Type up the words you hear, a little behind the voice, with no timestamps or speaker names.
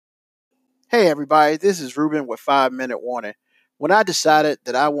Hey everybody, this is Ruben with 5 Minute Warning. When I decided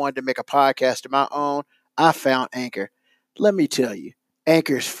that I wanted to make a podcast of my own, I found Anchor. Let me tell you,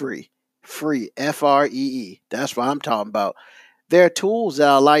 Anchor is free. Free, Free. That's what I'm talking about. There are tools that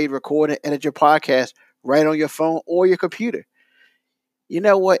allow you to record and edit your podcast right on your phone or your computer. You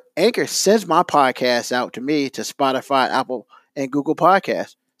know what? Anchor sends my podcast out to me to Spotify, Apple, and Google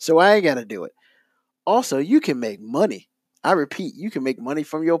Podcasts, so I ain't got to do it. Also, you can make money. I repeat, you can make money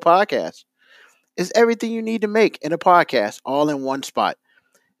from your podcast. It's everything you need to make in a podcast all in one spot.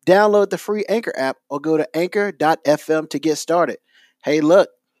 Download the free Anchor app or go to anchor.fm to get started. Hey, look,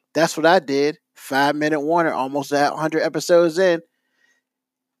 that's what I did. 5 Minute Warning, almost 100 episodes in.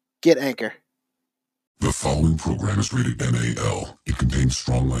 Get Anchor. The following program is rated MAL. It contains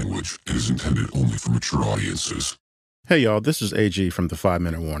strong language and is intended only for mature audiences. Hey y'all, this is AG from the 5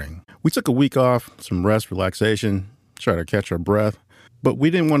 Minute Warning. We took a week off, some rest, relaxation, try to catch our breath, but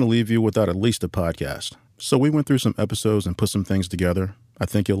we didn't want to leave you without at least a podcast. So we went through some episodes and put some things together. I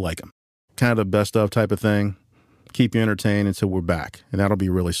think you'll like them. Kind of the best of type of thing. Keep you entertained until we're back, and that'll be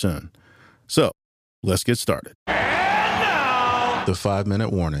really soon. So, let's get started. And now, the 5 Minute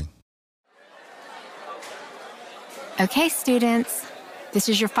Warning. Okay, students, this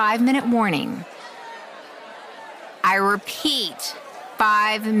is your 5 minute warning. I repeat,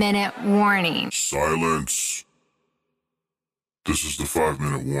 5 minute warning. Silence. This is the 5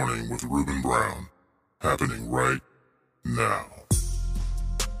 Minute Warning with Ruben Brown, happening right now.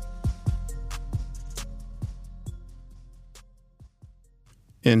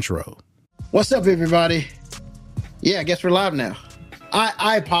 Intro. What's up, everybody? Yeah, I guess we're live now.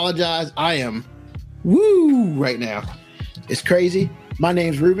 I apologize. I am woo right now. It's crazy. My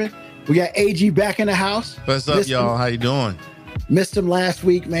name's Ruben. We got AG back in the house. What's up, y'all? How you doing? Missed him last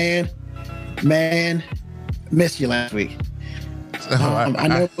week, man. Missed you last week. I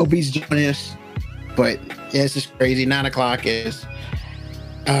know Obie's joining us, but yeah, it's just crazy. 9 o'clock is,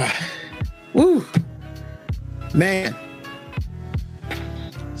 woo, man.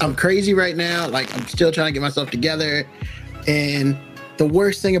 I'm crazy right now. Like, I'm still trying to get myself together. And the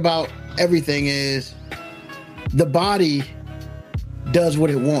worst thing about everything is the body does what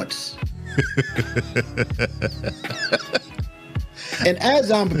it wants. And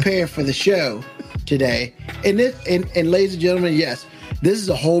as I'm preparing for the show today, and ladies and gentlemen, yes, this is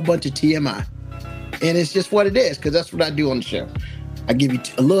a whole bunch of TMI. And it's just what it is, because that's what I do on the show. I give you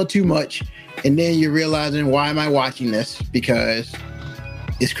a little too much, and then you're realizing, why am I watching this? Because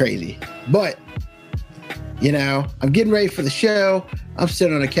it's crazy. But, you know, I'm getting ready for the show. I'm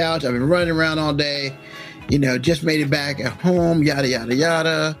sitting on the couch. I've been running around all day. You know, just made it back at home, yada, yada,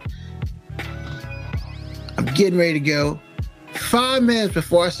 yada. I'm getting ready to go. 5 minutes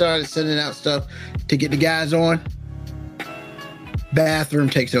before I started sending out stuff to get the guys on, bathroom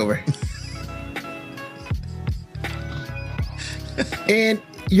takes over. And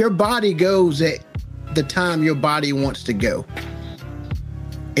your body goes at the time your body wants to go.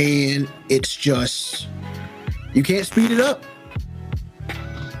 And it's just, you can't speed it up.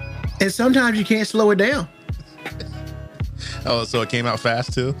 And sometimes you can't slow it down. Oh, so it came out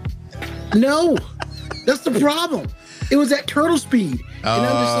fast too? No, that's the problem. It was at turtle speed. And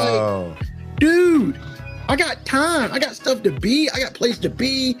I'm just like, dude, I got time. I got stuff to be. I got place to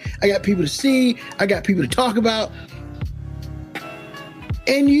be. I got people to see. I got people to talk about.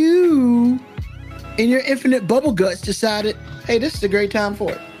 And you, in your infinite bubble guts, decided, hey, this is a great time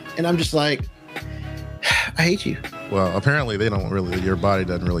for it. And I'm just like, I hate you. Well, apparently your body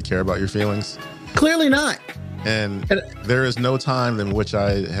doesn't really care about your feelings. Clearly not. And there is no time in which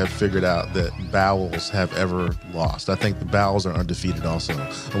I have figured out that bowels have ever lost. I think the bowels are undefeated also,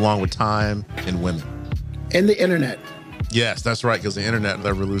 along with time and women. And the internet. Yes, that's right, because the internet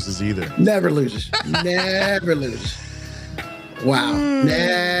never loses either. Never loses. Never loses. Wow.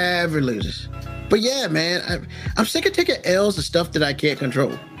 Never loses. But yeah, man, I'm sick of taking L's of stuff that I can't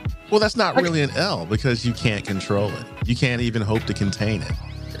control. Well, that's not really an L because you can't control it. You can't even hope to contain it.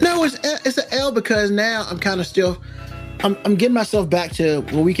 No, it's an L because now I'm kind of still, I'm getting myself back to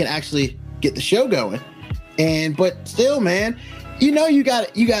where we can actually get the show going. But still, man, you know, you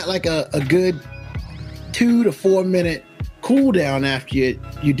got like a good 2 to 4 minute cool down after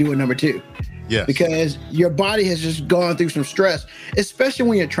you do a number 2. Yes. Because your body has just gone through some stress, especially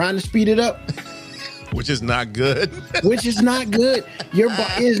when you're trying to speed it up. Which is not good. Which is not good. Your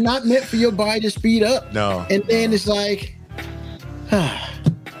body is not meant for your body to speed up. No. And then it's like,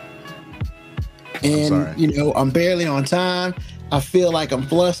 and, you know, I'm barely on time. I feel like I'm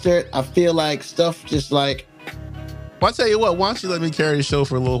flustered. I feel like stuff just like. Well, I'll tell you what, why don't you let me carry the show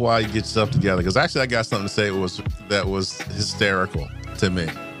for a little while, you get stuff together? Because actually I got something to say that was hysterical to me.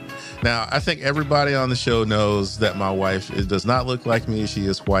 Now, I think everybody on the show knows that my wife does not look like me. She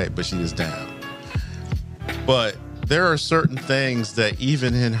is white, but she is down. But there are certain things that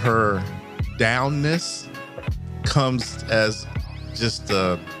even in her downness comes as just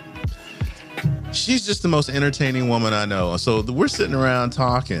she's just the most entertaining woman I know. So we're sitting around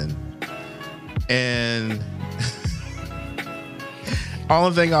talking, and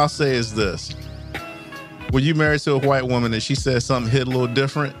only thing I'll say is this. When you married to a white woman and she says something hit a little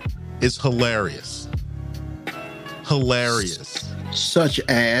different, it's hilarious. Hilarious. Such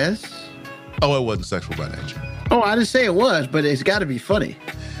as? Oh, it wasn't sexual by nature. Oh, I didn't say it was, but it's got to be funny.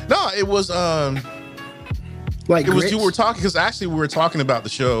 No, it was like it was grits? you were talking, because actually we were talking about the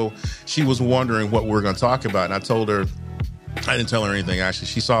show. She was wondering what we were going to talk about, and I told her, I didn't tell her anything actually.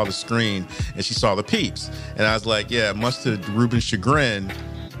 She saw the screen and she saw the peeps, and I was like, yeah, much to Ruben's chagrin,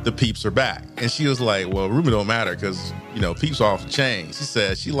 the peeps are back. And she was like, well, Ruben don't matter because, you know, peeps off the chain. She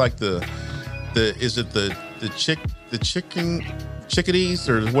said she liked the chickadees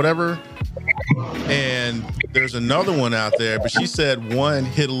or whatever. And there's another one out there, but she said one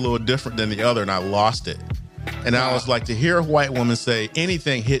hit a little different than the other, and I lost it. And I was like, to hear a white woman say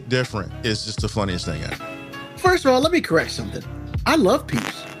anything hit different is just the funniest thing ever. First of all, let me correct something. I love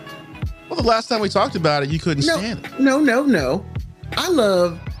peeps. Well, the last time we talked about it, you couldn't stand it. No. I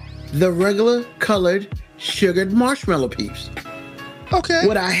love the regular colored sugared marshmallow peeps. Okay.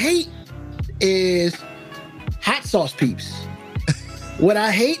 What I hate is hot sauce peeps. What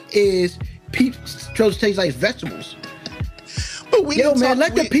I hate is peeps supposed to taste like vegetables. But we Yo, man,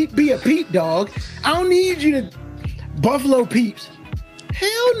 let the peep be a peep, dog. I don't need you to Buffalo peeps.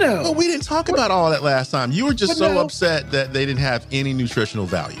 Hell no. But we didn't talk about all that last time. You were just so upset that they didn't have any nutritional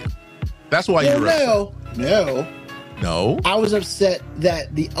value. That's why you were upset. No. I was upset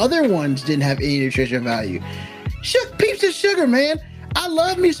that the other ones didn't have any nutritional value. Peeps is sugar, man. I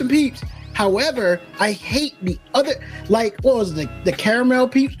love me some peeps. However, I hate the other, like, what was it, the caramel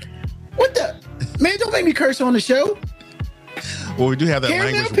peeps? What the? Man, don't make me curse on the show. Well, we do have that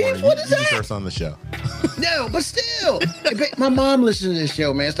Caramel language peeps? warning. What is you that? can curse on the show. No, but still. My mom listens to this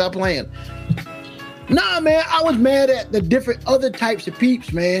show, man. Stop playing. Nah, man, I was mad at the different other types of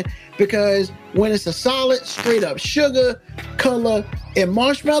peeps, man, because when it's a solid, straight up sugar, color, and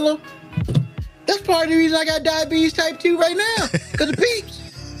marshmallow, that's part of the reason I got diabetes type 2 right now, because of peeps.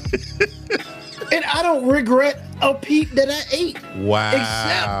 And I don't regret a peep that I ate.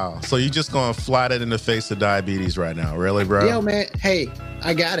 Wow. So you just going to fly that in the face of diabetes right now. Really, bro? Yo, man, hey,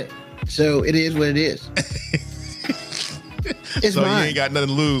 I got it. So it is what it is. It's so mine. You ain't got nothing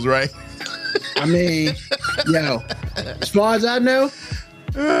to lose, right? I mean, yo, as far as I know,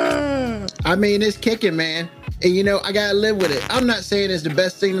 I mean, it's kicking, man. And, you know, I got to live with it. I'm not saying it's the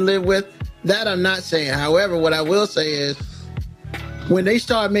best thing to live with. That I'm not saying. However, what I will say is when they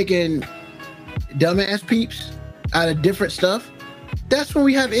start making dumbass peeps out of different stuff, that's when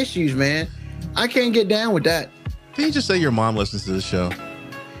we have issues, man. I can't get down with that. Can you just say your mom listens to the show?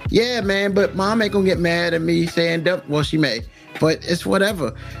 Yeah, man, but mom ain't gonna get mad at me saying dumb. Well, she may, but it's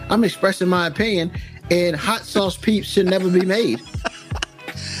whatever. I'm expressing my opinion, and hot sauce peeps should never be made.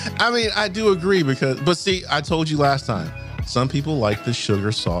 I mean, I do agree but see, I told you last time, some people like the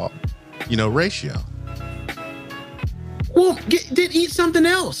sugar salt, ratio. Well, eat something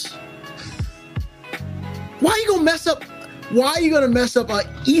else. Why are you gonna mess up? Why are you gonna mess up an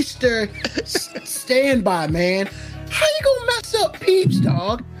Easter standby, man? How you gonna mess up peeps,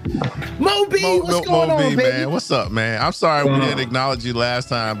 dog? Mo B, what's going on, baby? Man, what's up, man? I'm sorry we didn't acknowledge you last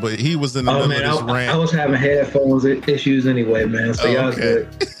time, but he was in the middle of this rant. I was having headphones issues anyway, man. So y'all good.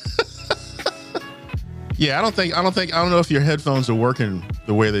 Yeah, I don't know if your headphones are working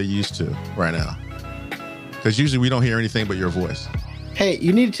the way they used to right now. Because usually we don't hear anything but your voice. Hey,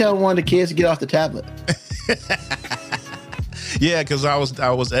 you need to tell one of the kids to get off the tablet. Yeah, because I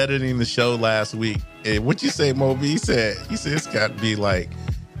was editing the show last week. And what you say, Moby? He said it's got to be like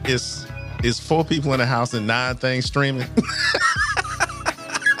it's 4 people in the house and 9 things streaming.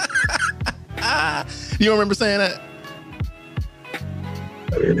 You remember saying that?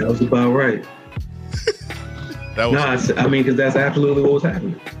 Yeah, that was about right. I mean, because that's absolutely what was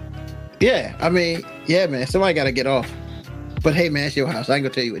happening. Yeah, I mean, yeah, man. Somebody got to get off. But hey, man, it's your house. I ain't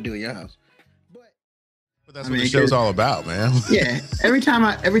gonna tell you what to do in your house. But that's what the show's all about, man. Yeah. Every time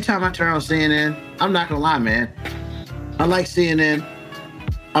I turn on CNN, I'm not gonna lie, man. I like CNN.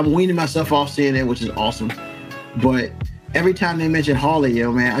 I'm weaning myself off CNN, which is awesome. But every time they mention Hawley,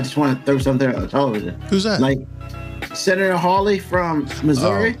 yo, man, I just want to throw something on the television. Who's that? Like Senator Hawley from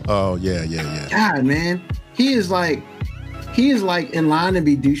Missouri. Oh, yeah. God, man, he is like in line to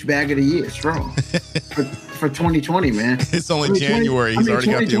be douchebag of the year. Strong. for 2020, man. It's only January. He's already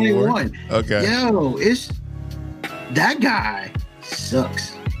got the award. Okay. Yo, that guy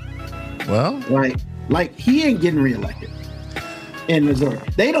sucks. Well, like he ain't getting reelected in Missouri.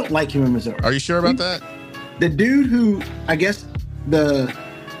 They don't like him in Missouri. Are you sure about that? The dude who, I guess, the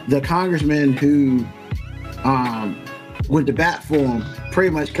congressman who would debate for him pretty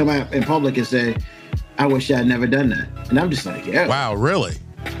much come out in public and say, I wish I'd never done that. And I'm just like, yeah. Wow, really?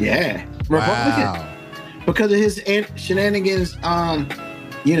 Yeah. Republican. Wow. Because of his shenanigans,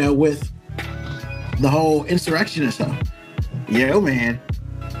 with the whole insurrection and stuff. Yo, man,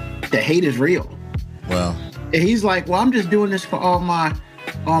 the hate is real. Well. And he's like, well, I'm just doing this for all my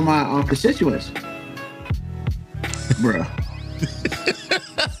constituents. Bruh.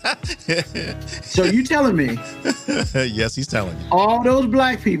 So you telling me? Yes, he's telling you. All those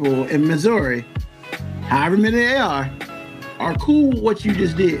black people in Missouri, however many they are cool with what you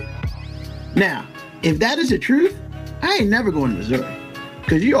just did. Now, if that is the truth, I ain't never going to Missouri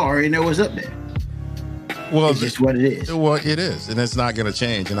because you already know what's up there. Well, it's just what it is. Well, it is, and it's not going to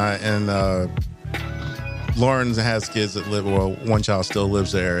change. And Lauren has kids that live. Well, one child still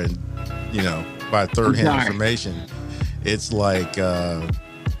lives there, and by third-hand information, it's like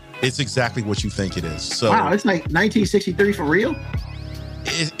it's exactly what you think it is. So wow, it's like 1963 for real.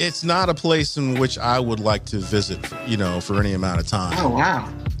 It's not a place in which I would like to visit, for any amount of time. Oh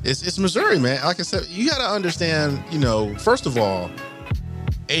wow. It's Missouri, man. Like I said, you got to understand, first of all,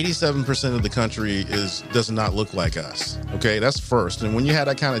 87% of the country does not look like us. Okay, that's first. And when you have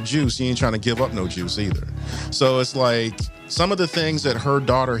that kind of juice, you ain't trying to give up no juice either. So it's like some of the things that her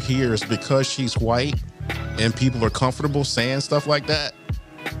daughter hears because she's white and people are comfortable saying stuff like that.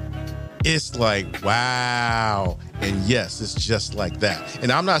 It's like, wow. And yes, it's just like that.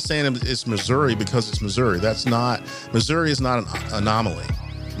 And I'm not saying it's Missouri because it's Missouri. Missouri is not an anomaly.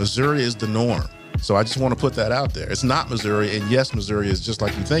 Missouri is the norm. So I just want to put that out there. It's not Missouri. And yes, Missouri is just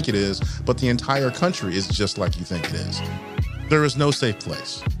like you think it is, but the entire country is just like you think it is. There is no safe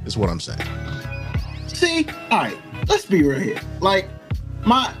place, is what I'm saying. See, all right, let's be real here. Like,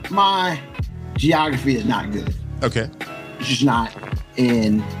 my geography is not good. Okay. It's just not.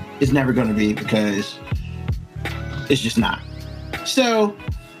 And it's never going to be because it's just not. So,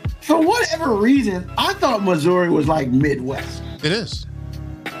 for whatever reason, I thought Missouri was like Midwest. It is.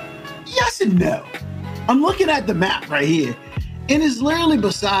 Yes and no. I'm looking at the map right here, and it's literally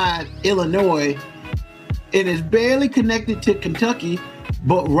beside Illinois, and it's barely connected to Kentucky,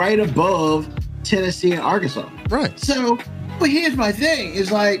 but right above Tennessee and Arkansas. Right. So, but here's my thing.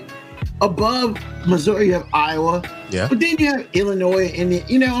 It's like above Missouri, you have Iowa. Yeah. But then you have Illinois, and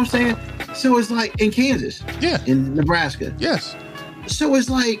you know what I'm saying? So it's like in Kansas. Yeah. In Nebraska. Yes. So it's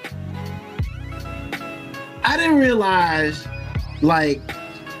like, I didn't realize, like,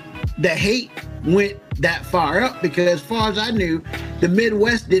 the hate went that far up because as far as I knew, the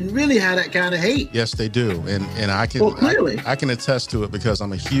Midwest didn't really have that kind of hate. Yes, they do. And I can I can attest to it because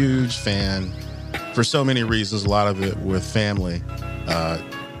I'm a huge fan for so many reasons, a lot of it with family,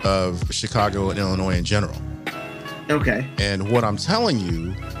 of Chicago and Illinois in general. Okay. And what I'm telling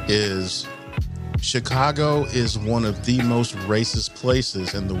you is Chicago is one of the most racist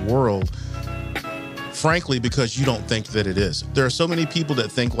places in the world, frankly, because you don't think that it is. There are so many people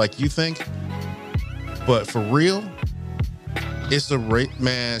that think like you think, but for real, it's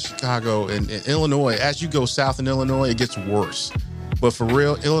Chicago and Illinois, as you go south in Illinois, it gets worse. But for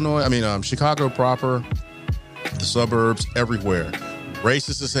real, Chicago proper, the suburbs, everywhere,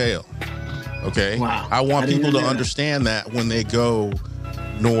 racist as hell. Okay? Wow. I want people to understand that when they go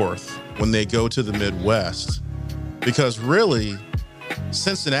north, when they go to the Midwest, because really,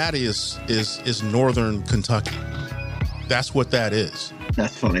 Cincinnati is northern Kentucky. That's what that is.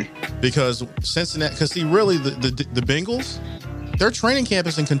 That's funny. Because see, really, the Bengals, their training camp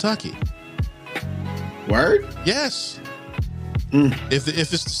is in Kentucky. Word? Yes. If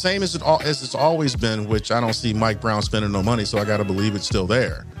it's the same as it's always been, which I don't see Mike Brown spending no money, so I got to believe it's still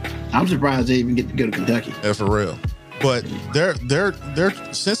there. I'm surprised they even get to go to Kentucky. Yeah, for real. But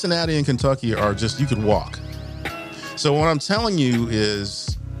they're Cincinnati and Kentucky are just, you could walk. So what I'm telling you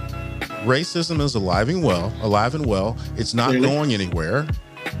is racism is alive and well. It's not going anywhere.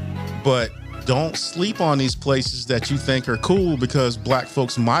 But don't sleep on these places that you think are cool because black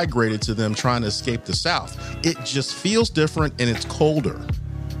folks migrated to them trying to escape the South. It just feels different and it's colder.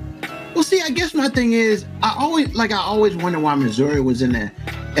 Well, see, I guess my thing is, I always wonder why Missouri was in the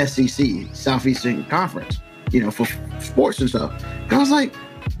SEC, Southeastern Conference, for sports and stuff. I was like,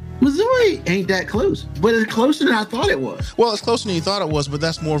 Missouri ain't that close, but it's closer than I thought it was. Well, it's closer than you thought it was, but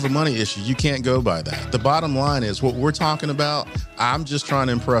that's more of a money issue. You can't go by that. The bottom line is what we're talking about. I'm just trying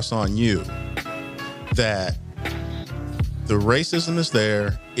to impress on you that the racism is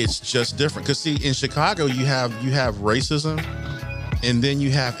there. It's just different. Because see, in Chicago, you have racism, and then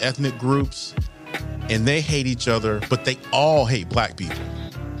you have ethnic groups, and they hate each other, but they all hate black people.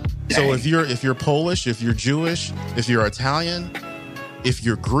 Dang. So if you're Polish, if you're Jewish, if you're Italian, if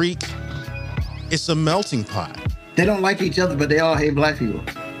you're Greek, it's a melting pot. They don't like each other, but they all hate black people.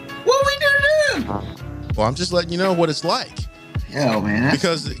 What we do to them? Well, I'm just letting you know what it's like. Yeah, man.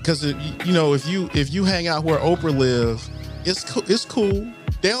 Because you know, if you hang out where Oprah lives, it's cool.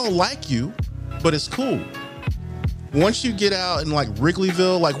 They don't like you, but it's cool. Once you get out in like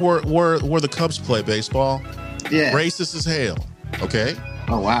Wrigleyville, like where the Cubs play baseball, yeah, racist as hell. Okay.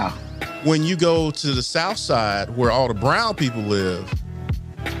 Oh wow. When you go to the South Side where all the brown people live.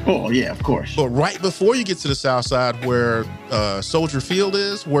 Oh yeah, of course. But right before you get to the South Side where Soldier Field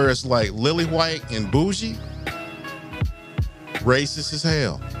is, where it's like lily white and bougie, racist as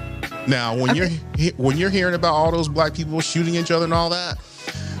hell. Now, when you're hearing about all those black people shooting each other and all that,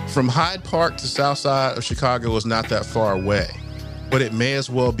 from Hyde Park to South Side of Chicago is not that far away, but it may as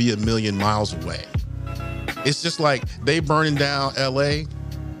well be 1,000,000 miles away. It's just like they burning down L.A.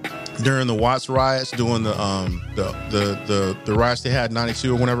 during the Watts riots, doing the riots they had in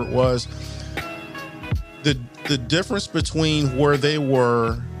 '92 or whenever it was. The difference between where they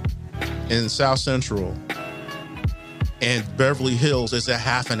were in South Central and Beverly Hills is a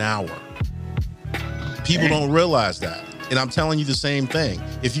half an hour. People don't realize that. And I'm telling you the same thing.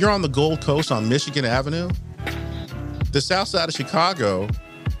 If you're on the Gold Coast on Michigan Avenue, the South Side of Chicago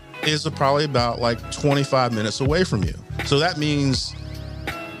is probably about like 25 minutes away from you. So that means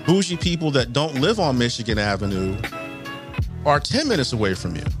bougie people that don't live on Michigan Avenue are 10 minutes away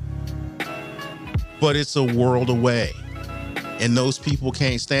from you. But it's a world away. And those people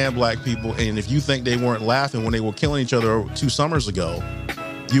can't stand black people. And if you think they weren't laughing when they were killing each other 2 summers ago,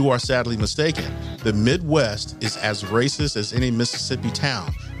 you are sadly mistaken. The Midwest is as racist as any Mississippi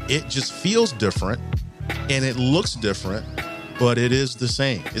town. It just feels different and it looks different, but it is the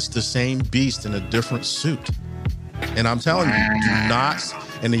same. It's the same beast in a different suit. And I'm telling you, do not.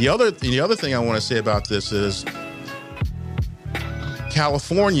 And the other thing I want to say about this is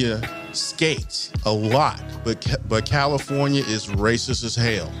California skates a lot, but California is racist as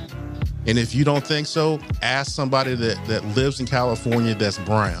hell. And if you don't think so, ask somebody that lives in California that's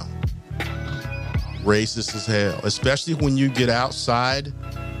brown. Racist as hell, especially when you get outside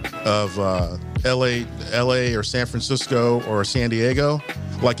of LA or San Francisco or San Diego.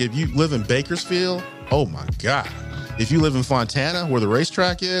 Like if you live in Bakersfield, oh my God. If you live in Fontana where the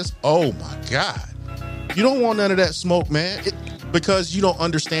racetrack is, oh my God. You don't want none of that smoke, man, because you don't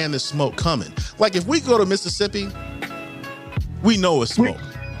understand the smoke coming. Like if we go to Mississippi, we know it's smoke.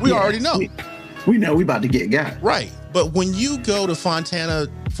 We already know. We know we about to get got. Right. But when you go to Fontana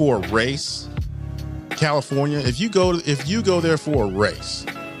for a race, California, if you go there for a race,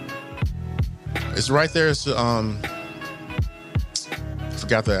 it's right there. It's I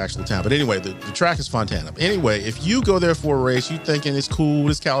forgot the actual town, but anyway, the track is Fontana. Anyway, if you go there for a race, you thinking it's cool,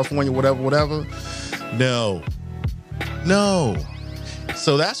 it's California, whatever. No.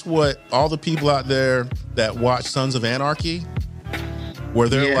 So that's what all the people out there that watch Sons of Anarchy, where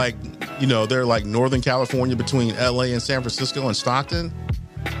they're like, they're like Northern California between LA and San Francisco and Stockton,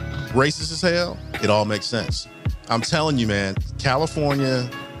 racist as hell. It all makes sense. I'm telling you, man, California,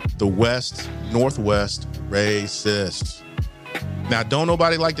 the West, Northwest, racist. Now, don't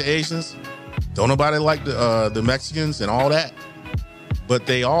nobody like the Asians. Don't nobody like the Mexicans and all that. But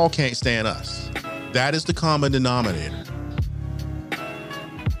they all can't stand us. That is the common denominator.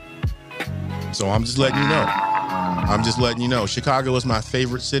 So I'm just letting you know. Chicago is my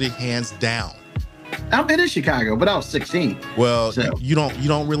favorite city, hands down. I've been in Chicago, but I was 16. Well, so. you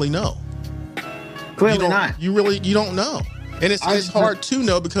don't really know. Clearly not. You don't know. And it's hard to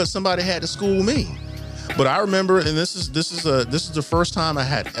know because somebody had to school me. But I remember, and this is the first time I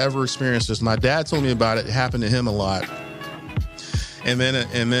had ever experienced this. My dad told me about it. It happened to him a lot. And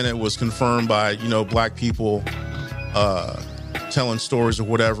then it was confirmed by, black people telling stories or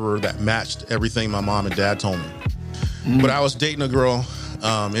whatever that matched everything my mom and dad told me. Mm. But I was dating a girl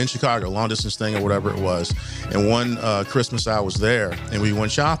in Chicago, long distance thing or whatever it was. And one Christmas I was there and we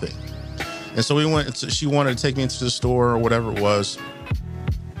went shopping. And so she wanted to take me into the store or whatever it was.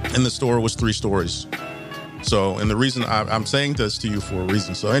 And the store was 3 stories. So, and the reason I'm saying this to you for a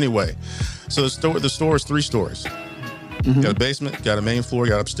reason. So anyway, so the store is 3 stories. Mm-hmm. Got a basement, got a main floor,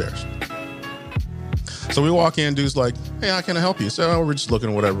 got upstairs. So we walk in, dude's like, hey, how can I help you? So we're just looking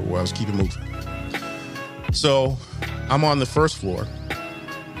at whatever it was, keep it moving. So I'm on the first floor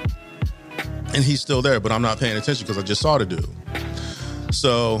and he's still there, but I'm not paying attention because I just saw the dude.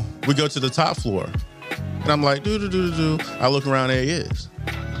 So we go to the top floor And I'm like, do. I look around, there he is.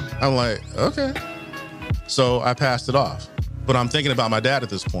 I'm like, okay. So I passed it off. But I'm thinking about my dad at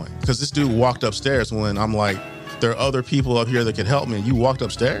this point, because this dude walked upstairs when I'm like, there are other people up here that could help me. And you walked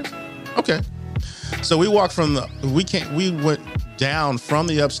upstairs? Okay. So we walked we went down from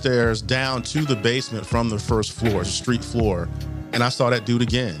the upstairs down to the basement from the first floor, street floor. And I saw that dude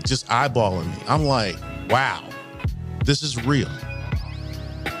again, just eyeballing me. I'm like, wow, this is real.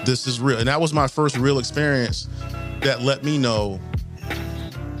 This is real. And that was my first real experience that let me know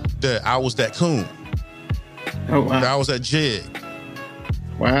that I was that coon. Oh, wow. That I was that jig.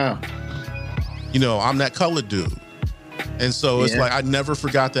 Wow. You know, I'm that colored dude. And so it's like, I never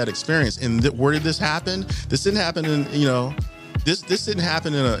forgot that experience. And where did this happen? This didn't happen in, you know, this didn't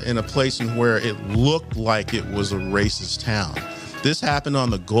happen in a place in where it looked like it was a racist town. This happened on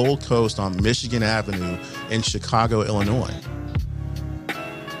the Gold Coast on Michigan Avenue in Chicago, Illinois.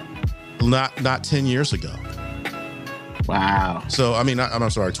 Not 10 years ago. Wow. So, I mean, I'm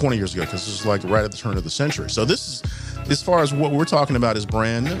sorry, 20 years ago, because this is like right at the turn of the century. So this is, as far as what we're talking about, is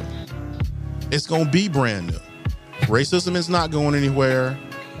brand new. It's going to be brand new. Racism is not going anywhere.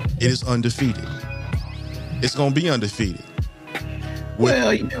 It is undefeated. It's going to be undefeated.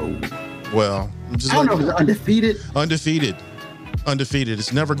 Well, you know. Well, I don't know if it's undefeated. Undefeated.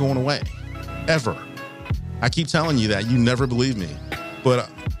 It's never going away. Ever. I keep telling you that. You never believe me. But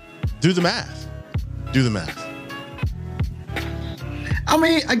do the math. Do the math. I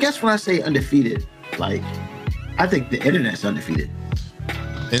mean, I guess when I say undefeated, like, I think the internet's undefeated.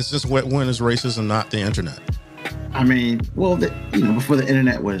 And since when is racism not the internet? I mean, well, before the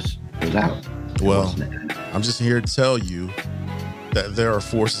internet was out. Well, I'm just here to tell you that there are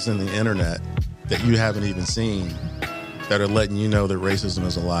forces in the internet that you haven't even seen that are letting you know that racism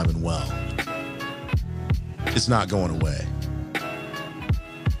is alive and well. It's not going away.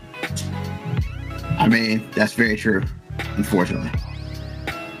 I mean, that's very true, unfortunately.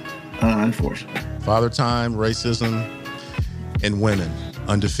 Unfortunately. Father Time, racism, and women,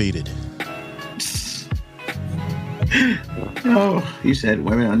 undefeated. Oh, you said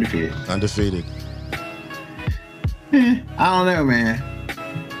women undefeated. Undefeated. I don't know, man.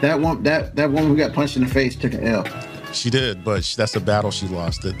 That woman who got punched in the face took an L. She did, but that's a battle she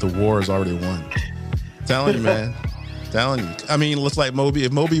lost. The war is already won. Telling you, man. Telling you. I mean, looks like Moby.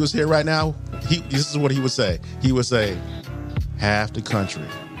 If Moby was here right now, this is what he would say. He would say, half the country.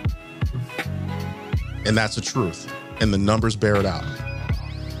 And that's the truth. And the numbers bear it out.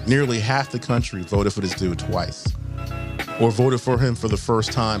 Nearly half the country voted for this dude twice. Or voted for him for the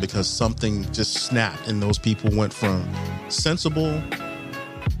first time because something just snapped and those people went from sensible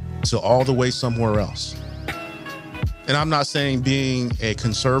to all the way somewhere else. And I'm not saying being a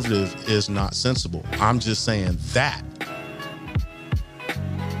conservative is not sensible. I'm just saying that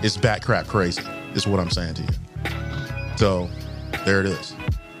is bat crap crazy, is what I'm saying to you. So, there it is.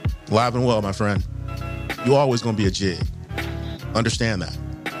 Live and well, my friend. You're always going to be a jig. Understand that.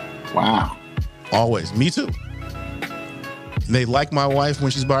 Wow. Always. Me too. And they like my wife when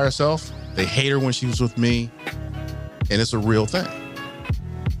she's by herself. They hate her when she's with me. And it's a real thing.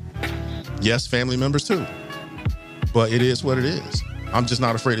 Yes, family members too. But it is what it is. I'm just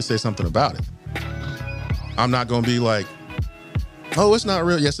not afraid to say something about it. I'm not going to be like, oh, it's not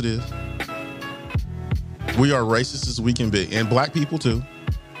real. Yes, it is. We are racist as we can be. And black people too.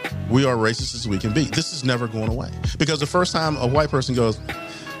 We are racist as we can be. This is never going away. Because the first time a white person goes,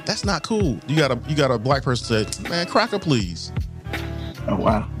 that's not cool, you got a black person say, man, cracker, please. Oh,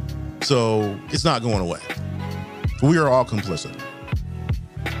 wow. So it's not going away. We are all complicit.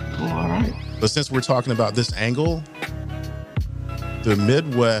 Well, all right. But since we're talking about this angle, the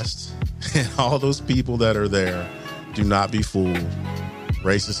Midwest and all those people that are there, do not be fooled.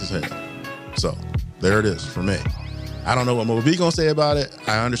 Racist as hell. So there it is for me. I don't know what Moby gonna say about it.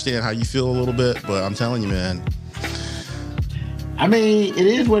 I understand how you feel a little bit, but I'm telling you, man. I mean, it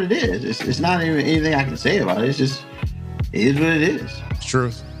is what it is. It's not even anything I can say about it. It's just, it is what it is. It's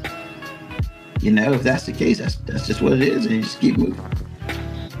truth. You know, if that's the case, that's just what it is, and you just keep moving.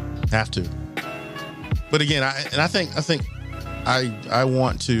 Have to. But again, I think I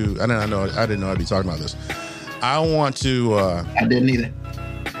want to. I didn't know I'd be talking about this. I want to. I didn't either.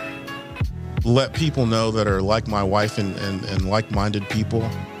 Let people know that are like my wife and like-minded people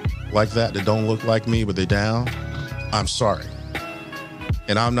like that don't look like me, but they down. I'm sorry.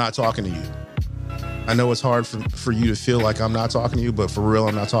 And I'm not talking to you. I know it's hard for you to feel like I'm not talking to you, but for real,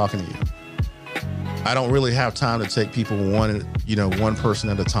 I'm not talking to you. I don't really have time to take people one person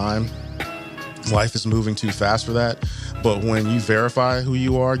at a time. Life is moving too fast for that. But when you verify who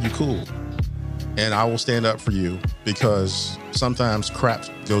you are, you cool. And I will stand up for you because sometimes crap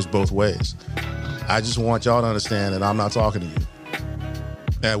goes both ways. I just want y'all to understand that I'm not talking to you.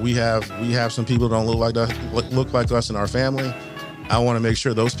 That we have some people that don't look like us in our family. I want to make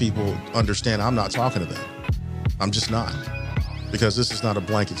sure those people understand I'm not talking to them. I'm just not. Because this is not a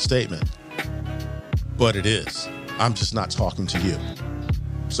blanket statement. But it is. I'm just not talking to you.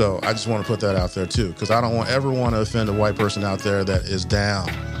 So I just want to put that out there too, because I don't ever want to offend a white person out there that is down,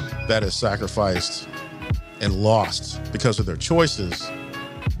 that is sacrificed and lost because of their choices,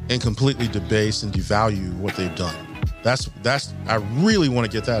 and completely debase and devalue what they've done. That's I really want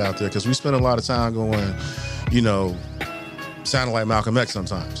to get that out there, because we spend a lot of time going, you know, sounding like Malcolm X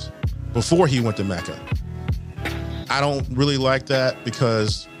sometimes before he went to Mecca. I don't really like that,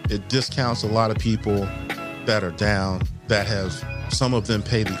 because it discounts a lot of people that are down, that have, some of them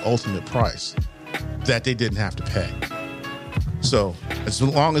pay the ultimate price that they didn't have to pay. So as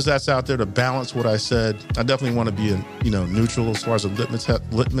long as that's out there to balance what I said, I definitely want to be neutral as far as the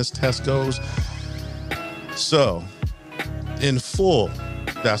litmus test goes. So in full,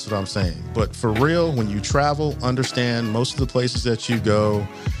 that's what I'm saying. But for real, when you travel, understand most of the places that you go,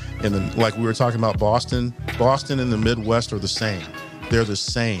 and like we were talking about Boston and the Midwest are the same. They're the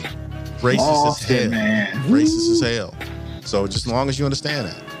same. Racist as hell. Man. Racist as hell. So just as long as you understand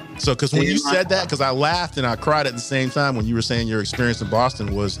that. So, because when you said that, because I laughed and I cried at the same time when you were saying your experience in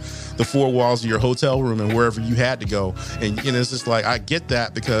Boston was the four walls of your hotel room and wherever you had to go. And it's just like, I get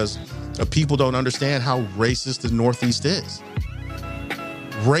that, because people don't understand how racist the Northeast is.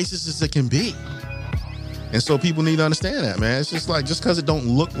 Racist as it can be. And so people need to understand that, man. It's just like, just because it don't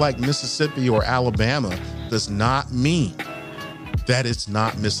look like Mississippi or Alabama does not mean that it's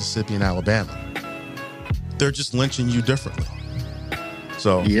not Mississippi and Alabama. They're just lynching you differently.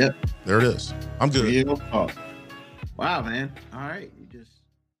 So yep, there it is. I'm good. Wow, man. All right. You just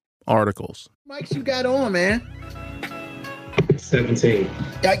articles. Mics you got on, man. 17.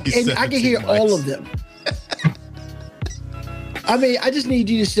 I can hear mics. All of them. I mean, I just need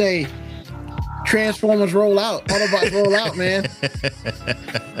you to say Transformers roll out. Autobots roll out, man.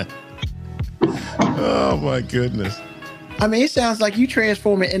 Oh my goodness. I mean, it sounds like you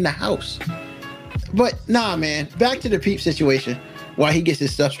transforming in the house. But nah, man. Back to the Peep situation while he gets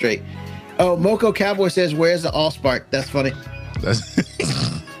his stuff straight. Oh, Moco Cowboy says, "Where's the Allspark?" That's funny.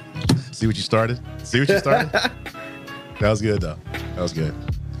 See what you started? That was good, though. That was good.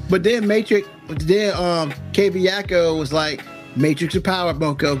 But then KB Yakko was like, "Matrix of Power,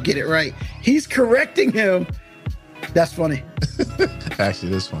 Moco, get it right." He's correcting him. That's funny.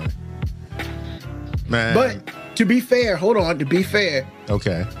 Actually, it is funny. Man. But to be fair,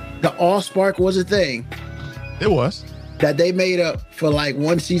 okay, the Allspark was a thing. It was. That they made up for like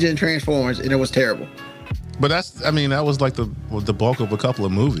one season of Transformers, and it was terrible. But that was like the bulk of a couple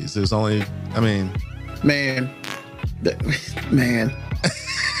of movies. There's only, man.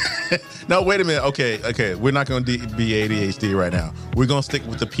 No, wait a minute. Okay. We're not going to be ADHD right now. We're going to stick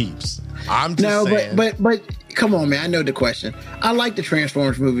with the Peeps. I'm just saying. But come on, man. I know the question. I like the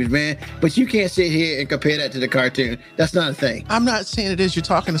Transformers movies, man. But you can't sit here and compare that to the cartoon. That's not a thing. I'm not saying it is. You're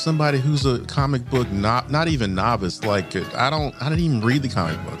talking to somebody who's a comic book not even novice. Like I didn't even read the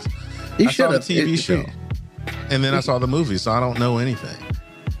comic books. I saw the TV show, and then I saw the movie, so I don't know anything.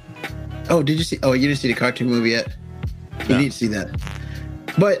 Oh, did you see? Oh, you didn't see the cartoon movie yet? You need to see that.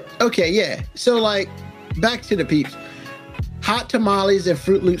 But okay, yeah. So like, back to the Peeps. Hot tamales and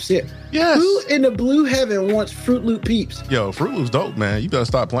Fruit Loop sip. Yes. Who in the blue heaven wants Fruit Loop Peeps? Yo, Fruit Loop's dope, man. You better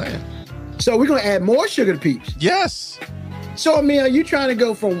stop playing. So we're gonna add more sugar to Peeps. Yes. So I mean, are you trying to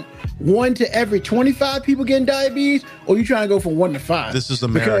go from 1 to every 25 people getting diabetes, or are you trying to go from 1 to 5? This is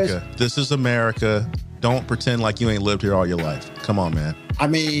America. This is America. Don't pretend like you ain't lived here all your life. Come on, man. I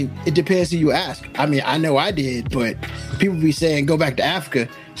mean, it depends who you ask. I mean, I know I did, but people be saying go back to Africa,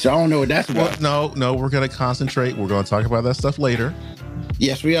 so I don't know what that's about. Well, no, we're going to concentrate. We're going to talk about that stuff later.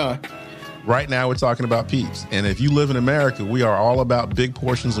 Yes, we are. Right now, we're talking about Peeps. And if you live in America, we are all about big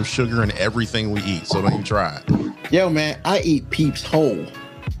portions of sugar in everything we eat, so don't you try it. Yo, man, I eat Peeps whole.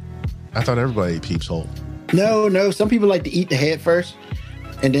 I thought everybody ate Peeps whole. No. Some people like to eat the head first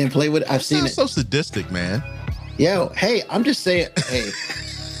and then play with it. I've seen it. So sadistic, man. Yo, hey, I'm just saying, hey.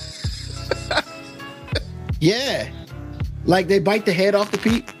 Yeah. Like they bite the head off the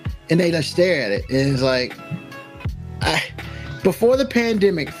Peep and they just stare at it. And it's like, before the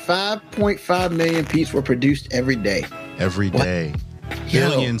pandemic, 5.5 million Peeps were produced every day. Every day.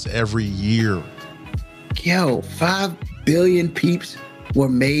 Billions every year. Yo, 5 billion Peeps were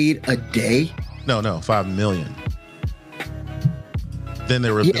made a day? No, 5 million. Then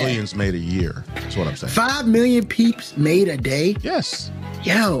there were billions made a year. That's what I'm saying. 5 million Peeps made a day? Yes.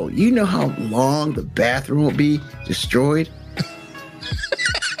 Yo, you know how long the bathroom will be destroyed?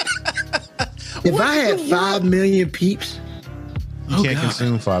 If I had 5 million peeps, You can't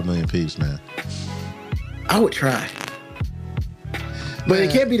consume 5 million peeps, man. I would try. But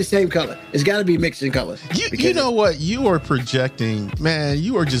it can't be the same color. It's got to be mixed in colors. You know what? You are projecting, man.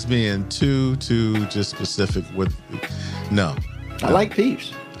 You are just being too just specific with. No. I like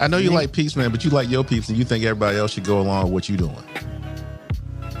peeps. I know you like peeps, man, but you like your peeps and you think everybody else should go along with what you're doing.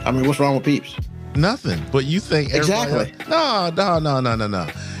 I mean, what's wrong with peeps? Nothing. But you think everybody else, No.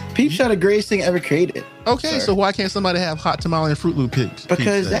 Peeps are the greatest thing ever created. Okay, sir. So why can't somebody have hot tamale and Fruit Loop peeps?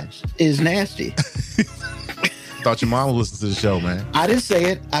 Because that is nasty. Thought your mom would listen to the show, man. I didn't say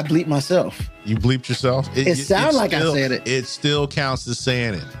it. I bleeped myself. You bleeped yourself? It sounded like I said it. It still counts as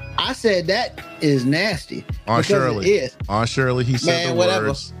saying it. I said that is nasty. Aunt Shirley. It is. Aunt Shirley, he said the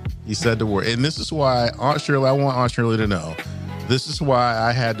words. He said the word. And this is why, Aunt Shirley, I want Aunt Shirley to know, this is why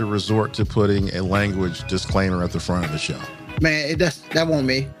I had to resort to putting a language disclaimer at the front of the show. Man, that won't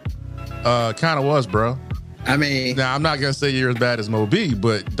me. Kind of was, bro. I mean, now I'm not gonna say you're as bad as Mo B,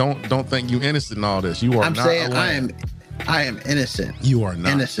 but don't think you innocent in all this. You are. I'm not saying I am innocent. You are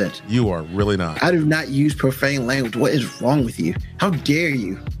not innocent. You are really not. I do not use profane language. What is wrong with you? How dare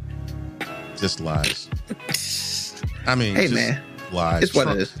you? Just lies. I mean, hey man, lies. It's what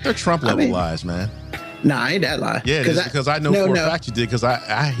it is. They're Trump level lies, man. Nah, ain't that lie. Yeah, it is, because I know for a fact you did, because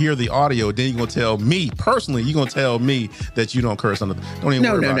I hear the audio. Then you're going to tell me, personally, you're going to tell me that you don't curse on the... Don't even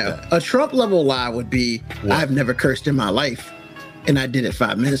worry about that. A Trump level lie would be, what? I've never cursed in my life, and I did it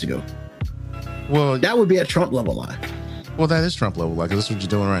 5 minutes ago. Well... That would be a Trump level lie. Well, that is Trump level lie, because that's what you're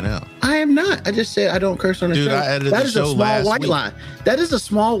doing right now. I am not. I just said I don't curse on the show. I edited the show last week. That is a small white lie. That is a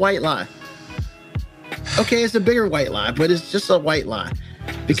small white lie. Okay, it's a bigger white lie, but it's just a white lie.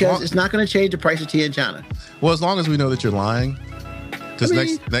 Because it's not going to change the price of tea in China. Well, as long as we know that you're lying. Because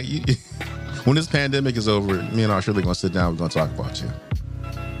when this pandemic is over, me and I are surely going to sit down. We're going to talk about you.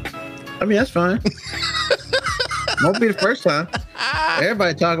 I mean, that's fine. Won't be the first time.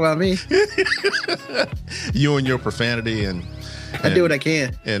 Everybody talk about me. You and your profanity and I do what I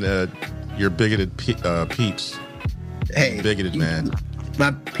can. And your bigoted peeps. Hey, bigoted man.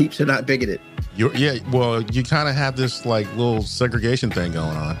 My peeps are not bigoted. You kind of have this like little segregation thing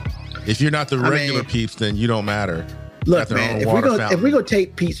going on. If you're not the regular peeps, then you don't matter. Look, man, if we go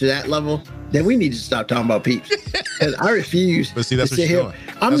take peeps to that level, then we need to stop talking about peeps. Because I refuse. But see, that's what you're doing.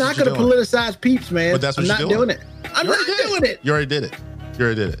 I'm not going to politicize peeps, man. But that's what I'm not doing it. I'm not doing it. You already did it.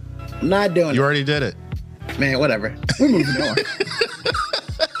 I'm not doing it. You already did it. Man, whatever. We're moving on.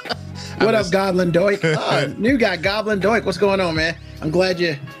 What up, Goblin Doink? Oh, new guy, Goblin Doink. What's going on, man? I'm glad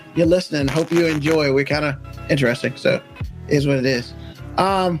you're listening. Hope you enjoy. We're kind of interesting, so it is what it is.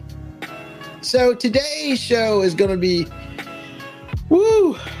 So today's show is going to be,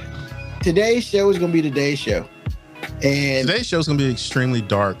 Today's show is going to be today's show. And today's show is going to be extremely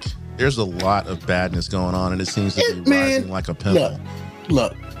dark. There's a lot of badness going on, and it seems to be rising like a pimple.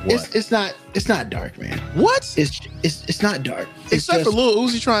 Look. It's not dark, man. What? It's not dark. Except for Lil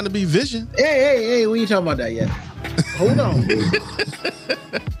Uzi trying to be Vision. Hey, we ain't talking about that yet. Hold on.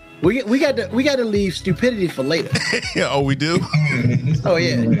 we got to leave stupidity for later. Oh, we do? Oh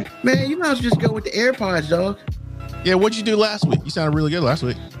yeah. Man, you might as well just go with the AirPods, dog. Yeah, what'd you do last week? You sounded really good last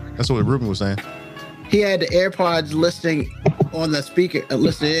week. That's what Ruben was saying. He had the AirPods listening on the speaker,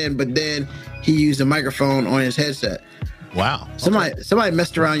 listening in, but then he used a microphone on his headset. Wow. Somebody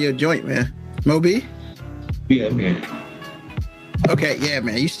messed around your joint, man. Moby? Yeah, man. Okay, yeah,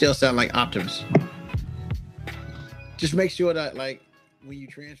 man. You still sound like Optimus. Just make sure that, like, when you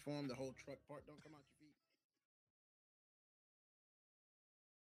transform, the whole truck part don't come out your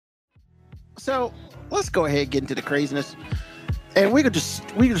feet. So let's go ahead and get into the craziness. And we could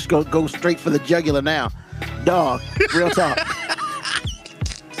just go straight for the jugular now. Dog, real talk.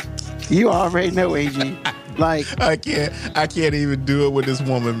 You already know, AG. Like, I can't even do it with this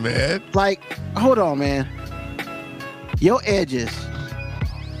woman, man. Like, hold on, man. Your edges.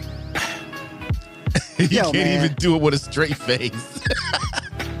 You can't even do it with a straight face.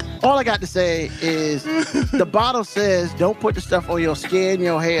 All I got to say is the bottle says don't put the stuff on your skin,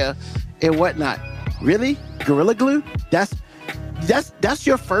 your hair, and whatnot. Really? Gorilla Glue? That's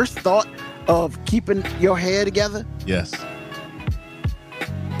your first thought of keeping your hair together? Yes.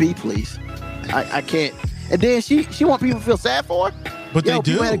 B, please. I can't. And then she want people to feel sad for her. But they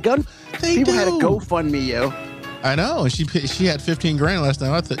do. People had a GoFundMe, yo. I know. And she had $15,000 last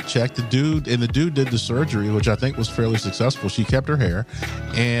time I checked. The dude did the surgery, which I think was fairly successful. She kept her hair,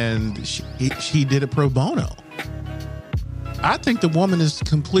 and she did it pro bono. I think the woman is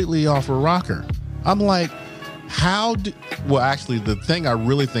completely off her rocker. I'm like, actually, the thing I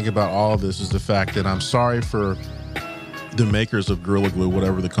really think about all of this is the fact that I'm sorry for the makers of Gorilla Glue,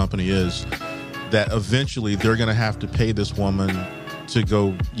 whatever the company is. that eventually they're going to have to pay this woman to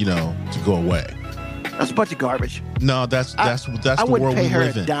go, to go away. That's a bunch of garbage. No, that's the world we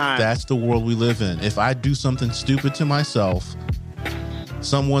live in. That's the world we live in. If I do something stupid to myself,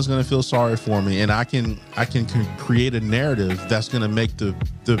 someone's going to feel sorry for me, and I can create a narrative that's going to make the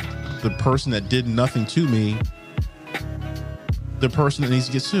person that did nothing to me the person that needs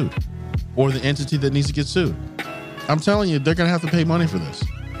to get sued, or the entity that needs to get sued. I'm telling you, they're going to have to pay money for this.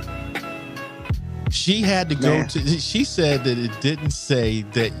 She had to go she said that it didn't say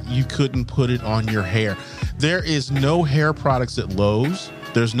that you couldn't put it on your hair. There is no hair products at Lowe's.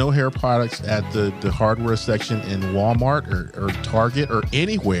 There's no hair products at the hardware section in Walmart or Target or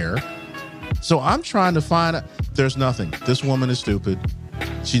anywhere. So I'm trying to find out. There's nothing. This woman is stupid.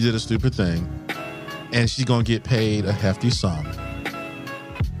 She did a stupid thing. And she's going to get paid a hefty sum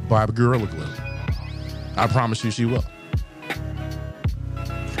by Gorilla Glue. I promise you she will.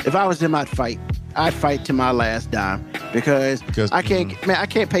 If I was them, I'd fight. I'd fight to my last dime because I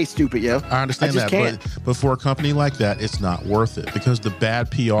can't pay stupid, yo. I understand that, but for a company like that, it's not worth it because the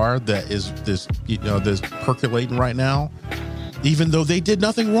bad PR that is this percolating right now, even though they did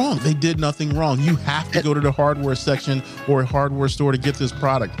nothing wrong, You have to go to the hardware section or a hardware store to get this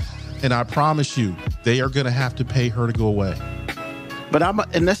product, and I promise you, they are going to have to pay her to go away. But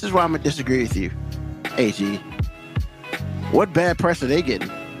and this is why I'm gonna disagree with you, AG. What bad press are they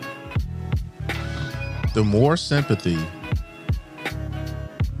getting? The more sympathy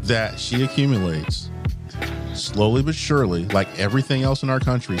that she accumulates, slowly but surely, like everything else in our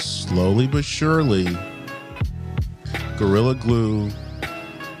country, slowly but surely, Gorilla Glue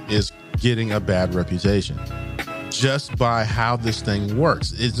is getting a bad reputation just by how this thing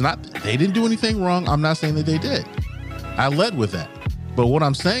works. It's not, they didn't do anything wrong. I'm not saying that they did. I led with that. But what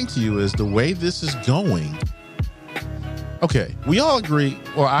I'm saying to you is the way this is going, okay, we all agree,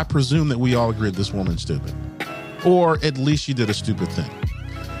 or I presume that we all agree this woman's stupid. Or at least she did a stupid thing.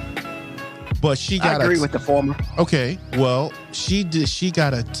 But I agree with the former. Okay, well, she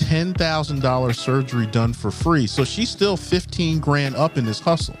got a $10,000 surgery done for free. So she's still $15,000 up in this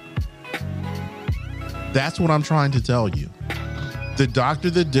hustle. That's what I'm trying to tell you. The doctor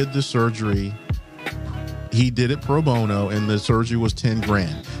that did the surgery, he did it pro bono, and the surgery was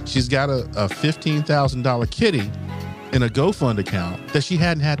 $10,000. She's got a $15,000 kitty in a GoFund account that she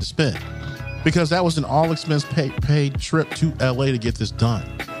hadn't had to spend because that was an all expense paid trip to LA to get this done.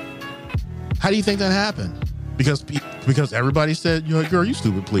 How do you think that happened? Because everybody said, girl, you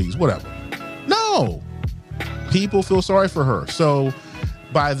stupid, please, whatever. No, people feel sorry for her. So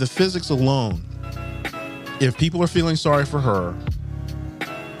by the physics alone, if people are feeling sorry for her,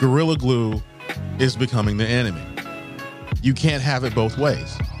 Gorilla Glue is becoming the enemy. You can't have it both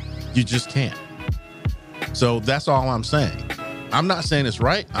ways. You just can't. So that's all I'm saying. I'm not saying it's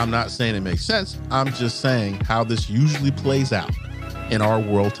right. I'm not saying it makes sense. I'm just saying how this usually plays out in our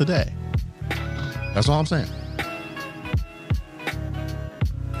world today. That's all I'm saying.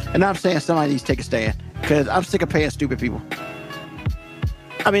 And I'm saying somebody needs to take a stand because I'm sick of paying stupid people.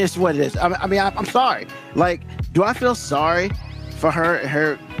 I mean, it's what it is. I'm sorry. Like, do I feel sorry for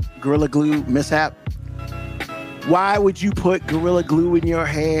her Gorilla Glue mishap? Why would you put Gorilla Glue in your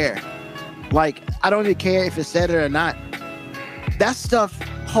hair? Like, I don't even care if it said it or not. That stuff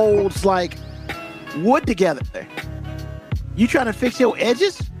holds like wood together. You trying to fix your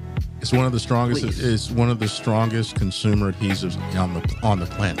edges? It's one of the strongest. Please. It's one of the strongest consumer adhesives on the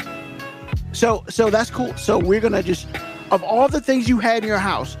planet. So that's cool. So we're gonna just, of all the things you had in your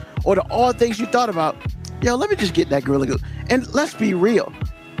house or all the things you thought about, let me just get that Gorilla Glue. And let's be real.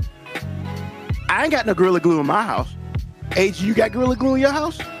 I ain't got no Gorilla Glue in my house. AG, you got Gorilla Glue in your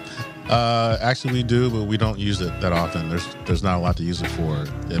house? Actually we do, but we don't use it that often. There's not a lot to use it for.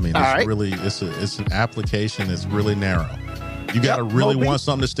 I mean, it's really, it's an application that's really narrow. You got to really want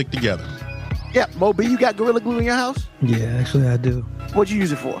something to stick together. Yeah, Moby, you got Gorilla Glue in your house? Yeah, actually I do. What'd you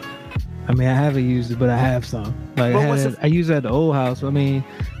use it for? I mean, I haven't used it, but I have some. Like I use it at the old house. I mean,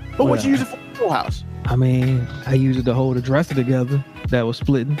 but what'd you use it for the old house? I mean, I used it to hold the dresser together that was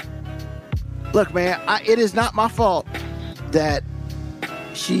splitting. Look, man, it is not my fault that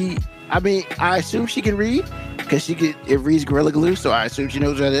I assume she can read because it reads Gorilla Glue, so I assume she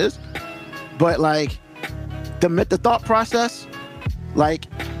knows what it is. But like the thought process, like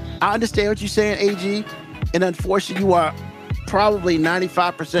I understand what you're saying, AG, and unfortunately you are probably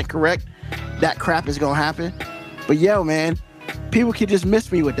 95% correct. That crap is gonna happen. But man, people can just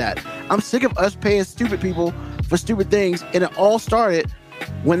miss me with that. I'm sick of us paying stupid people for stupid things, and it all started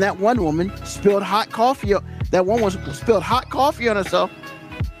when that one woman spilled hot coffee. That one spilled hot coffee on herself.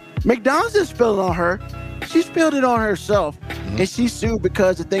 McDonald's didn't spill it on her. She spilled it on herself, and she sued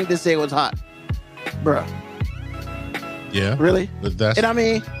because the thing didn't say it was hot. Bruh. Yeah. Really? That's... And I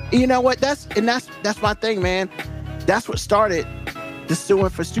mean, you know what? That's my thing, man. That's what started the suing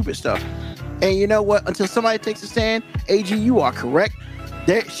for stupid stuff. And you know what? Until somebody takes a stand, AG, you are correct.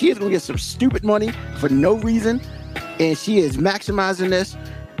 She is going to get some stupid money for no reason. And she is maximizing this.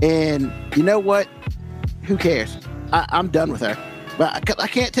 And you know what? Who cares? I'm done with her. But I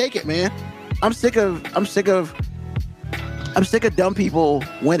can't take it, man. I'm sick of dumb people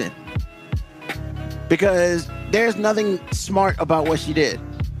winning. Because there's nothing smart about what she did.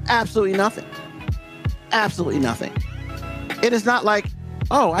 Absolutely nothing. Absolutely nothing. It is not like,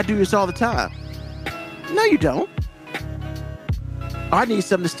 oh, I do this all the time. No, you don't. I need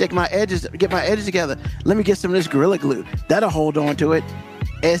something to stick my edges, get my edges together. Let me get some of this Gorilla Glue. That'll hold on to it.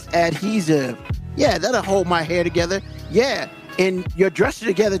 It's adhesive. Yeah, that'll hold my hair together. Yeah, and your dresser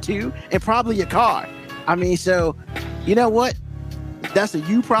together too, and probably your car. I mean, so, you know what? That's a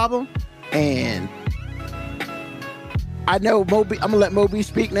you problem, and I know Moby. I'm gonna let Moby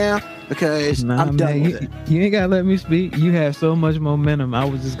speak now because I'm done with it. You ain't gotta let me speak. You have so much momentum. I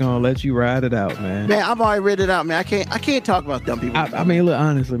was just gonna let you ride it out, man. Man, I've already read it out, man. I can't talk about dumb people. I mean, look,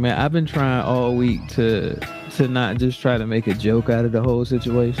 honestly, man, I've been trying all week to not just try to make a joke out of the whole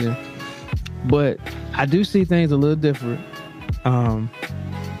situation, but I do see things a little different.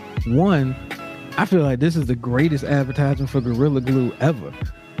 One, I feel like this is the greatest advertisement for Gorilla Glue ever.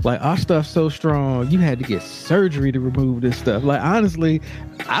 Like, our stuff's so strong, you had to get surgery to remove this stuff. Like, honestly,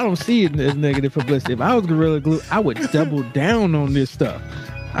 I don't see it as negative publicity. If I was Gorilla Glue, I would double down on this stuff.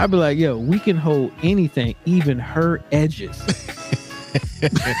 I'd be like, yo, we can hold anything, even her edges.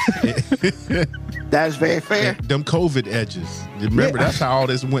 That's very fair. Them COVID edges. Remember, that's how all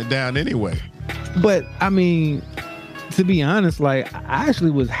this went down anyway. But, I mean, to be honest, like, I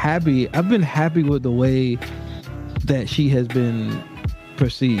actually was happy. I've been happy with the way that she has been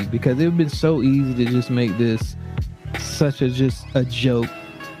perceived, because it would have been so easy to just make this such just a joke.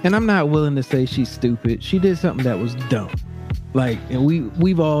 And I'm not willing to say she's stupid. She did something that was dumb. Like, and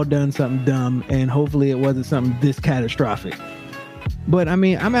we've all done something dumb, and hopefully it wasn't something this catastrophic. But I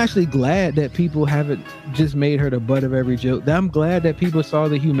mean, I'm actually glad that people haven't just made her the butt of every joke. I'm glad that people saw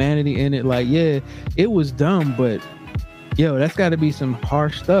the humanity in it. Like, yeah, it was dumb, but yo, that's got to be some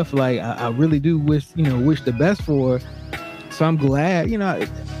harsh stuff. Like, I really do wish the best for her. So I'm glad,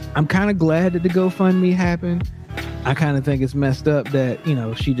 I'm kind of glad that the GoFundMe happened. I kind of think it's messed up that,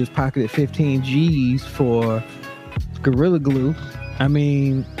 she just pocketed 15 G's for Gorilla Glue. I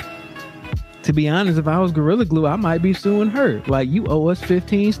mean, to be honest, if I was Gorilla Glue, I might be suing her. Like, you owe us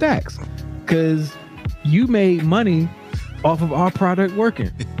 15 stacks because you made money off of our product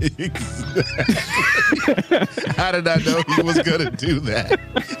working. How did I know he was going to do that?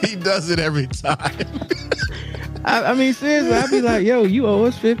 He does it every time. I mean, seriously, I'd be like, yo, you owe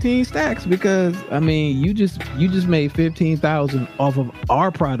us 15 stacks because, I mean, you just made 15,000 off of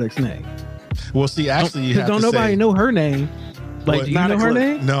our product's name. Well, see, actually, you have don't to nobody know her name. Like, do you know her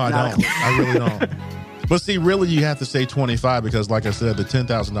name? No, I don't. I really don't. But see, really, you have to say 25 because, like I said, the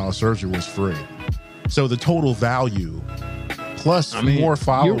 $10,000 surgery was free. So the total value plus more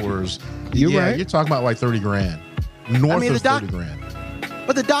followers. You're right. You're talking about like 30 grand. North of 30 grand.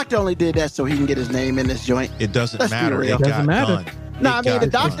 But the doctor only did that so he can get his name in this joint. It doesn't matter. It doesn't matter. No, I mean, the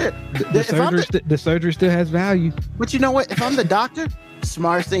doctor... The surgery still has value. But you know what? If I'm the doctor,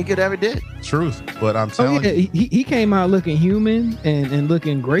 smartest thing he could ever did. Truth. But I'm telling you. He came out looking human and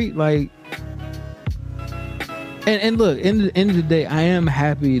looking great. Like... And look, in the end of the day, I am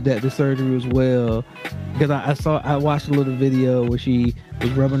happy that the surgery was well, because I watched a little video where she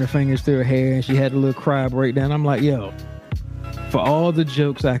was rubbing her fingers through her hair and she had a little cry breakdown. I'm like, yo, for all the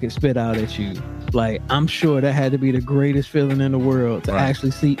jokes I could spit out at you, like, I'm sure that had to be the greatest feeling in the world to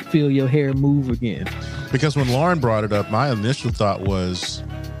actually feel your hair move again. Because when Lauren brought it up, my initial thought was,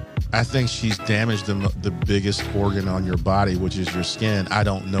 I think she's damaged the biggest organ on your body, which is your skin. I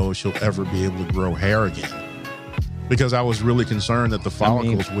don't know if she'll ever be able to grow hair again. Because I was really concerned that the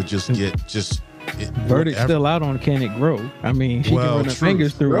follicles would just get verdict's still out on can it grow. I mean, she can run her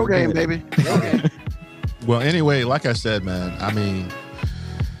fingers through it. Game, baby. Okay. Well, anyway, like I said, man, I mean,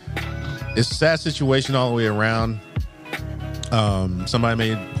 it's a sad situation all the way around. Somebody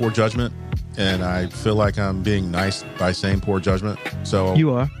made poor judgment, and I feel like I'm being nice by saying poor judgment. So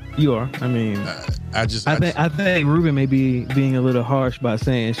you are. I mean, I think Ruben may be being a little harsh by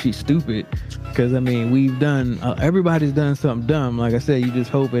saying she's stupid, because I mean, we've done everybody's done something dumb. Like I said, you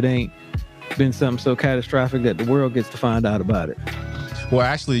just hope it ain't been something so catastrophic that the world gets to find out about it. Well,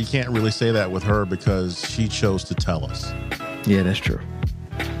 actually, you can't really say that with her because she chose to tell us. Yeah, that's true.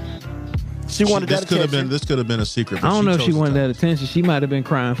 She wanted that attention. This could have been a secret. I don't know if she wanted that. that attention. She might have been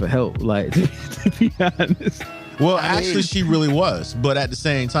crying for help, like, to be honest. Well, actually, she really was. But at the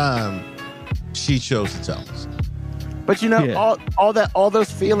same time, she chose to tell us. But all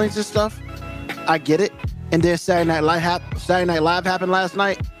those feelings and stuff, I get it. And then Saturday Night Live happened last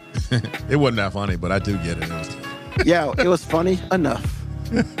night. It wasn't that funny, but I do get it. It was funny enough.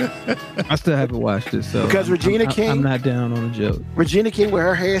 I still haven't watched it, so because Regina King, I'm not down on the joke. Regina King with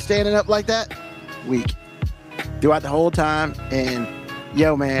her hair standing up like that, weak throughout the whole time. And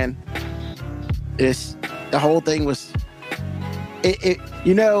man, the whole thing was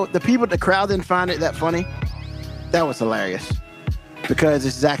the people, the crowd didn't find it that funny. That was hilarious because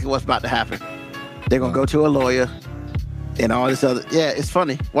it's exactly what's about to happen. They're gonna go to a lawyer and all this other. Yeah, it's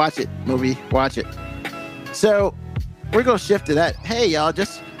funny. Watch it, movie. Watch it. So we're gonna shift to that. Hey, y'all,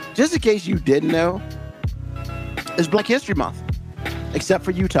 just in case you didn't know, it's Black History Month, except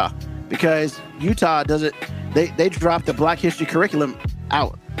for Utah, because Utah doesn't. They dropped the Black History curriculum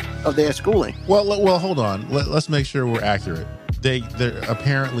out of their schooling. Well, hold on. Let's make sure we're accurate. They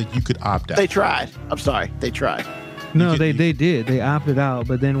apparently you could opt out. They tried. I'm sorry. They tried. No, they did. They opted out,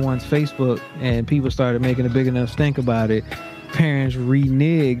 but then once Facebook and people started making a big enough stink about it, parents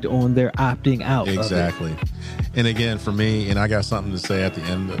reneged on their opting out. Exactly. And again, for me, and I got something to say at the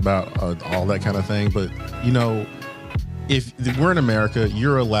end about all that kind of thing, but if we're in America,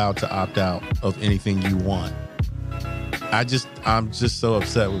 you're allowed to opt out of anything you want. I'm just so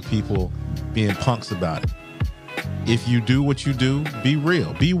upset with people being punks about it. If you do what you do, be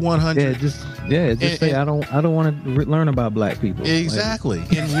real, be 100. Just say I don't want to learn about black people. Exactly,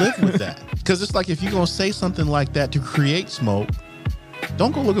 and live with that. Because it's like if you're gonna say something like that to create smoke,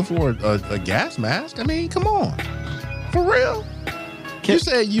 don't go looking for a gas mask. I mean, come on, for real. You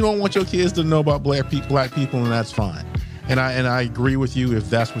said you don't want your kids to know about black people, and that's fine. And I agree with you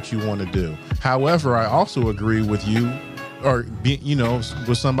if that's what you want to do. However, I also agree with you, or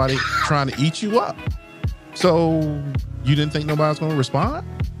with somebody trying to eat you up. So you didn't think nobody's going to respond?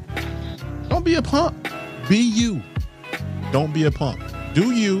 Don't be a punk. Be you. Don't be a punk.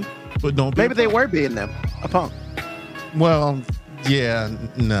 Do you, but don't be Maybe they were being a punk. Well, yeah,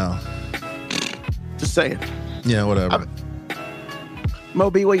 no. Just saying. Yeah, whatever.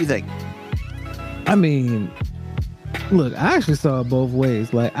 Moby, what do you think? I mean, look, I actually saw it both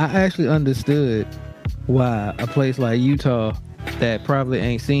ways. Like, I actually understood why a place like Utah that probably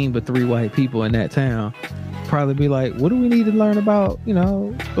ain't seen but 3 white people in that town probably be like, what do we need to learn about,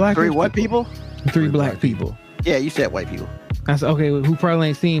 black 3 what people? 3 black people. Yeah, you said white people. I said, okay, who probably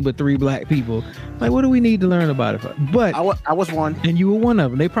ain't seen but 3 black people. Like, what do we need to learn about it? But I was one. And you were one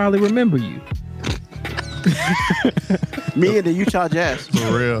of them. They probably remember you. Me and the Utah Jazz.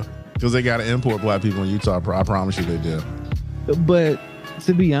 For real. Because they got to import black people in Utah. I promise you they do. But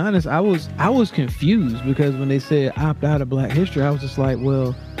to be honest, I was confused because when they said opt out of Black history, I was just like,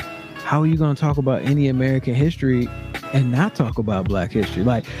 well, how are you going to talk about any American history and not talk about Black history?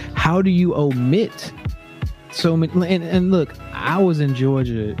 Like, how do you omit so many? And look, I was in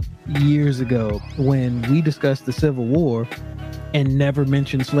Georgia years ago when we discussed the Civil War and never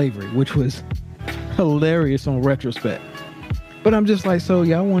mentioned slavery, which was hilarious on retrospect. But I'm just like, so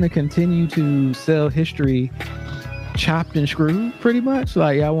y'all want to continue to sell history chopped and screwed, pretty much?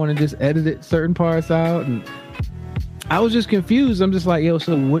 Like, y'all want to just edit certain parts out? And I was just confused. I'm just like, yo,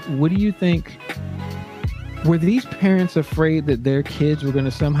 so what do you think? Were these parents afraid that their kids were going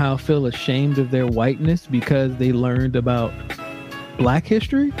to somehow feel ashamed of their whiteness because they learned about Black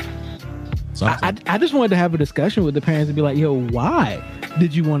history? I just wanted to have a discussion with the parents and be like, yo, why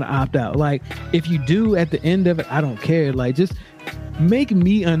did you want to opt out? Like, if you do at the end of it, I don't care. Like, just make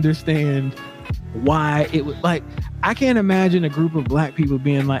me understand why it was. Like, I can't imagine a group of Black people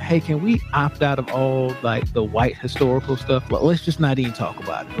being like, hey, can we opt out of all like the white historical stuff? Like, let's just not even talk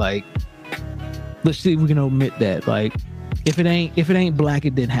about it. Like, let's see if we can omit that. Like, if it ain't Black,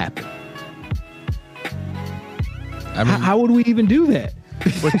 it didn't happen. I mean, how would we even do that?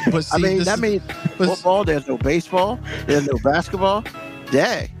 But see, that means football, there's no baseball, there's no basketball.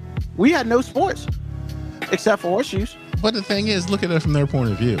 Dang. We had no sports except for horseshoes. But the thing is, look at it from their point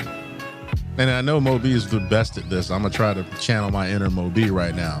of view. And I know Moby is the best at this. I'm going to try to channel my inner Moby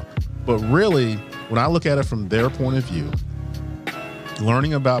right now. But really, when I look at it from their point of view,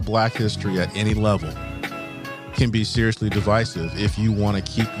 learning about Black history at any level can be seriously divisive if you want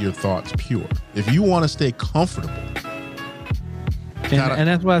to keep your thoughts pure. If you want to stay comfortable. And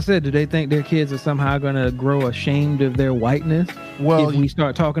that's why I said, do they think their kids are somehow going to grow ashamed of their whiteness? Well, if we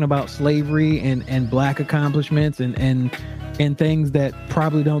start talking about slavery and Black accomplishments and and things that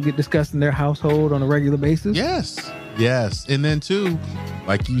probably don't get discussed in their household on a regular basis. Yes. And then too,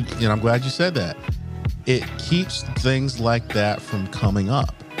 like I'm glad you said that. It keeps things like that from coming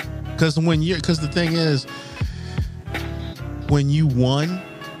up. Because the thing is, when you won,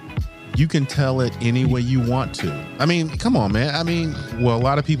 you can tell it any way you want to. I mean, come on, man. I mean, well, a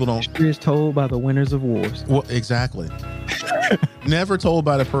lot of people don't. History is told by the winners of wars. Well, exactly. Never told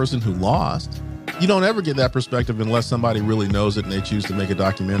by the person who lost. You don't ever get that perspective unless somebody really knows it and they choose to make a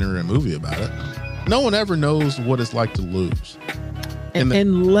documentary or a movie about it. No one ever knows what it's like to lose.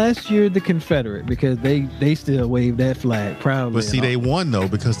 Unless you're the Confederate, because they still wave that flag proudly. But see, they won, though,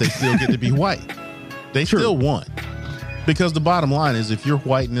 because they still get to be white. They True. Still won. Because the bottom line is, if you're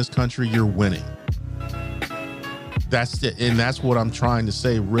white in this country, you're winning. That's it. And that's what I'm trying to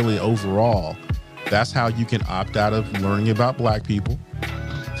say, really, overall. That's how you can opt out of learning about black people.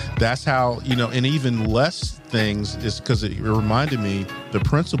 That's how, and even less things is because it reminded me, the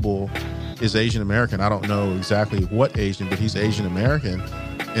principal is Asian American. I don't know exactly what Asian, but he's Asian American.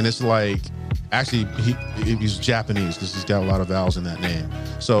 And it's like, actually, he's Japanese because he's got a lot of vowels in that name.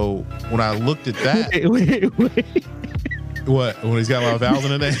 So when I looked at that. Wait. What? When he's got a lot of vowels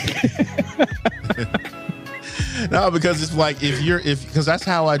in the name? No, because it's like because that's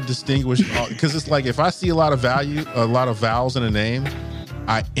how I distinguish. Because it's like if I see a lot of vowels in a name,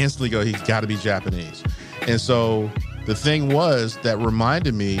 I instantly go, he's got to be Japanese. And so the thing was that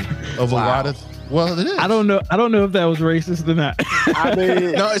reminded me of a lot of. Well, it is. I don't know if that was racist or not. I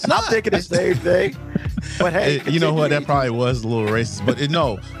mean, no, it's not. I'm thinking the same thing. But hey, you know what? That probably was a little racist. But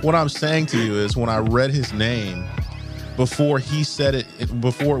no, what I'm saying to you is when I read his name before he said it,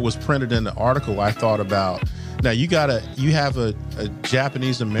 before it was printed in the article, I thought about, now you have a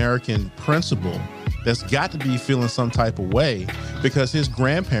Japanese American principal that's got to be feeling some type of way because his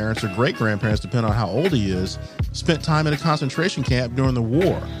grandparents or great grandparents, depending on how old he is, spent time in a concentration camp during the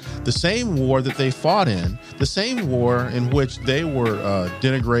war. The same war that they fought in, the same war in which they were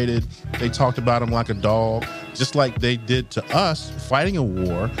denigrated. They talked about him like a dog, just like they did to us, fighting a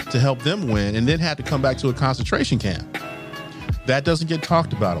war to help them win, and then had to come back to a concentration camp. That doesn't get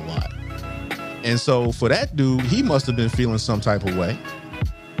talked about a lot. And so for that dude, he must have been feeling some type of way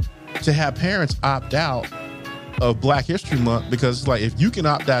to have parents opt out of Black History Month, because it's like, if you can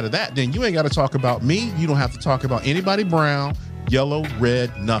opt out of that, then you ain't got to talk about me. You don't have to talk about anybody brown, yellow,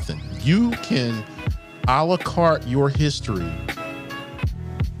 red, nothing. You can a la carte your history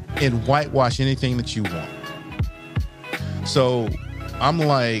and whitewash anything that you want. So I'm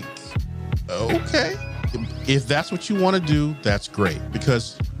like, okay, if that's what you want to do, that's great.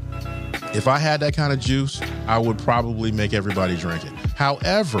 Because if I had that kind of juice, I would probably make everybody drink it.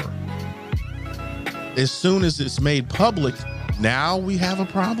 However, as soon as it's made public, now we have a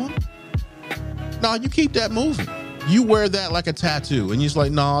problem. No, you keep that moving. You wear that like a tattoo, and you're just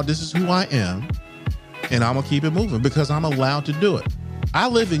like, no, this is who I am, and I'm gonna keep it moving because I'm allowed to do it. I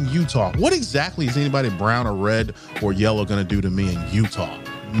live in Utah. What exactly is anybody brown or red or yellow gonna do to me in Utah?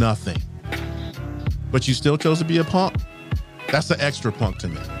 Nothing. But you still chose to be a punk? That's the extra punk to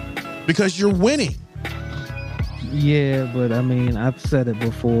me because you're winning. Yeah, but I mean, I've said it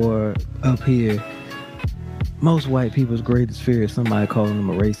before up here. Most white people's greatest fear is somebody calling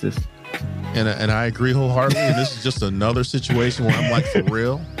them a racist. And I agree wholeheartedly. And this is just another situation where I'm like, for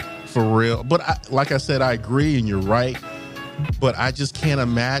real. But like I said, I agree and you're right. But I just can't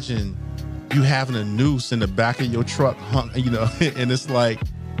imagine you having a noose in the back of your truck, and it's like,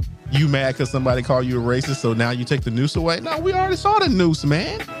 you mad because somebody called you a racist, so now you take the noose away? No, we already saw the noose,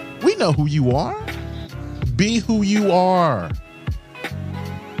 man. We know who you are. Be who you are.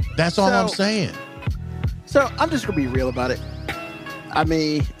 That's all I'm saying. So I'm just going to be real about it. I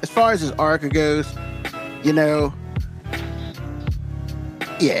mean, as far as this article goes, yeah.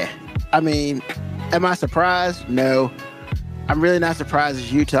 I mean, am I surprised? No. I'm really not surprised it's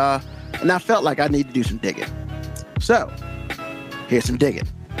Utah. And I felt like I need to do some digging. So, here's some digging.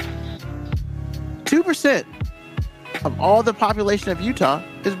 2% of all the population of Utah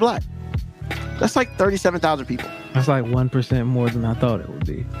is black. That's like 37,000 people. That's like 1% more than I thought it would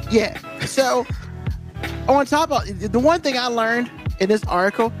be. Yeah. So, on top of the one thing I learned in this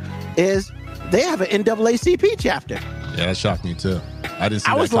article is they have an NAACP chapter. Yeah, that shocked me too. I didn't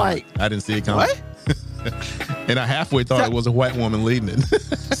see I that was coming. like, I didn't see it coming. What? And I halfway thought it was a white woman leading it.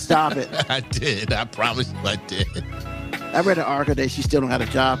 Stop it. I did. I promise you I did. I read an article that she still don't have a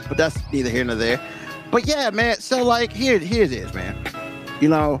job, but that's neither here nor there. But yeah, man. So like, here it is, man.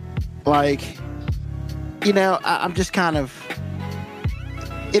 I'm just kind of,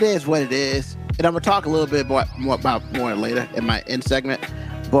 it is what it is. And I'm going to talk a little bit more about later in my end segment.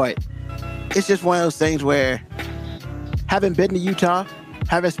 But it's just one of those things where having been to Utah,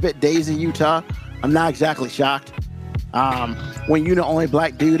 having spent days in Utah, I'm not exactly shocked. When you're the only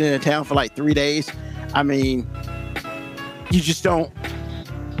black dude in a town for like 3 days, I mean, you just don't.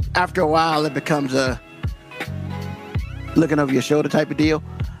 After a while, it becomes a looking over your shoulder type of deal.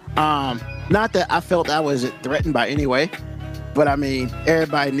 Not that I felt I was threatened by any way, but I mean,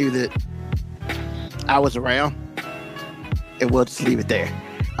 everybody knew that I was around, and we'll just leave it there.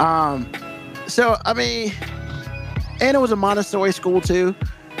 So, I mean, and it was a Montessori school too,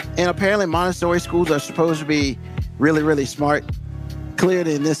 and apparently Montessori schools are supposed to be really, really smart.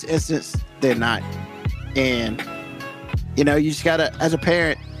 Clearly, in this instance, they're not. And, you know, you just gotta, as a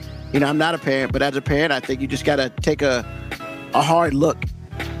parent, you know, I'm not a parent, but as a parent, I think you just gotta take a hard look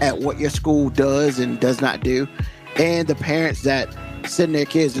at what your school does and does not do, and the parents that send their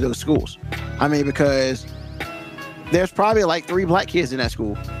kids to those schools. I mean, because there's probably like 3 black kids in that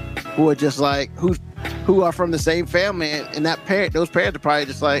school who are just like, who are from the same family, and those parents are probably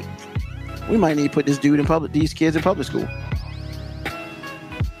just like, we might need to put these kids in public school.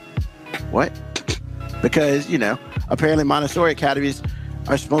 What? Because, you know, apparently Montessori academies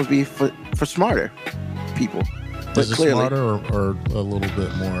are supposed to be for smarter people. Is it smarter or a little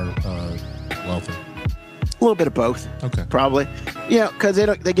bit more wealthy? A little bit of both. Okay. Probably. Yeah, because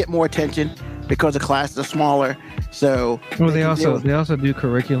they get more attention because the classes are smaller. So they also do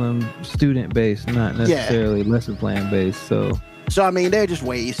curriculum student based, not necessarily lesson plan based. So I mean, there are just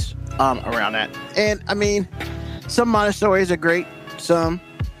ways around that. And I mean, some Montessoris are great, some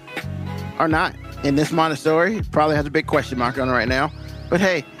are not. And this Montessori probably has a big question mark on it right now. But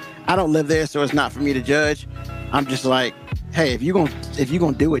hey, I don't live there, so it's not for me to judge. I'm just like, hey, if you're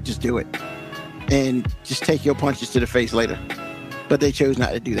gonna do it, just do it, and just take your punches to the face later. But they chose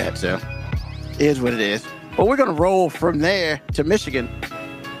not to do that, so it is what it is. But we're gonna roll from there to Michigan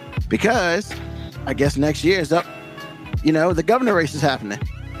because I guess next year is up. You know, the governor race is happening,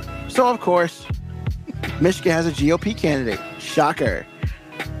 so of course, Michigan has a GOP candidate, shocker,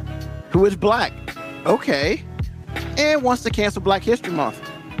 who is black, okay, and wants to cancel Black History Month.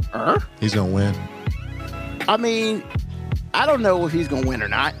 He's gonna win. I mean, I don't know if he's going to win or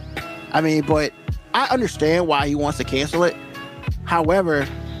not. I mean, but I understand why he wants to cancel it. However,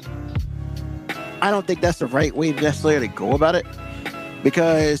 I don't think that's the right way to necessarily go about it.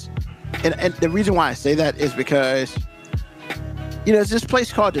 Because, and the reason why I say that is because, you know, there's this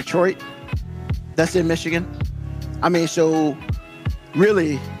place called Detroit that's in Michigan. I mean, so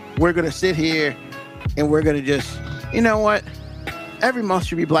really, we're going to sit here and we're going to just, you know what? Every month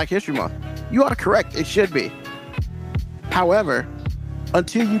should be Black History Month. You are correct. It should be. However,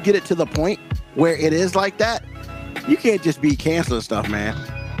 until you get it to the point where it is like that, you can't just be canceling stuff, man.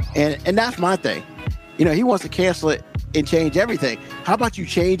 And that's my thing. You know, he wants to cancel it and change everything. How about you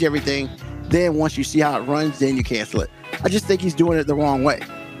change everything, then once you see how it runs, then you cancel it? I just think he's doing it the wrong way.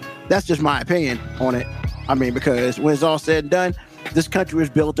 That's just my opinion on it. I mean, because when it's all said and done, this country was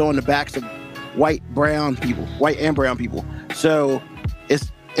built on the backs of white and brown people. So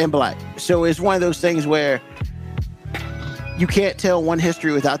it's and black. So it's one of those things where you can't tell one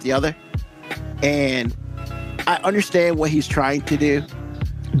history without the other. And I understand what he's trying to do.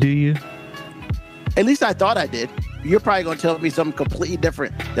 Do you? At least I thought I did. You're probably going to tell me something completely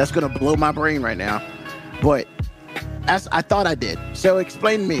different that's going to blow my brain right now. But I thought I did. So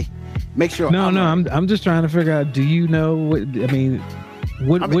explain to me. Make sure. I'm just trying to figure out, do you know what,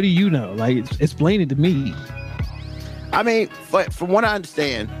 what do you know? Like, explain it to me. I mean, but from what I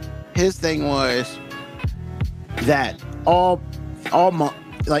understand, his thing was that all month,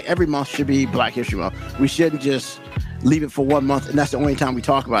 like every month should be Black History Month. We shouldn't just leave it for 1 month, and that's the only time we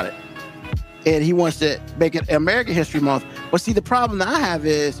talk about it. And he wants to make it American History Month. But see, the problem that I have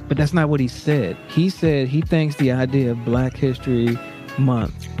is... But that's not what he said. He said he thinks the idea of Black History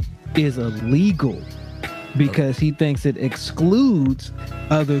Month is illegal because he thinks it excludes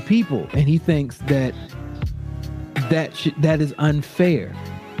other people. And he thinks that is unfair,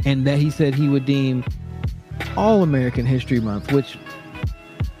 and that he said he would deem all American History Month, which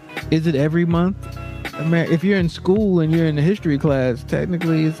is it every month? If you're in school and you're in the history class,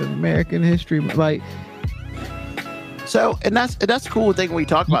 technically it's American History Month. Like, so, and that's a cool thing when we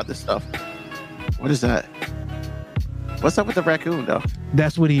talk about this stuff. What is that? What's up with the raccoon, though?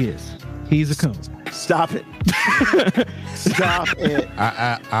 That's what he is. He's a coon. Stop it. Stop it.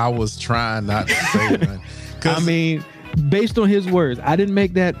 I was trying not to say that. I mean, based on his words, I didn't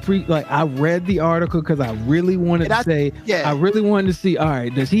make that I read the article because I really wanted to say, I really wanted to see, all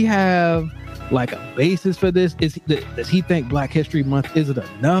right, does he have like a basis for this? Does he think Black History Month isn't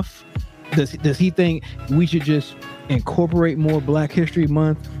enough? Does he think we should just incorporate more Black History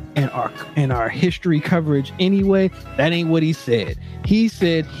Month and our history coverage anyway. That ain't what he said. He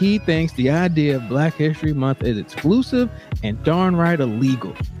said he thinks the idea of Black History Month is exclusive and darn right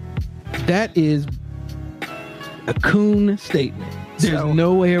illegal. That is a coon statement. There's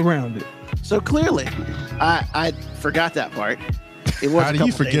no way around it. So clearly, I forgot that part. It was How do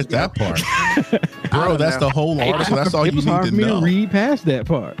you forget that part? Bro, that's the whole article. That's all you need to know. It was hard for me to read past that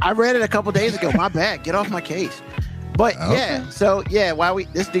part. I read it a couple days ago. My bad. Get off my case. But yeah, so yeah,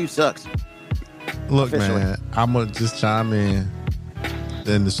 this dude sucks. Look, man, I'm gonna just chime in.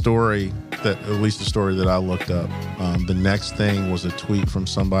 Then the story at least the story that I looked up, the next thing was a tweet from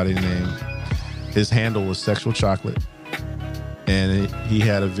somebody named, his handle was Sexual Chocolate, and he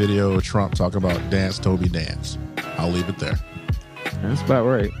had a video of Trump talking about Dance Toby Dance. I'll leave it there. That's about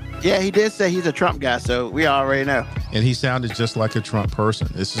right. Yeah, he did say he's a Trump guy, so we already know. And he sounded just like a Trump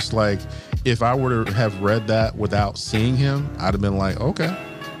person. It's just like, if I were to have read that without seeing him, I'd have been like, okay.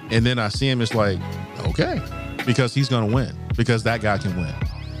 And then I see him, it's like, okay. Because he's going to win. Because that guy can win.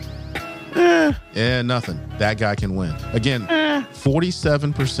 Yeah, nothing. That guy can win. Again,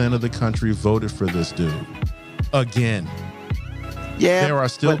 47% of the country voted for this dude. Again. Yeah. There are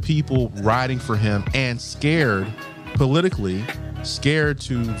still people riding for him and scared, politically, scared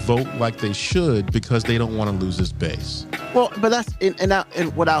to vote like they should because they don't want to lose his base. Well, but that's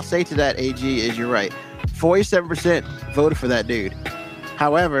and what I'll say to that, AG, is you're right. 47% voted for that dude.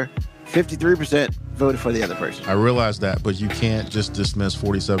 However, 53% voted for the other person. I realize that, but you can't just dismiss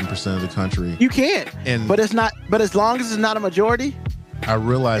 47% of the country. You can't. And but it's not. But as long as it's not a majority. I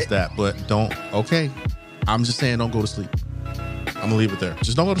realize that, but don't. Okay, I'm just saying, don't go to sleep. I'm gonna leave it there.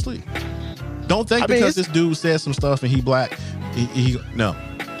 Just don't go to sleep. Don't think because this dude said some stuff and he black. No,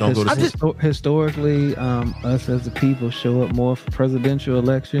 don't go to sleep. Historically, us as a people show up more for presidential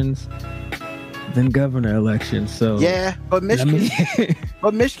elections than governor elections. So yeah, but Michigan,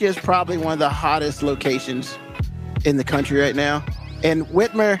 but Michigan is probably one of the hottest locations in the country right now. And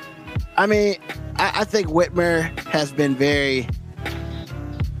Whitmer, I mean, I think Whitmer has been very,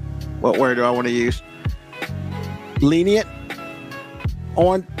 what word do I want to use? Lenient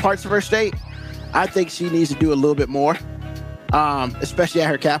on parts of her state. I think she needs to do a little bit more, especially at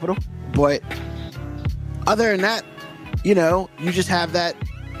her capital. But other than that, you know, you just have that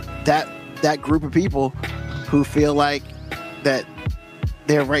group of people who feel like that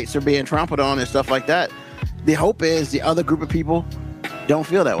their rights are being trampled on and stuff like that. The hope is the other group of people don't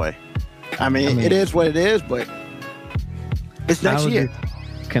feel that way. I mean it is what it is, but it's next year.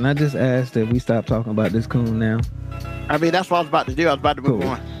 Can I just ask that we stop talking about this coon now? I mean, that's what I was about to do. I was about to move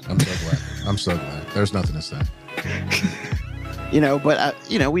on. I'm so glad. There's nothing to say. You know, but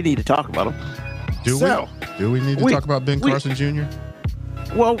we need to talk about him. Do we need to talk about Ben Carson Jr.?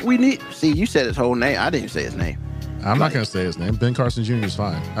 Well, you said his whole name. I didn't say his name. I'm not going to say his name. Ben Carson Jr. is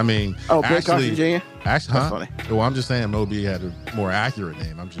fine. I mean, Ben Carson Jr.? Actually, that's funny. Well, I'm just saying Moby had a more accurate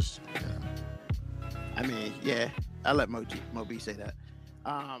name. I'm just, I mean, yeah, I let Moby say that.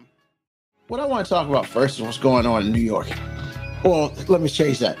 What I want to talk about first is what's going on in New York. Well, let me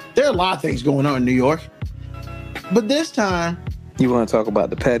change that. There are a lot of things going on in New York, but this time, you want to talk about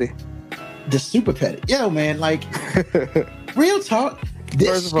the petty, the super petty. Yo, man, like real talk.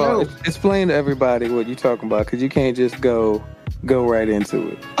 First of all, explain to everybody what you're talking about, because you can't just go right into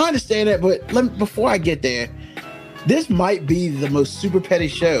it. I understand that, but before I get there, this might be the most super petty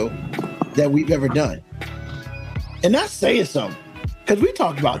show that we've ever done, and that's saying something. Because we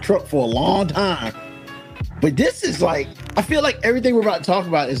talked about Trump for a long time. But this is like, I feel like everything we're about to talk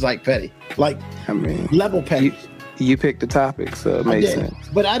about is like petty. Like, I mean, level petty. You picked the topic, so it makes sense.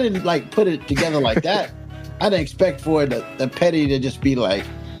 But I didn't like put it together like that. I didn't expect for the petty to just be like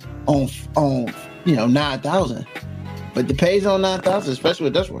on 9,000. But the pay's on 9,000, especially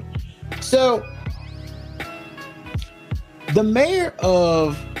with this one. So, the mayor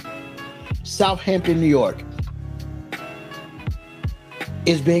of Southampton, New York,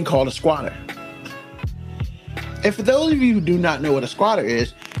 is being called a squatter. And for those of you who do not know what a squatter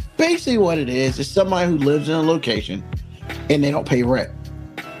is, basically what it is somebody who lives in a location and they don't pay rent.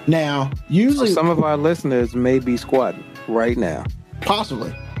 Now, usually some of our listeners may be squatting right now.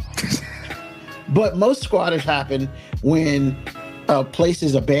 Possibly. But most squatters happen when a place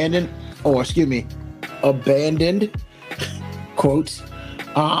is abandoned, quotes,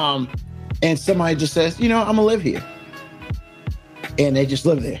 and somebody just says, I'm gonna live here. And they just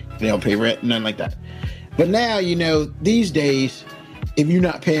live there. They don't pay rent, nothing like that. But now, these days, if you're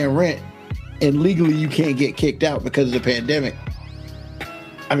not paying rent and legally you can't get kicked out because of the pandemic,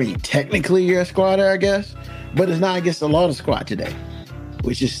 I mean, technically you're a squatter, I guess, but it's not against the law to squat today,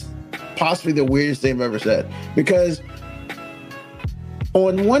 which is possibly the weirdest thing I've ever said. Because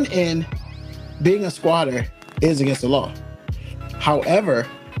on one end, being a squatter is against the law. However,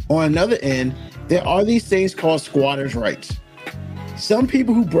 on another end, there are these things called squatters' rights. Some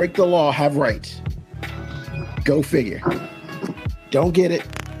people who break the law have rights. Go figure. Don't get it.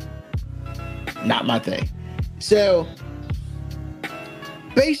 Not my thing. So,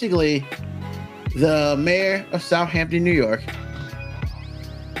 basically, the mayor of Southampton, New York,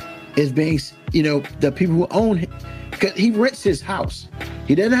 is being, the people who own it, because he rents his house.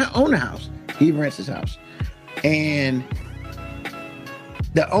 He doesn't own a house. He rents his house. And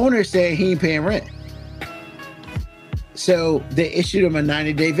the owner said he ain't paying rent. So they issued him a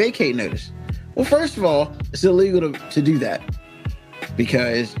 90-day vacate notice. Well, first of all, it's illegal to do that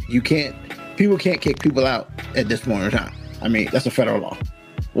because people can't kick people out at this point in time. I mean, that's a federal law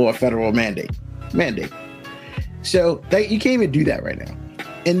or a federal mandate. So you can't even do that right now.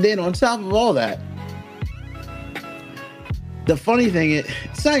 And then on top of all that, the funny thing is,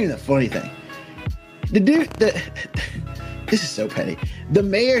 it's not even the funny thing. This is so petty. The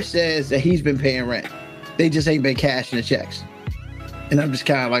mayor says that he's been paying rent. They just ain't been cashing the checks. And I'm just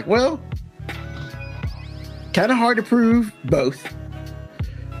kind of like, well, kind of hard to prove both.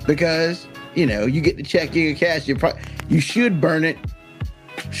 Because, you get the check, you get cash, you should burn it,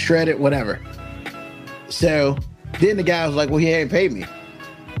 shred it, whatever. So then the guy was like, well, he ain't paid me.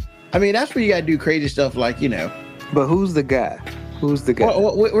 I mean, that's where you got to do crazy stuff like, But who's the guy? Who's the guy?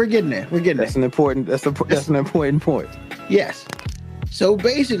 Well, we're getting there. That's an important point. Yes. So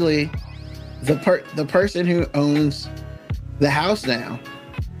basically, the person who owns the house now,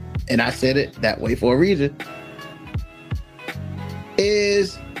 and I said it that way for a reason,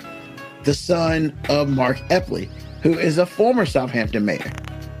 is the son of Mark Epley, who is a former Southampton mayor.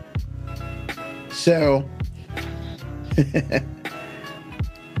 So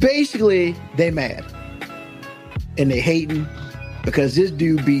basically, they mad. And they hating because this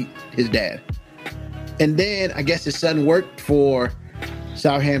dude beat his dad. And then I guess his son worked for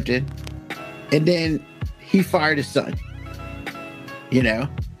Southampton. And then he fired his son.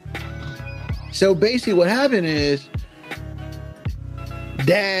 So basically what happened is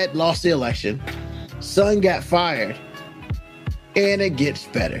dad lost the election. Son got fired. And it gets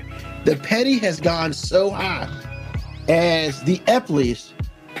better. The petty has gone so high as the Epleys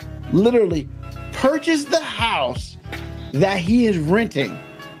literally purchased the house that he is renting.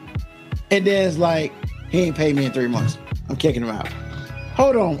 And then it's like, he ain't paid me in 3 months. I'm kicking him out.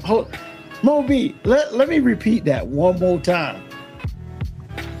 Hold on. Moby, let me repeat that one more time.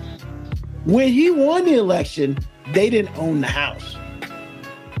 When he won the election, they didn't own the house.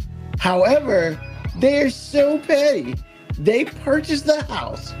 However, they're so petty. They purchased the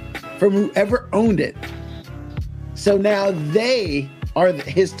house from whoever owned it. So now they are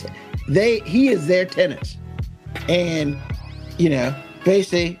he is their tenants. And,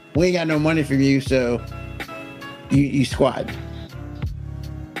 basically, we ain't got no money from you, so you squat.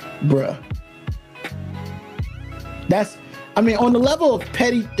 Bruh. On the level of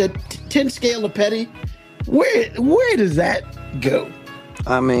petty, the 10 scale of petty, where does that go?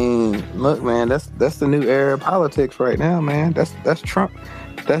 I mean, look, man, that's the new era of politics right now, man. That's Trump.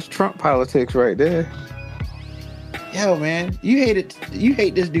 That's Trump politics right there. Yo, man, you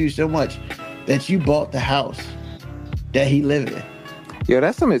hate this dude so much that you bought the house that he lived in. Yo,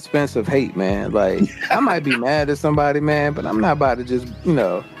 that's some expensive hate, man. Like, I might be mad at somebody, man, but I'm not about to just,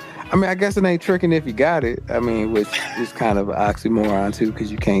 I guess it ain't tricking if you got it. Which is kind of an oxymoron too,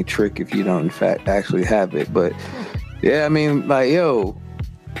 because you can't trick if you don't, in fact, actually have it. But yeah, yo,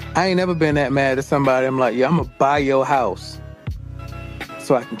 I ain't never been that mad at somebody. I'm like, yo, I'm gonna buy your house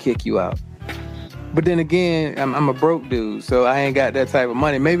so I can kick you out. But then again, I'm a broke dude, so I ain't got that type of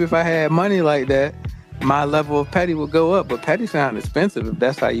money. Maybe if I had money like that, my level of petty would go up. But petty sound expensive if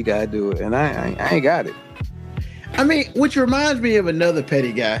that's how you gotta do it, and I ain't got it. Which reminds me of another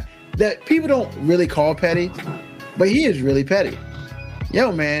petty guy that people don't really call petty, but he is really petty.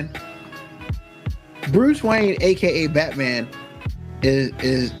 Yo, man, Bruce Wayne, aka Batman,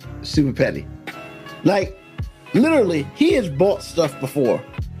 is super petty. Like, literally, he has bought stuff before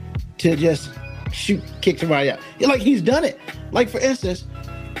to just kick somebody out. Like, he's done it. Like, for instance,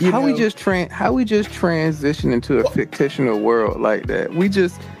 how we just transition into a fictional world like that? We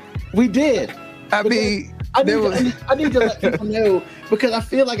did. I need to let people know, because I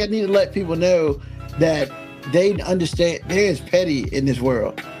feel like I need to let people know that they understand there is petty in this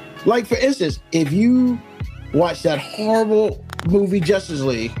world. Like, for instance, if you watch that horrible movie Justice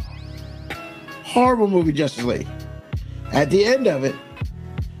League, at the end of it,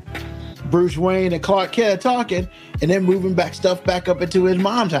 Bruce Wayne and Clark Kent are talking and then moving stuff back up into his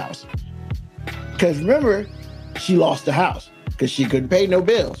mom's house. Because remember, she lost the house. because she couldn't pay no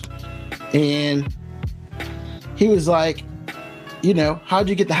bills. And he was like, you know, how'd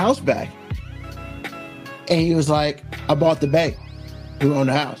you get the house back? And he was like, I bought the bank who owned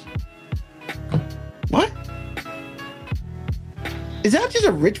the house. What? Is that just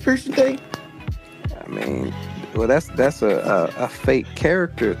a rich person thing? I mean, well, that's a fake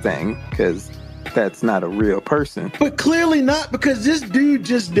character thing, because that's not a real person. But clearly not, because this dude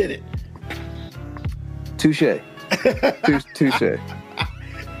just did it. Touche. Touche.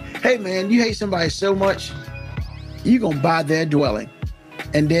 Hey man, you hate somebody so much, you gonna buy their dwelling,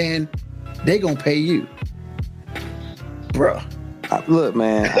 and then they gonna pay you, bruh. Look,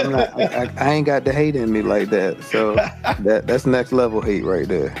 man, I'm not. I ain't got the hate in me like that. So that's next level hate right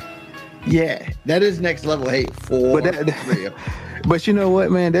there. Yeah, that is next level hate for real. But you know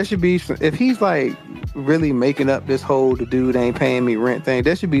what, man? There should be some, if he's like really making up this whole "the dude ain't paying me rent" thing,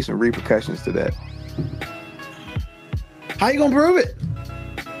 there should be some repercussions to that. How you gonna prove it?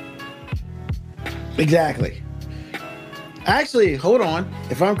 Exactly. Actually, hold on.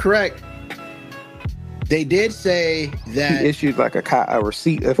 If I'm correct, they did say that he issued like a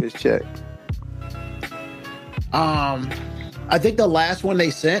receipt of his check. I think the last one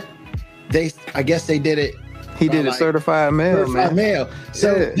they sent, I guess they did it. He did it certified mail, man.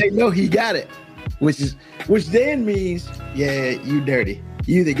 So they know he got it, which then means, yeah, you dirty.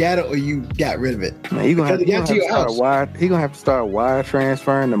 You either got it or you got rid of it. Man, he gonna have to start wire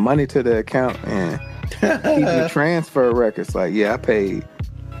transferring the money to the account and keep the transfer records. Like, yeah, I paid.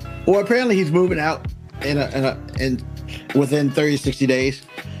 Or apparently he's moving out in within 30, 60 days.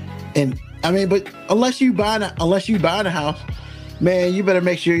 And I mean, but unless you buy a house, man, you better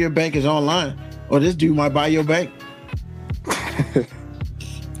make sure your bank is online, or this dude might buy your bank.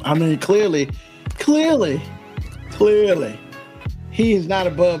 I mean, clearly, he is not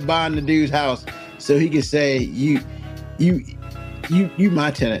above buying the dude's house, so he can say you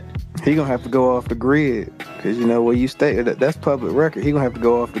my tenant. He gonna have to go off the grid, because you know where you stay. That's public record. He gonna have to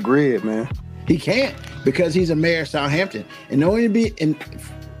go off the grid, man. He can't, because he's a mayor of Southampton, and in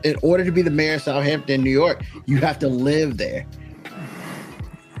order to be the mayor of Southampton, New York, you have to live there.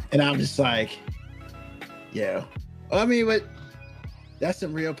 And I'm just like, yeah. I mean, but that's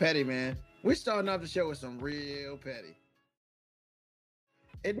some real petty, man. We're starting off the show with some real petty.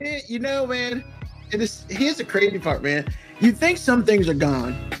 And then, you know, man, here's the crazy part, man. You think some things are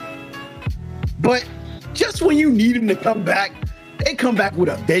gone, but just when you need them to come back, they come back with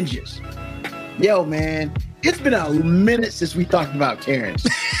a vengeance. Yo, man, it's been a minute since we talked about Karens.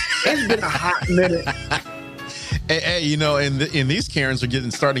 It's been a hot minute. Hey, you know, and these Karens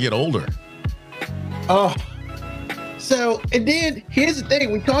are starting to get older. Oh, so, and then here's the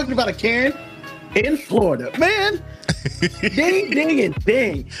thing. We talked about a Karen in Florida. Man, ding, and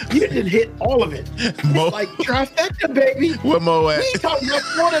ding. You didn't hit all of it. It's like trifecta, baby. What Mo at? We ain't talking about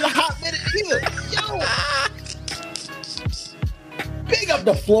Florida in a hot minute either. Yo. Big up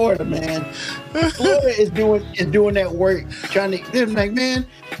to Florida, man. Florida is doing that work. They're like, man,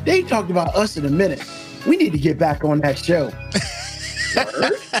 they talked about us in a minute. We need to get back on that show.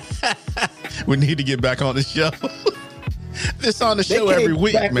 We need to get back on the show. This on the show every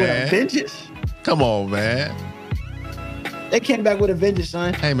week, man. Come on, man. They came back with a vengeance,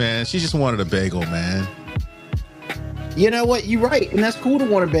 son. Hey, man, she just wanted a bagel, man. You know what? You're right. And that's cool to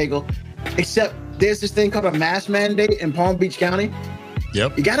want a bagel. Except there's this thing called a mask mandate in Palm Beach County.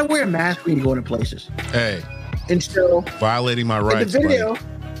 Yep. You got to wear a mask when you go into places. Hey. And so. Violating my rights, the video, buddy.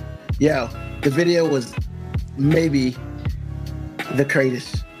 Yeah. The video was maybe the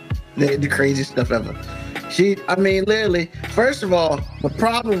craziest stuff ever. I mean, literally, first of all, the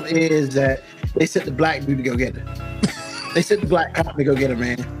problem is that they sent the black dude to go get her. They sent the black cop to go get her,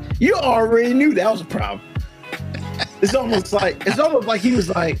 man. You already knew that was a problem. It's almost like he was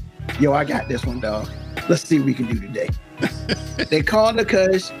like, yo, I got this one, dog. Let's see what we can do today. They called her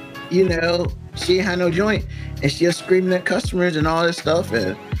because, you know, she ain't had no joint, and she was screaming at customers and all this stuff,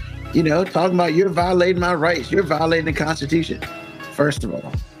 and, you know, talking about you're violating my rights. You're violating the Constitution. First of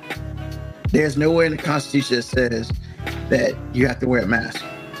all, there's nowhere in the Constitution that says that you have to wear a mask.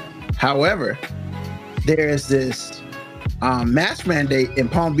 However, there is this mask mandate in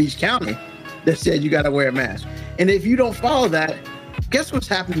Palm Beach County that says you got to wear a mask. And if you don't follow that, guess what's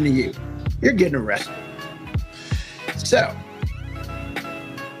happening to you? You're getting arrested. So,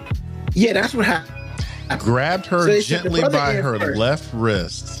 yeah, that's what happened. Grabbed her gently by her left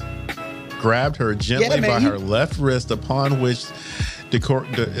wrist. Grabbed her gently by her left wrist, upon which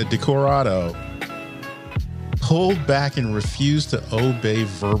Decorado pulled back and refused to obey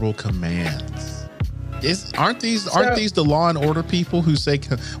verbal commands. Aren't these the Law and Order people who say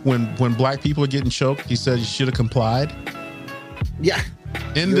when black people are getting choked, he said you should have complied? Yeah.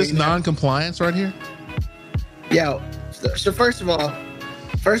 In this non-compliance right here? Yo, so first of all,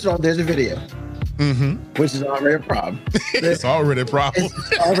 there's a video, which is already a problem. It's already a problem.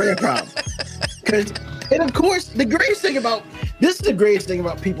 It's already a problem. And of course, this is the greatest thing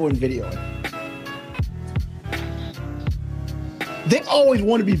about people in videoing. They always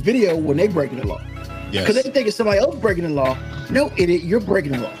want to be video when they breaking the law. Yes. Because they think it's somebody else breaking the law. No, idiot, you're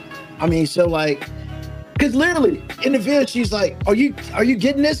breaking the law. I mean, so like, because literally in the video, she's like, "Are you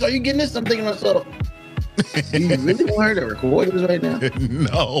getting this? Are you getting this?" I'm thinking to myself, do you really want her to record this right now?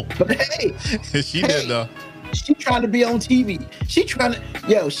 No. But hey, she did though. She trying to be on TV. She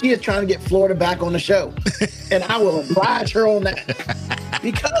is trying to get Florida back on the show. And I will oblige her on that.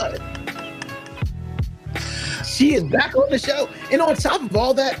 Because she is back on the show. And on top of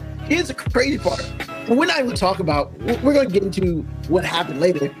all that, here's the crazy part. And we're not even talking about, we're going to get into what happened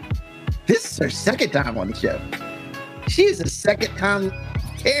later. This is her second time on the show. She is a second time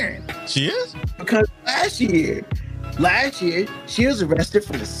Karen. She is? Because last year, she was arrested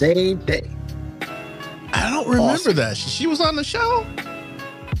for the same thing. I don't remember that. She was on the show?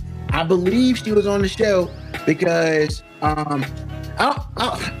 I believe she was on the show because I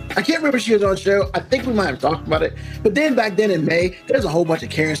can't remember if she was on the show. I think we might have talked about it. But then back then in May, there's a whole bunch of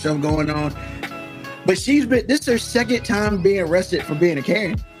Karen stuff going on. But this is her second time being arrested for being a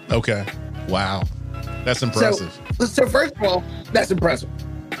Karen. Okay. Wow. That's impressive. So first of all, that's impressive.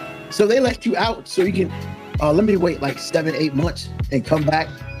 So they let you out so you can let me wait like 7-8 months and come back.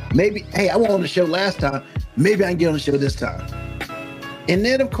 Maybe, hey, I went on the show last time. Maybe I can get on the show this time. And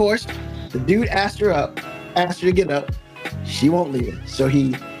then, of course, the dude asked her to get up. She won't leave it. So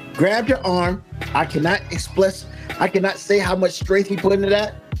he grabbed her arm. I cannot say how much strength he put into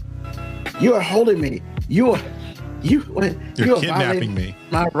that. You are holding me. You are kidnapping me.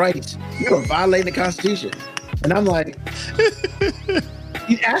 My rights. You are violating the Constitution. And I'm like,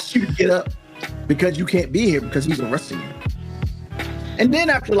 he asked you to get up because you can't be here because he's arresting you. And then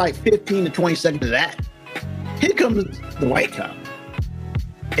after like 15 to 20 seconds of that, here comes the white cop.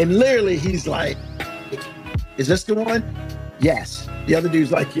 And literally he's like, "Is this the one?" Yes. The other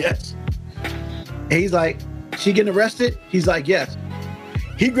dude's like, "Yes." And he's like, "She getting arrested?" He's like, "Yes."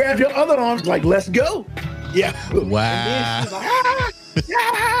 He grabbed her other arms like, "Let's go." Yeah. Wow. And then she's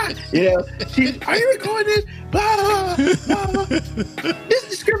like, you know, "Are you recording this? Blah, blah, blah. This is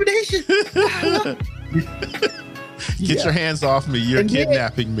discrimination." Blah, blah. Get your hands off me. You're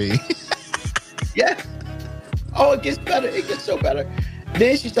kidnapping me. Yeah. Oh, it gets better. It gets so better.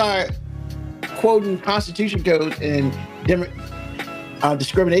 Then she started quoting Constitution codes and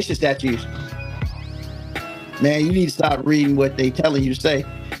discrimination statutes. Man, you need to stop reading what they telling you to say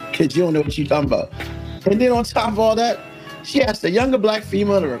because you don't know what you're talking about. And then on top of all that, she asked a younger black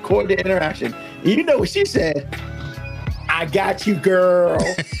female to record the interaction. And you know what she said? "I got you, girl."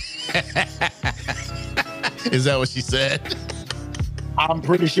 Is that what she said? I'm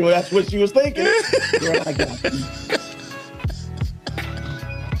pretty sure that's what she was thinking. Girl, I got you.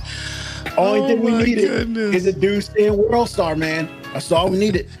 Only thing we needed is a dude saying World Star, man. That's all we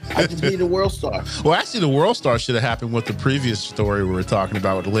needed. I just need a World Star. Well, actually, the World Star should have happened with the previous story we were talking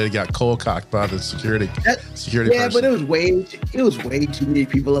about, where the lady got cold cocked by the security person. Yeah, but it was way too many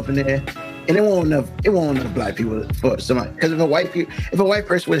people up in there, and it won't enough black people for somebody. Because if a white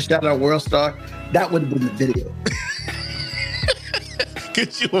person would have shouted out World Star, that would have been the video.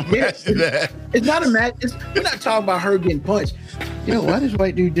 Could you imagine that? It's not a match. We're not talking about her getting punched. You know, why does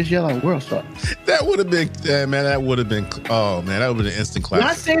white dude just yell out World Star? That would have been, man, that would have been an instant classic. I'm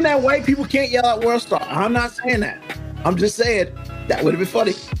not saying that white people can't yell out World Star. I'm not saying that. I'm just saying that would have been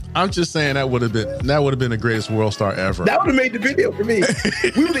funny. I'm just saying that would have been the greatest World Star ever. That would have made the video for me.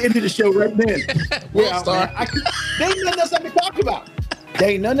 We would have ended the show right then. World Star. There ain't nothing else I can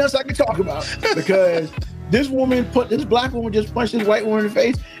talk about. Because this black woman just punched this white woman in the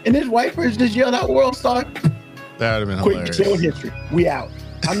face, and this white person just yelled out World Star. That would have been hilarious. Quick show history. We out.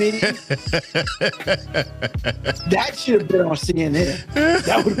 I mean, that should have been on CNN.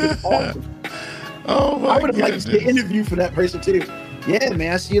 That would have been awesome. Oh my! I would have liked to see an interview for that person too. Yeah,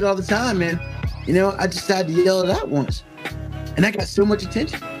 man, I see it all the time, man. You know, I just decided to yell it out once, and I got so much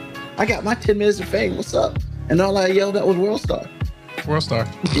attention. I got my 10 minutes of fame. What's up? And all I yelled out was World Star. World Star.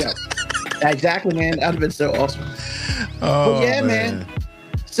 Yeah, exactly, man. That'd have been so awesome. Oh, but yeah, man.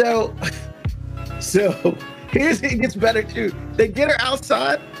 So here's it gets better too. They get her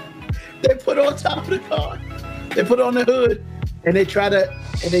outside. They put her on top of the car. They put her on the hood, and they try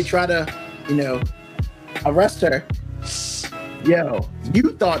to, you know, arrest her. Yo,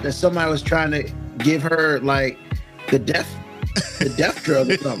 you thought that somebody was trying to give her like the death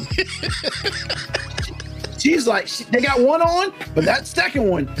drug or something. She's like, they got one on, but that second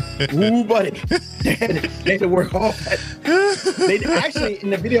one, ooh, buddy, they had to work off that. They actually,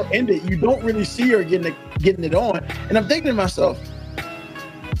 in the video ended, you don't really see her getting it on. And I'm thinking to myself,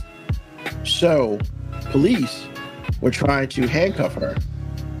 so police were trying to handcuff her,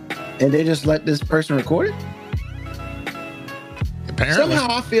 and they just let this person record it? Apparently.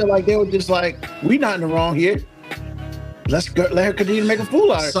 Somehow I feel like they were just like, we not in the wrong here. Let's go, let her continue to make a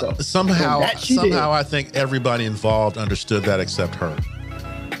fool out of herself. Somehow I think everybody involved understood that except her.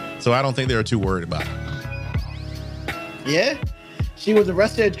 So I don't think they were too worried about it. Yeah. She was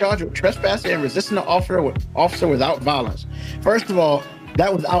arrested and charged with trespassing and resisting the officer without violence. First of all,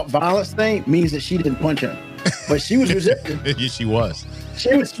 that without violence thing means that she didn't punch him. But she was resisting. Yes, she was.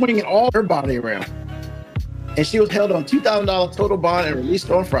 She was swinging all her body around. And she was held on $2,000 total bond and released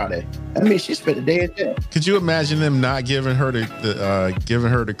on Friday. I mean, she spent a day in jail. Could you imagine them not giving her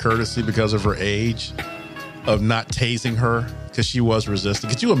the courtesy because of her age, of not tasing her because she was resisting?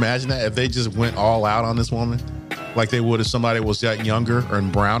 Could you imagine that if they just went all out on this woman, like they would if somebody was that younger or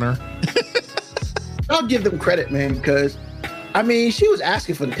browner? I'll give them credit, man, because I mean, she was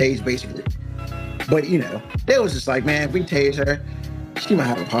asking for the tase basically, but you know, they was just like, man, if we tase her, she might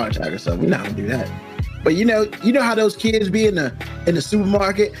have a heart attack or something. We're not gonna do that. But you know how those kids be in the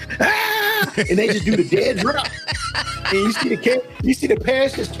supermarket, and they just do the dead drop, and you see the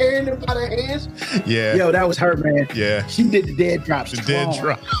parents just carrying them by their hands. Yeah, yo, that was her, man. Yeah, she did the dead drop. The dead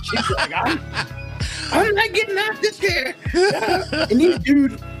drop. She's like, I'm not getting out this chair. And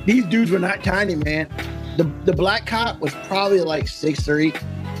these dudes were not tiny, man. The black cop was probably like 6'3",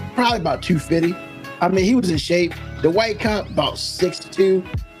 probably about 250. I mean, he was in shape. The white cop about 6'2".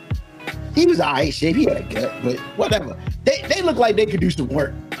 He was all right shape. He had a gut, but whatever. They looked like they could do some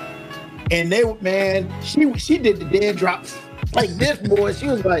work. And she did the dead drop like this, boy. She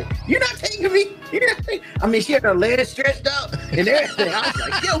was like, "You're not taking me. You're not taking." I mean, she had her legs stretched out and everything. I was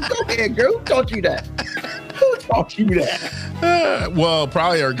like, "Yo, go ahead, girl. Who taught you that? Who taught you that?" Well,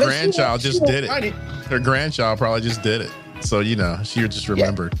 probably her grandchild just did it. Tiny. Her grandchild probably just did it. So you know, she just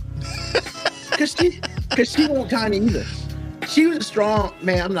remembered. Because she won't tiny either. She was a strong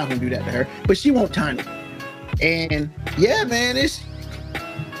man. I'm not gonna do that to her, but she won't tiny. And yeah, man, it's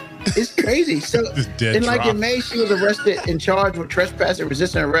crazy. So and like in May, she was arrested and charged with trespassing,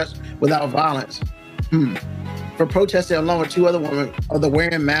 resisting arrest without violence, for protesting along with two other women of the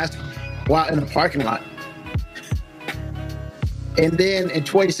wearing masks while in a parking lot. And then in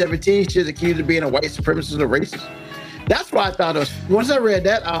 2017, she was accused of being a white supremacist or racist. That's why I thought it was. Once I read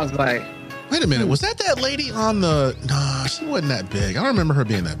that, I was like, wait a minute, was that lady on the... Nah, she wasn't that big. I don't remember her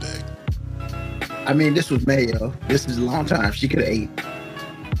being that big. I mean, this was May, yo. This is a long time. She could have ate.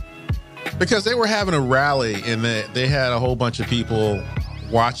 Because they were having a rally, and they had a whole bunch of people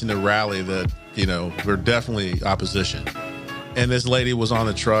watching the rally that, you know, were definitely opposition. And this lady was on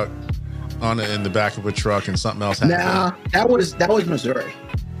the truck, in the back of a truck, and something else happened. Nah, that was Missouri.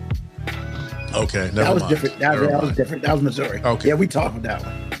 Okay, that was different. That was different. That was Missouri. Okay. Yeah, we talked about that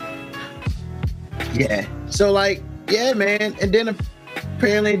one. Yeah. So like, yeah, man. And then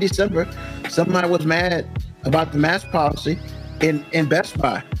apparently in December, somebody was mad about the mask policy in Best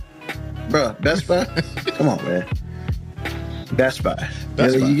Buy. Bruh, Best Buy? Come on, man. Best Buy.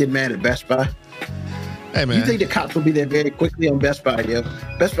 You get mad at Best Buy? Hey, man. You think the cops will be there very quickly on Best Buy, yo?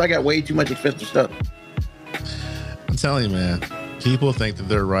 Best Buy got way too much expensive stuff. I'm telling you, man. People think that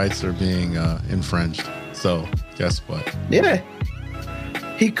their rights are being infringed. So, guess what? Yeah.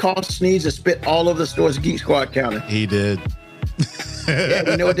 He caused Sneeze to spit all over the store's Geek Squad counter. He did.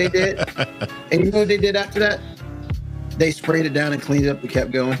 Yeah, you know what they did? And you know what they did after that? They sprayed it down and cleaned it up and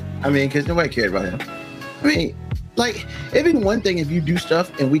kept going. I mean, because nobody cared about him. I mean, like, it'd be one thing if you do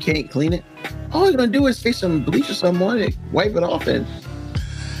stuff and we can't clean it. All we're going to do is take some bleach or something on it, wipe it off, and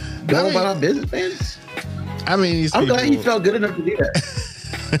go about our business, man. I mean, I'm glad he felt good enough to do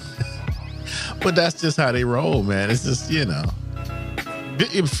that. But that's just how they roll, man. It's just, you know.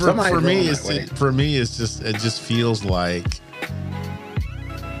 For me, it just feels like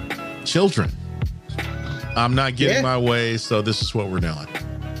children. I'm not getting my way, so this is what we're doing.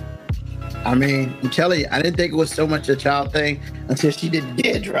 I mean, I'm telling you, I didn't think it was so much a child thing until she did the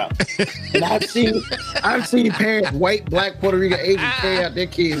dead drop. And I've seen parents, white, black, Puerto Rican, Asian, carry out their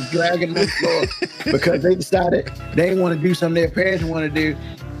kids, dragging them to the floor because they decided they didn't want to do something their parents want to do.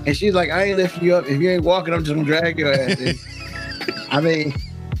 And she's like, I ain't lifting you up. If you ain't walking, I'm just gonna drag your ass in. I mean,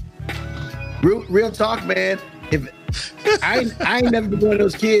 real talk, man. If I ain't never been one of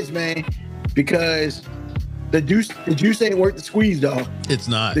those kids, man, because the juice ain't worth the squeeze, dog. It's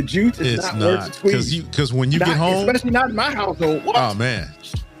not. The juice is not worth the squeeze. Because when you get home, especially not in my household. What? Oh man,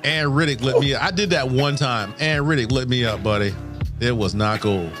 And Riddick lit me up. I did that one time. And Riddick lit me up, buddy. It was not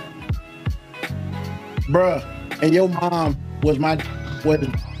cool. Bruh, and your mom was my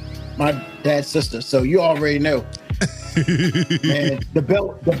dad's sister, so you already know. Man, the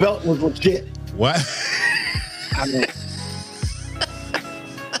belt was legit. What? I mean,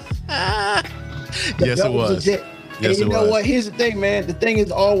 yes, it was. Legit. Yes, and you it know was. what? Here's the thing, man. The thing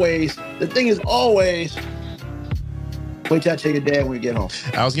is always. Wait till I tell your dad when you get home.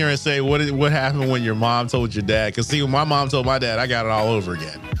 I was going to say, what happened when your mom told your dad? Because see, when my mom told my dad, I got it all over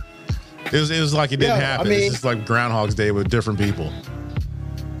again. It was like it didn't happen. I mean, it's just like Groundhog's Day with different people.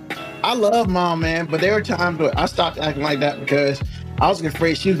 I love mom, man, but there were times where I stopped acting like that because I was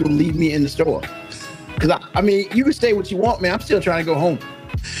afraid she was going to leave me in the store. Because I mean, you can say what you want, man. I'm still trying to go home.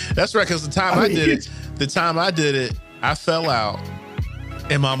 That's right. Because the time I did it, I fell out,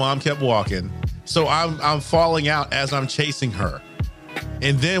 and my mom kept walking. So I'm falling out as I'm chasing her.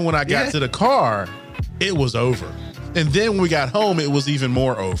 And then when I got to the car, it was over. And then when we got home, it was even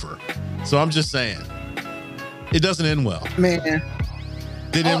more over. So I'm just saying, it doesn't end well. Man.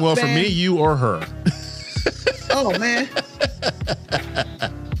 Didn't end well for me, you, or her. Oh, man.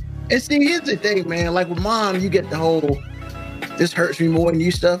 And see, here's the thing, man. Like with mom, you get the whole, this hurts me more than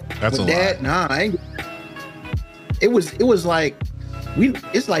you stuff. That's with a dad, lie. nah, I ain't. It was like,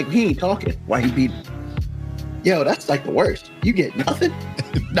 it's like he ain't talking while he beat me. Yo, that's like the worst. You get nothing?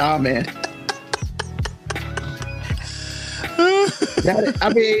 Nah, man.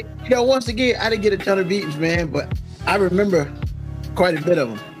 I mean, once again, I didn't get a ton of beatings, man, but I remember quite a bit of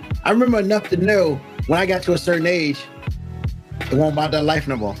them. I remember enough to know when I got to a certain age, it wasn't about that life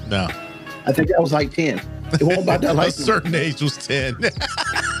no more. No. I think that was like 10. It wasn't about that life. A certain age was 10. It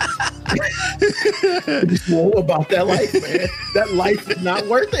wasn't about that life, man. That life is not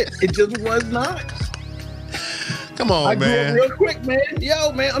worth it. It just was not. Come on, man. I grew up real quick, man.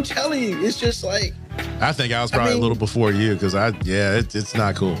 Yo, man, I'm telling you, it's just like. I think I was probably a little before you because it's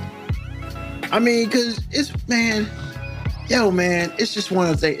not cool. I mean, because man, it's just one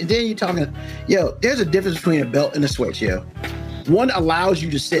of those things. And then you're talking, there's a difference between a belt and a switch, yo. One allows you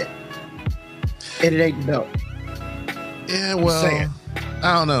to sit, and it ain't the belt. Yeah, well,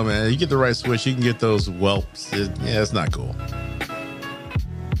 I don't know, man. You get the right switch, you can get those whelps. It's not cool.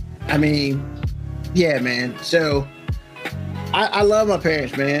 I mean, yeah, man. So I love my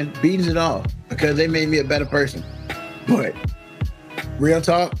parents, man, beatings and all, because they made me a better person. But real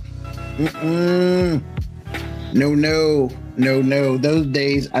talk, no. Those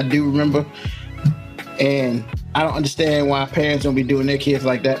days I do remember, and I don't understand why parents don't be doing their kids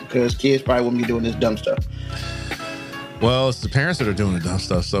like that, because kids probably wouldn't be doing this dumb stuff. Well, it's the parents that are doing the dumb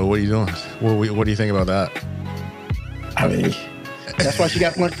stuff. So what are you doing? What do you think about that? I mean, that's why she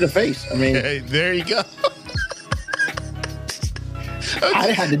got punched in the face. I mean, hey, there you go.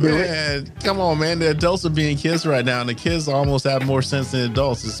 I had to do it. Come on, man. The adults are being kids right now, and the kids almost have more sense than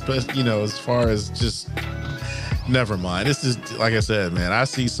adults, especially, as far as just, never mind. This is, like I said, man, I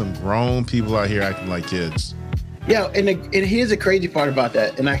see some grown people out here acting like kids. Yeah, and here's the crazy part about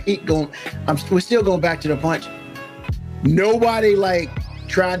that, and I hate going, we're still going back to the punch. Nobody,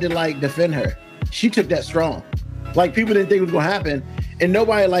 tried to, defend her. She took that strong. People didn't think it was going to happen, and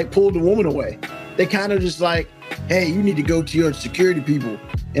nobody, pulled the woman away. They kind of just hey, you need to go to your security people.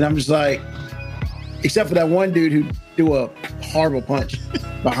 And I'm just except for that one dude who threw a horrible punch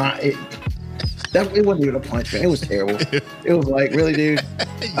behind it. It wasn't even a punch, man. It was terrible. It was really, dude.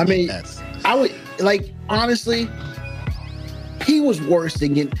 I mean, yes. I would, honestly, he was worse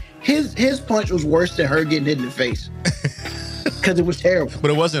than getting, his punch was worse than her getting hit in the face. Because it was terrible. But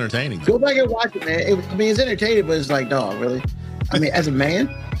it was entertaining. Go back and watch it, man. It's entertaining, but it's dog, really? I mean, as a man,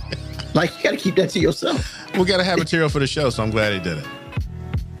 you got to keep that to yourself. We got to have material for the show, so I'm glad he did it.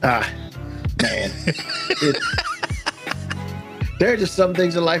 Man. There are just some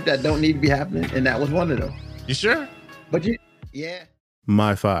things in life that don't need to be happening, and that was one of them. You sure? But yeah.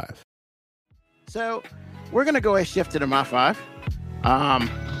 My 5. So we're going to go ahead and shift to the My 5.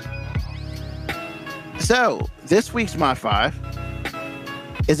 So this week's My 5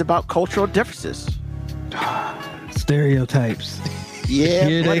 is about cultural differences. Stereotypes. Yeah.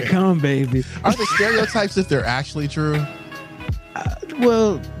 Here they come, baby. Are the stereotypes if they're actually true?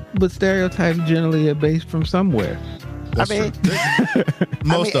 But stereotypes generally are based from somewhere. That's true.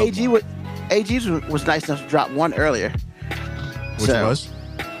 Most of them. AG was nice enough to drop one earlier. Which was?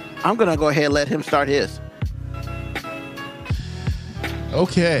 I'm going to go ahead and let him start his.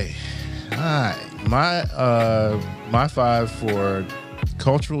 Okay. All right. My 5 for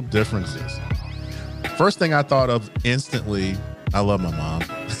cultural differences. First thing I thought of instantly, I love my mom.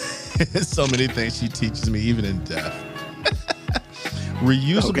 So many things she teaches me, even in death.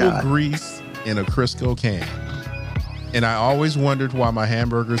 reusable grease in a Crisco can. And I always wondered why my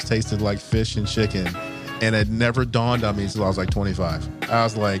hamburgers tasted like fish and chicken. And it never dawned on me until I was like 25. I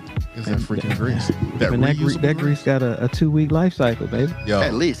was like, it's that freaking grease. That grease got a 2-week life cycle, baby. Yo,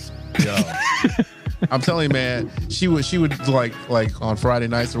 At least. Yo. I'm telling you, man, she would like on Friday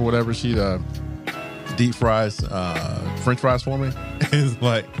nights or whatever, she'd deep fries, French fries for me. It's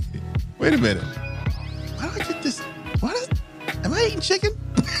like, wait a minute. Why do I get this? Am I eating chicken?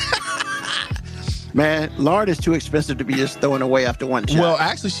 Man, lard is too expensive to be just throwing away after one shot. Well,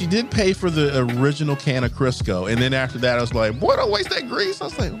 actually, she did pay for the original can of Crisco. And then after that, I was like, boy, don't waste that grease. I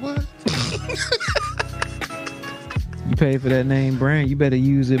was like, what? You pay for that name brand, you better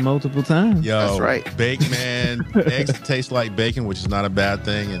use it multiple times. Yo, that's right. Bake, man. Eggs that taste like bacon, which is not a bad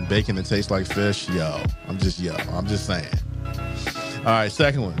thing, and bacon that tastes like fish. I'm just saying. All right,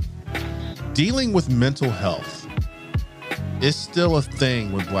 second one. Dealing with mental health is still a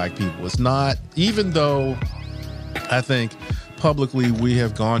thing with Black people. It's not, even though I think publicly we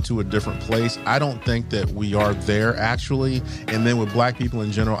have gone to a different place, I don't think that we are there actually. And then with Black people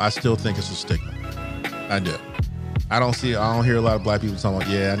in general, I still think it's a stigma. I do. I don't hear a lot of Black people talking about,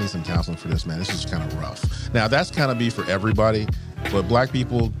 yeah, I need some counseling for this, man. This is kind of rough. Now, that's kind of be for everybody, but Black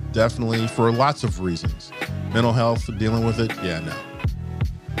people definitely, for lots of reasons. Mental health, dealing with it, yeah, no.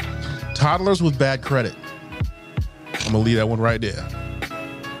 Toddlers with bad credit. I'm going to leave that one right there.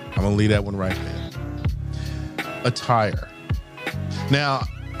 Attire. Now,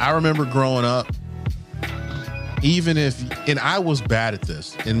 I remember growing up, and I was bad at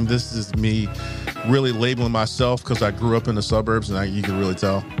this, and this is me really labeling myself because I grew up in the suburbs and you can really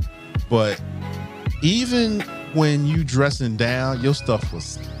tell. But even when you dressing down, your stuff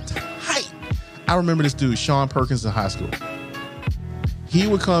was tight. I remember this dude, Sean Perkins, in high school. He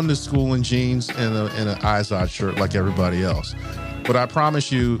would come to school in jeans and an Izod shirt like everybody else. But I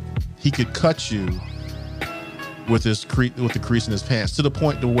promise you, he could cut you with the crease in his pants to the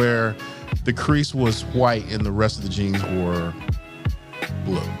point to where the crease was white and the rest of the jeans were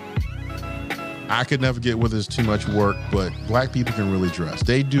blue. I could never get with this too much work, but Black people can really dress.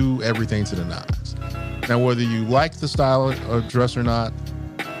 They do everything to the nines. Now, whether you like the style of dress or not,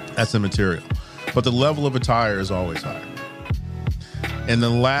 that's immaterial. But the level of attire is always higher. And the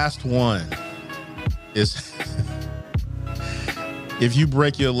last one is if you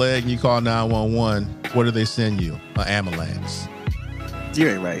break your leg and you call 911, what do they send you? An ambulance. You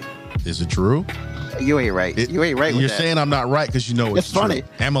ain't right. Is it true? You ain't right. You ain't right with You're that. saying I'm not right because you know it's funny.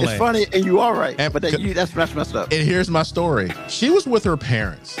 True. Ambulance. It's funny and you are right. But that's messed up. And here's my story. She was with her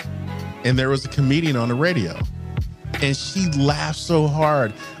parents and there was a comedian on the radio and she laughed so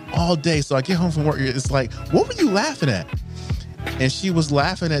hard all day. So I get home from work. It's like, what were you laughing at? And she was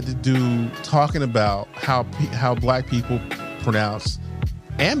laughing at the dude talking about how Black people pronounce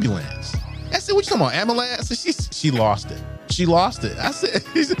ambulance. I said, what you talking about, ambulance? And she lost it. She lost it. I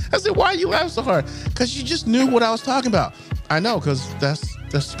said, why are you laughing so hard? Because you just knew what I was talking about. I know, because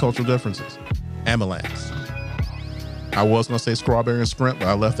that's cultural differences. Ambulance. I was going to say strawberry and sprint, but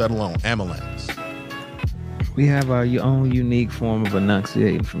I left that alone. Ambulance. We have our own unique form of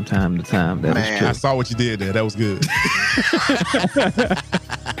enunciating from time to time. That was true. I saw what you did there. That was good.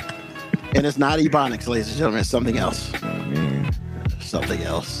 And it's not Ebonics, ladies and gentlemen. It's something else. Oh, man. Something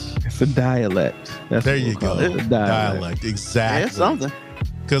else. It's a dialect. That's there what you go. It's a dialect. Exactly. Yeah, it's something.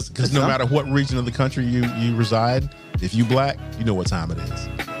 Because no matter what region of the country you reside, if you Black, you know what time it is.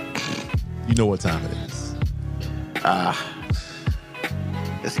 You know what time it is.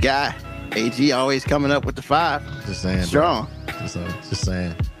 This guy, AG, always coming up with the 5. Just saying. Strong. Just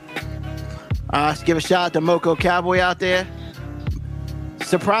saying. Let's give a shout out to Moco Cowboy out there.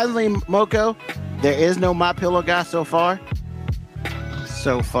 Surprisingly, Moco, there is no My Pillow guy so far.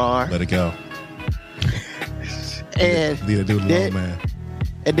 Let it go. And leave it dude alone, man.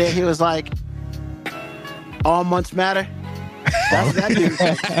 And then he was like, all months matter. That's that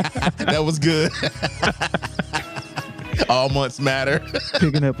dude. That was good. All months matter.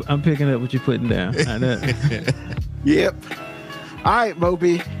 I'm picking up what you're putting down. Yep. All right,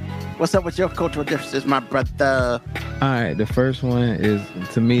 Moby. What's up with your cultural differences, my brother? All right, the first one is,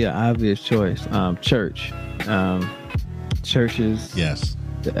 to me, an obvious choice. Church. Churches. Yes.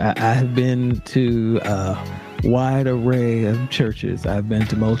 I have been to a wide array of churches. I've been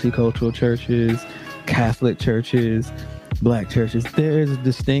to multicultural churches, Catholic churches, Black churches. There is a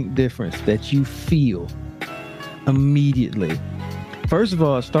distinct difference that you feel immediately. First of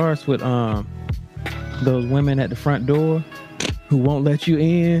all, it starts with those women at the front door who won't let you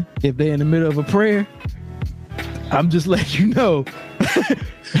in if they're in the middle of a prayer. I'm just letting you know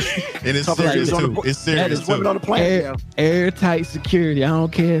And it's Couple serious ladies on too. the- It's serious There's women too. on the planet. Yeah. Airtight security. I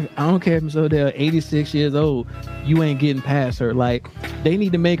don't care if Miss Odell 86 years old. You ain't getting past her. Like, they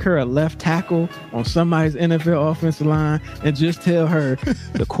need to make her a left tackle on somebody's NFL offensive line and just tell her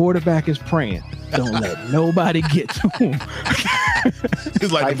the quarterback is praying. Don't let nobody get to him.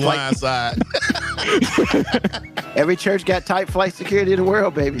 It's like the Like- blind side. Every church got tight flight security in the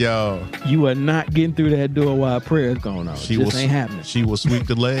world, baby. Yo, You are not getting through that door while prayer's going on. she Just will. ain't happening. She will sweep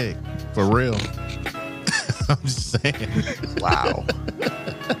the leg for real. I'm just saying. Wow.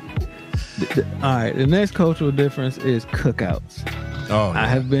 All right, the next cultural difference is cookouts. Oh, I yeah.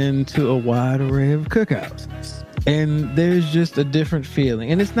 have been to a wide array of cookouts, and there's just a different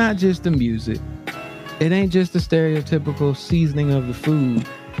feeling. And it's not just the music. It ain't just the stereotypical seasoning of the food.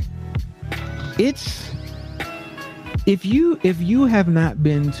 It's if you have not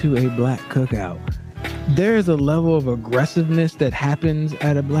been to a black cookout, there's a level of aggressiveness that happens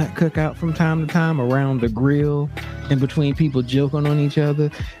at a black cookout from time to time around the grill and between people joking on each other,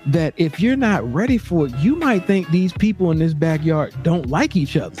 that if you're not ready for it, you might think these people in this backyard don't like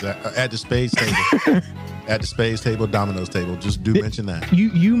each other. At the spades table. At the spades table, dominoes table. Just do mention that.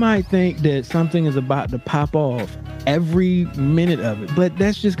 You might think that something is about to pop off every minute of it, but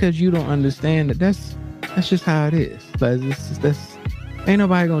that's just because you don't understand that that's just how it is. Like, that's ain't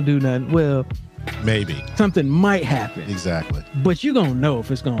nobody gonna do nothing. Well, Maybe. something might happen, Exactly. but you gonna know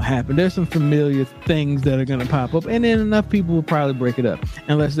if it's gonna happen. There's some familiar things that are gonna pop up, and then enough people will probably break it up,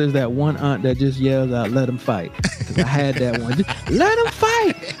 unless there's that one aunt that just yells out, "Let them fight." Because I had that one. Just, let them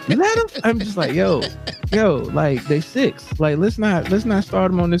fight. Let them. I'm just like, yo, like they 6. Like let's not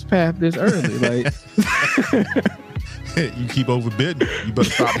start them on this path this early. Like. You keep overbidding. You better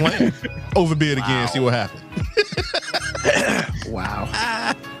stop playing. Overbid again. See what happens. Wow.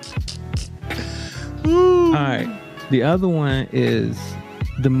 All right. The other one is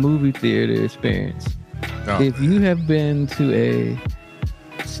the movie theater experience. Oh, If you have been to a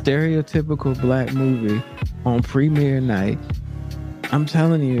stereotypical black movie on premiere night, I'm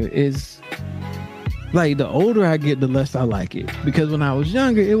telling you, it's like the older I get, the less I like it. Because when I was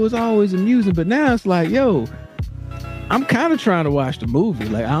younger, it was always amusing. But now it's like, yo, I'm kind of trying to watch the movie.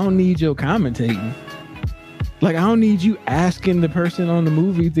 Like, I don't need your commentating. Like, I don't need you asking the person on the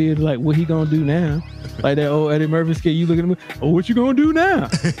movie theater, like, what he gonna do now? Like that old Eddie Murphy skit, you look at him, oh, what you gonna do now?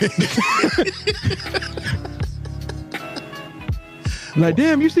 Like,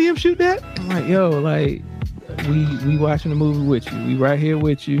 damn, you see him shoot that? I'm like, yo, like, we watching the movie with you. We right here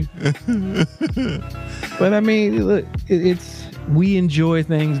with you. But I mean, look, it's we enjoy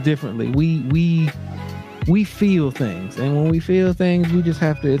things differently. We feel things, and when we feel things, we just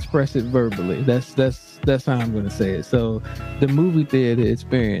have to express it verbally. That's how I'm going to say it. So the movie theater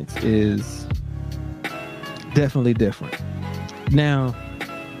experience is definitely different. Now,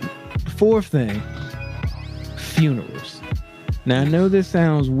 the fourth thing, funerals. Now, I know this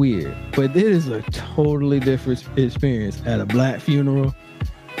sounds weird, but it is a totally different experience at a black funeral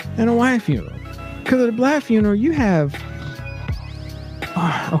and a white funeral. Because at a black funeral, you have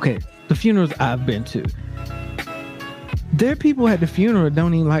the funerals I've been to, there are people at the funeral that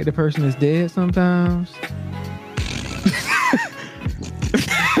don't even like the person that's dead sometimes.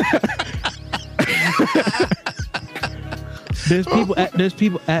 There's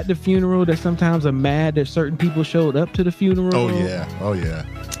people at the funeral that sometimes are mad that certain people showed up to the funeral. Oh yeah.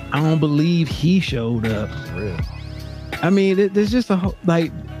 I don't believe he showed up. Real. I mean, there's just a whole,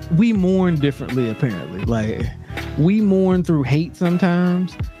 like, we mourn differently apparently. Like, we mourn through hate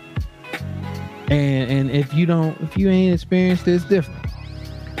sometimes. And if you ain't experienced it, it's different.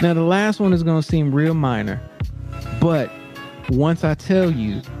 Now, the last one is going to seem real minor, but once I tell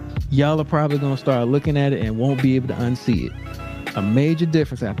you, y'all are probably going to start looking at it and won't be able to unsee it. A major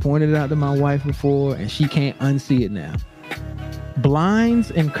difference. I pointed it out to my wife before, and she can't unsee it now.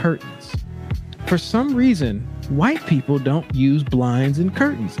 Blinds and curtains. For some reason, white people don't use blinds and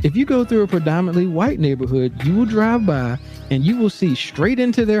curtains. If you go through a predominantly white neighborhood, you will drive by and you will see straight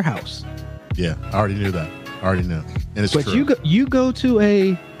into their house. Yeah, I already knew that. I already knew. And it's But true. you go to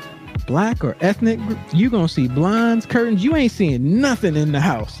a black or ethnic group, you're going to see blinds, curtains. You ain't seeing nothing in the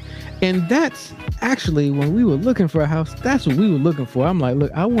house. And that's actually, when we were looking for a house, that's what we were looking for. I'm like,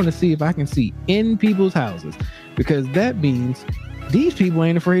 look, I want to see if I can see in people's houses, because that means these people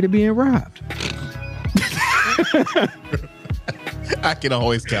ain't afraid of being robbed. I can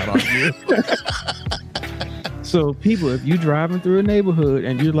always count on you. So people, if you driving through a neighborhood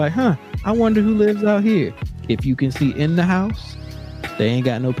and you're like, I wonder who lives out here. If you can see in the house, they ain't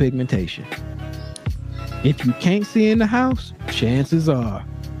got no pigmentation. If you can't see in the house, chances are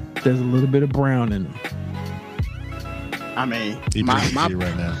there's a little bit of brown in them. I mean, He my preaching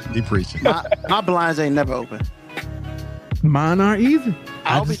right now. He preaching. my blinds ain't never open. Mine aren't either.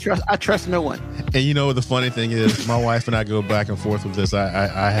 I trust no one. And you know the funny thing is, my wife and I go back and forth with this.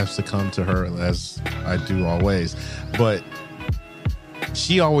 I have succumbed to her as I do always, but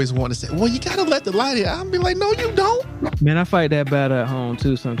she always wanted to say, "Well, you gotta let the light in." I'll be like, "No, you don't." Man, I fight that battle at home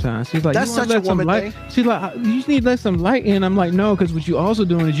too sometimes. She's like, That's you wanna such a let some woman light? thing. She's like, you just need to let some light in. I'm like, no, because what you also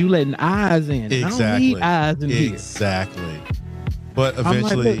doing is you letting eyes in. I don't need eyes in here. Exactly. But I'm like,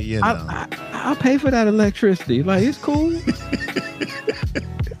 eventually, look, you know, I'll pay for that electricity. Like, it's cool.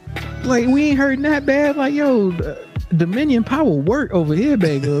 Like, we ain't hurting that bad. Like, yo, Dominion Power work over here,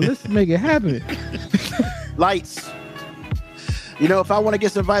 baby. Let's make it happen. Lights. You know, if I want to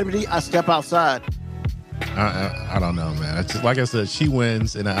get some vitamin D, I step outside. I don't know, man. It's just, like I said, she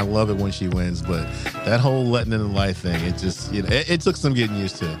wins, and I love it when she wins. But that whole letting in the light thing, it just, you know, it took some getting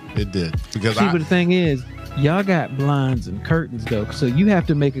used to. It did, because but the thing is, y'all got blinds and curtains though, so you have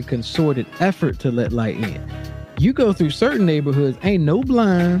to make a concerted effort to let light in. You go through certain neighborhoods, ain't no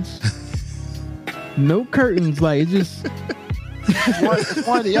blinds, no curtains. Like, it's just It's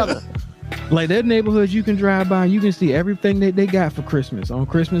one or the other. like that neighborhoods you can drive by, you can see everything that they got for Christmas on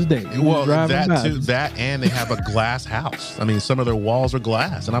Christmas Day. You well, drive that by. too, that and they have a glass house. I mean, some of their walls are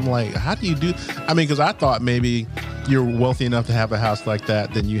glass, and I'm like, how do you do? I mean, because I thought maybe you're wealthy enough to have a house like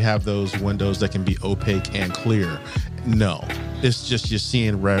that, then you have those windows that can be opaque and clear. No, it's just you're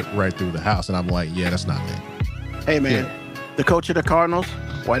seeing right through the house, and I'm like, yeah, that's not me. Hey, man, the coach of the Cardinals,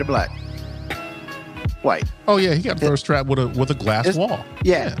 white or black? White. Oh yeah, he got a thirst trap with a glass wall.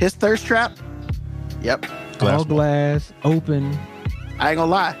 Yeah, his thirst trap. Yep. Glass all wall. glass, open. I ain't gonna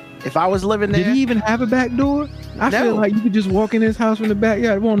lie. If I was living there, Did he even have a back door? I No. feel like you could just walk in his house from the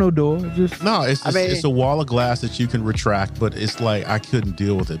backyard. There won't no door. Just No, it's just, I mean- it's a wall of glass that you can retract, but it's like I couldn't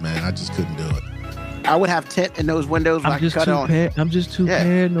deal with it, man. I just couldn't do it. I would have tint in those windows I'm like just cut too on. I'm just too Yeah.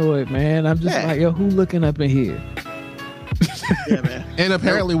 paranoid, man. I'm just Yeah. like, yo, who looking up in here? Yeah, man. And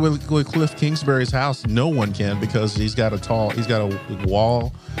apparently with Cliff Kingsbury's house, no one can, because he's got a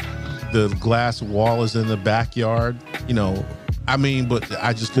wall. The glass wall is in the backyard. You know, I mean, but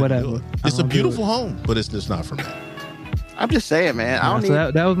I just couldn't do Whatever. it. I It's a don't do beautiful it. home, but it's just not for me. I'm just saying, man. I don't So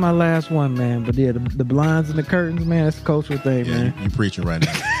need. that was my last one, man. But yeah, the blinds and the curtains, man, it's a cultural thing, Yeah, man. you preaching right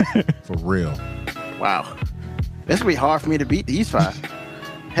now. For real. Wow, this will be hard for me to beat these 5.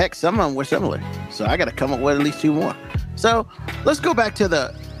 Heck, some of them were similar, so I got to come up with at least 2 more. So let's go back to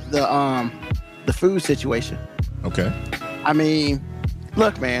the food situation. Okay. I mean,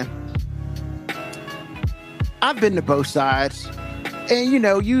 look, man. I've been to both sides, and you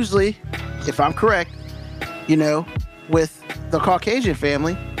know, usually, if I'm correct, you know, with the Caucasian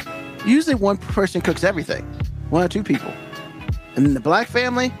family, usually one person cooks everything, 1 or 2 people. And in the black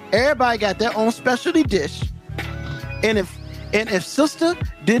family, everybody got their own specialty dish. And if sister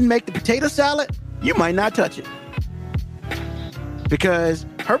didn't make the potato salad, you might not touch it, because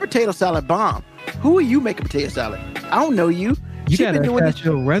her potato salad bomb. Who are you making potato salad? I don't know you. You She gotta been doing attach this.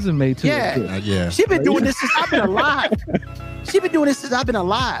 your resume to Yeah. it. Yeah. She been doing this since I've been alive. She been doing this since I've been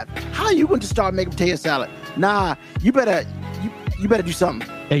alive. How are you going to start making potato salad? Nah, you better do something.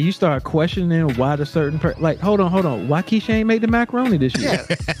 And you start questioning why the certain like, hold on. Why Keisha ain't made the macaroni this year?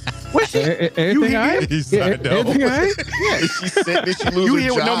 Yeah. Where's she? Everything all right? He's Yeah, like, no. everything all right? Yeah. She said that she lose You her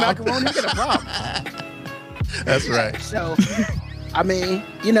here with no job. macaroni? You got a problem. That's right. So, I mean,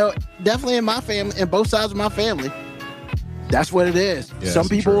 you know, definitely in my family, in both sides of my family, that's what it is. Yeah, Some that's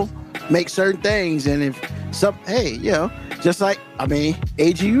people make certain things, and if hey, you know, just like, I mean,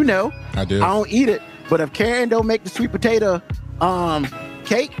 AG, you know, I do. I don't eat it, but if Karen don't make the sweet potato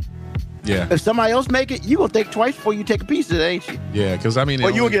cake, Yeah. if somebody else make it, you gonna think twice before you take a piece of it, ain't you? Yeah. Because I mean, Or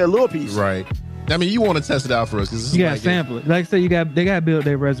you gonna get a little piece. right. I mean, you want to test it out for us, because You gotta sample it. Like I said, they gotta build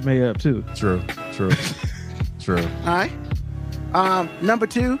their resume up too. True. All right. Number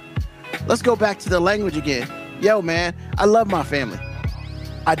 2, let's go back to the language again. Yo, man, I love my family.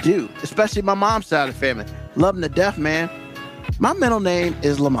 I do, especially my mom's side of the family. Love them to death, man. My middle name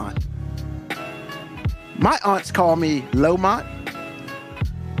is Lamont. My aunts call me Lomont,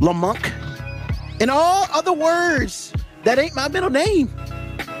 Lamunk, and all other words that ain't my middle name.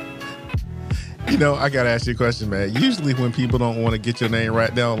 You know, I gotta ask you a question, man. Usually when people don't want to get your name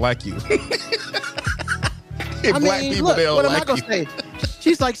right, they don't like you. I mean, look, what am I gonna say?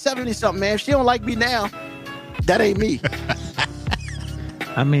 She's like 70-something, man. If she don't like me now, that ain't me.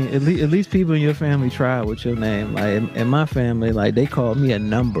 I mean, at least people in your family try with your name. Like in my family, like they called me a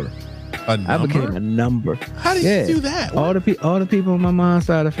number. A number? I became a number. How did you do that? All the people on my mom's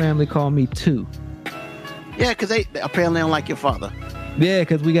side of the family call me 2. Yeah, because they apparently don't like your father. Yeah,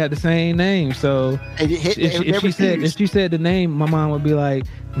 because we got the same name. So if she said the name, my mom would be like,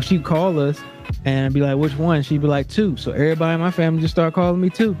 she'd call us and be like, which one? She'd be like, 2. So everybody in my family just start calling me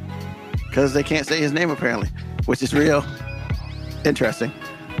 2. Because they can't say his name apparently, which is real interesting.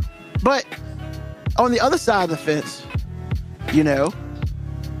 But on the other side of the fence, you know,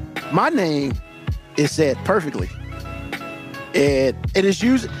 my name is said perfectly. It is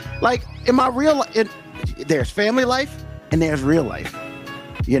used like in my real life. There's family life and there's real life.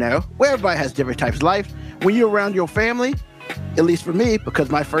 You know, where everybody has different types of life. When you're around your family, at least for me, because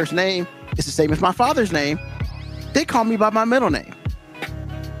my first name is the same as my father's name, they call me by my middle name.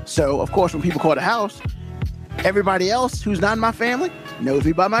 So, of course, when people call the house, everybody else who's not in my family knows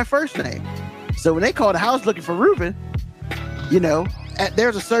me by my first name. So when they call the house looking for Ruben, you know,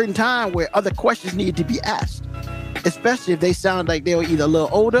 there's a certain time where other questions need to be asked, especially if they sound like they were either a little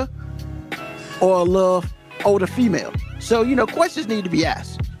older or a little older female. So, you know, questions need to be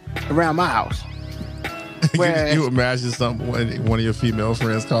asked around my house. Whereas, you imagine one of your female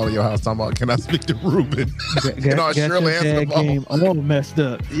friends calling your house talking about, can I speak to Ruben? Got Shirley answer the phone. I'm all messed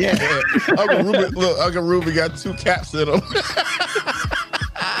up. Yeah. Uncle Ruben got 2 caps in him.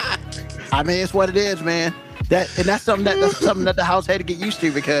 I mean, it's what it is, man. That's something that the house had to get used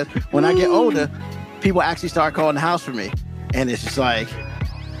to, because when I get older, people actually start calling the house for me. And it's just like,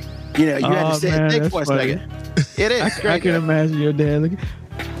 you know, you had to say it for a second. It is. I can imagine your dad like,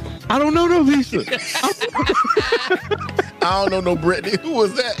 I don't know no Lisa. I don't know no Brittany. Who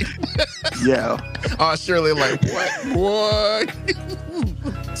was that? Yeah. Oh, Shirley, like, what?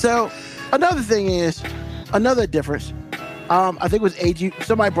 So another thing is, another difference, I think it was AG,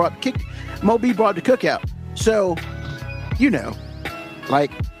 somebody Moby brought the cookout. So, you know,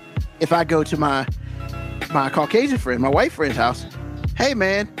 like if I go to my Caucasian friend, my white friend's house, hey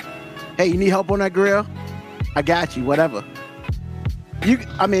man, you need help on that grill? I got you, whatever.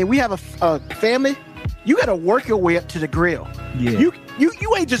 We have a family. You got to work your way up to the grill. Yeah.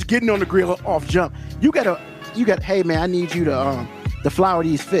 You ain't just getting on the grill off jump. You got, hey man, I need you to flour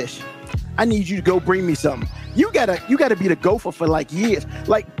these fish. I need you to go bring me something. You gotta be the gopher for like years.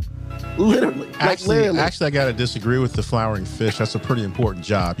 Like literally. Actually, I gotta disagree with the flouring fish. That's a pretty important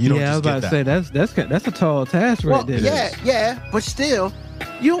job. You don't just get that. I was about to say that's a tall task right there. Yeah, but still,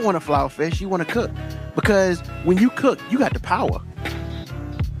 you don't want to flour fish, you want to cook. Because when you cook, you got the power.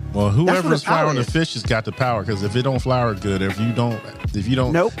 Well, whoever's flouring the fish has got the power, because if it don't flour good, if you don't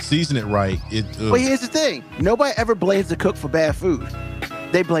season it right, But here's the thing: nobody ever blames the cook for bad food.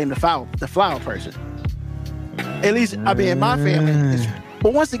 They blame the flour person. At least, I mean, in my family.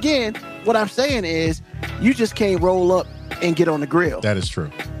 But once again, what I'm saying is, you just can't roll up and get on the grill. That is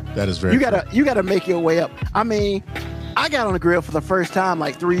true. That is very. You gotta make your way up. I mean, I got on the grill for the first time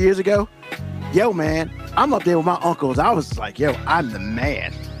like 3 years ago. Yo, man, I'm up there with my uncles. I was like, yo, I'm the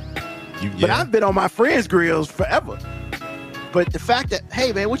man. But I've been on my friends' grills forever. But the fact that,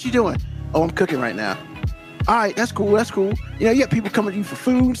 hey, man, what you doing? Oh, I'm cooking right now. All right, that's cool. You know, you got people coming to you for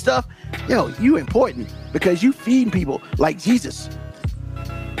food and stuff. Yo, you important because you feeding people like Jesus.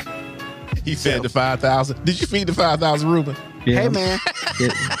 He fed the 5,000. Did you feed the 5,000, Ruben? Yeah. Hey, man.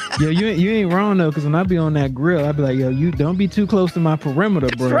 Yo, you ain't wrong, though, because when I be on that grill, I be like, yo, you don't be too close to my perimeter,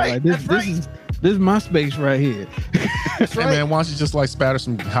 bro. Right, like, this is my space right here. That's right. Hey, man, why don't you just like spatter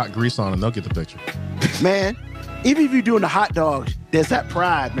some hot grease on and they'll get the picture. Man, even if you're doing the hot dogs, there's that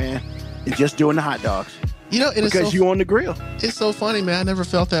pride, man, in just doing the hot dogs. You know, because you on the grill. It's so funny, man. I never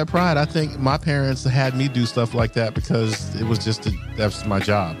felt that pride. I think my parents had me do stuff like that because it was just that's my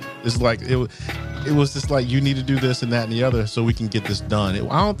job. It's like it was just like, you need to do this and that and the other so we can get this done.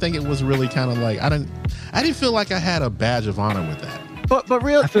 I don't think it was really kind of like I didn't feel like I had a badge of honor with that. But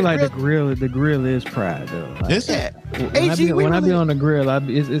real, I feel like the grill is pride though. Like, is it? When I be on the grill,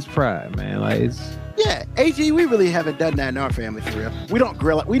 it's pride, man. Like it's. Yeah, AG, we really haven't done that in our family for real. We don't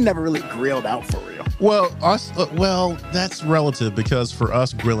grill. We never really grilled out for real. Well, that's relative because for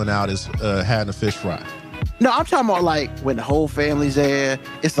us, grilling out is having a fish fry. No, I'm talking about like when the whole family's there.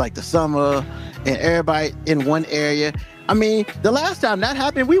 It's like the summer and everybody in one area. I mean, the last time that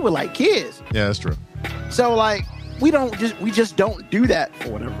happened, we were like kids. Yeah, that's true. So like we just don't do that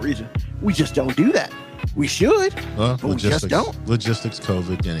for whatever reason. We just don't do that. We should, but we just don't. Logistics,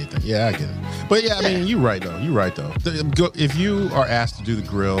 COVID, anything. Yeah, I get it. But yeah, I mean, you're right though. If you are asked to do the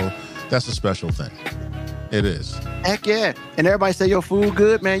grill, that's a special thing. It is. Heck yeah. And everybody say your food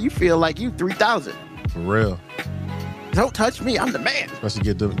good, man. You feel like you 3,000. For real. Don't touch me. I'm the man.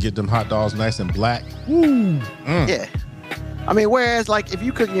 Especially get them hot dogs nice and black. Woo. Yeah. I mean, whereas like if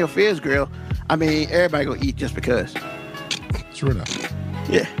you cooking your Fizz grill, I mean, everybody gonna eat just because. True enough.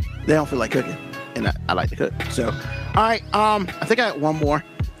 Yeah. They don't feel like cooking. And I like to cook. So, All right. I think I got one more.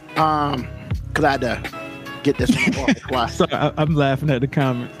 Cause I had to get this one off the clock. So I'm laughing at the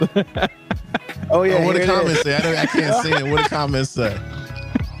comments. Oh yeah. What here the it comments is. say? I can't see it. What the comments say?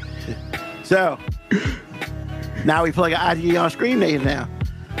 So now we play an IG on screen name now.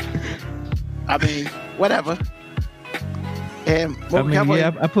 I mean, whatever. And I mean,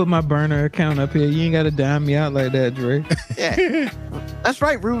 yeah, I put my burner account up here. You ain't got to dime me out like that, Dre. yeah, that's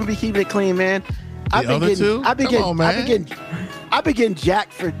right. Ruben be keeping it clean, man. I've been getting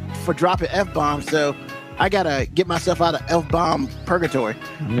jacked for dropping F-bombs, so I gotta get myself out of F-bomb purgatory.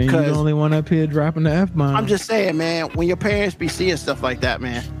 I mean, you're the only one up here dropping the F-bomb. I'm just saying, man, when your parents be seeing stuff like that,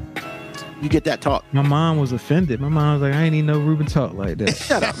 man, you get that talk. My mom was offended. My mom was like, I ain't even know Ruben talk like that.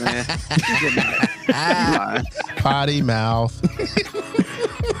 Shut up, man. Potty mouth.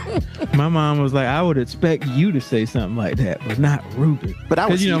 My mom was like, I would expect you to say something like that, but not Ruben. But I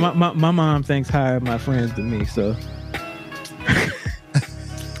was, you know, my mom thinks higher of my friends than me, so.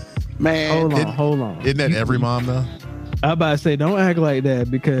 Man, hold on. Isn't that every mom though? I about to say, don't act like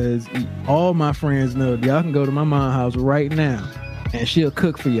that, because all my friends know y'all can go to my mom's house right now and she'll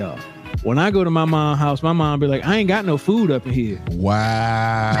cook for y'all. When I go to my mom's house, my mom be like, I ain't got no food up in here.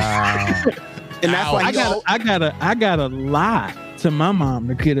 Wow. and that's why I gotta lie to my mom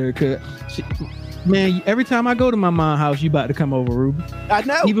to get her cook. Man, every time I go to my mom's house, you about to come over, Ruben. I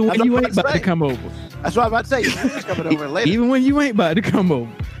know. Even when you ain't about to come over. That's what I'm about to say. Ruben's coming over later. Even when you ain't about to come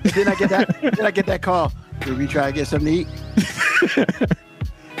over. Then I get that call. Ruben, try to get something to eat.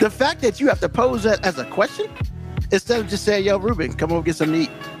 The fact that you have to pose that as a question instead of just saying, "Yo, Ruben, come over get something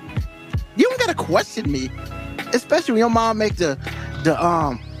to eat." You don't gotta question me, especially when your mom make the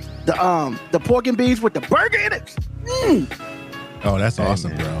pork and beans with the burger in it. Oh, that's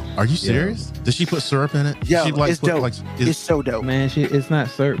awesome, bro. Are you serious? Does she put syrup in it? Yo, she it's dope. It's so dope. Man, it's not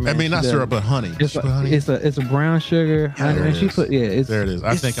syrup, man. I mean, not syrup, but honey. It's a brown sugar, honey. There And she it is. put it's There it is.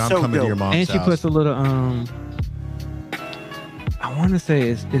 I think I'm so coming to dope. your mom's and she house. puts a little I want to say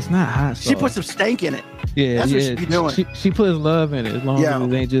it's not hot sauce. She put some stank in it. Yeah, That's yeah. what she be doing. She puts love in it as long as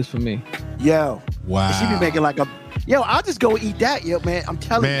it ain't just for me. Yo, Wow. And she be making like I'll just go eat that, yo, man. I'm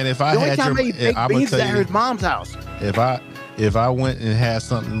telling Man, you. if I the only had time your- I eat baked I'ma beans is tell at you- her mom's house. If I went and had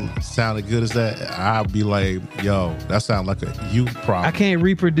something sounded good as that, I'd be like, yo, that sounds like a you problem. I can't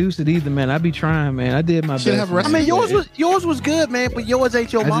reproduce it either, man. I be trying, man. I did my Should best. have I mean, yours was good, man, but yours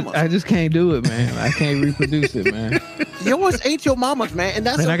ain't your mama's. I just can't do it, man. I can't reproduce it, man. Yours ain't your mama's, man, and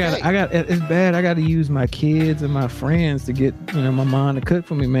that's Man, okay. I got. It's bad. I got to use my kids and my friends to get my mom to cook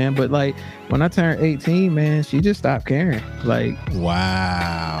for me, man. But like when I turned 18, man, she just stopped caring. Like,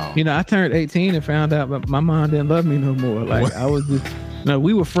 wow. I turned 18 and found out that my mom didn't love me no more. Like What? I was just. No,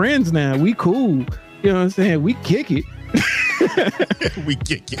 we were friends now. We cool. You know what I'm saying? We kick it. We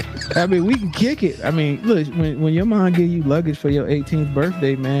kick it. I mean, we can kick it. I mean, look, when your mom give you luggage for your 18th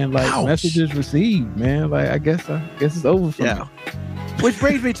birthday, man, like Ouch. messages received, man. Like I guess it's over for me. Which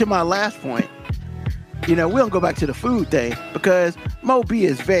brings me to my last point. We don't go back to the food thing because Mo B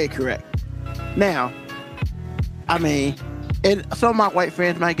is very correct. Now, I mean, and some of my white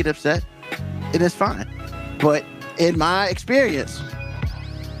friends might get upset, and it's fine. But in my experience,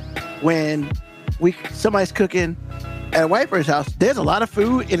 when somebody's cooking at a white person's house, there's a lot of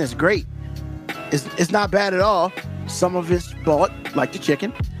food and it's great. It's not bad at all. Some of it's bought, like the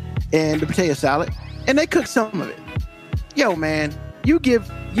chicken and the potato salad, and they cook some of it. Yo, man, you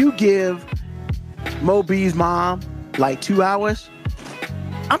give Mo B's mom like 2 hours,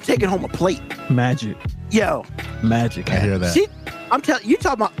 I'm taking home a plate. Magic. Yo, Magic. I hear that. I'm telling you,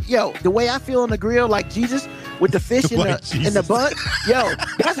 talking about the way I feel on the grill, like Jesus with the fish in the butt. Yo,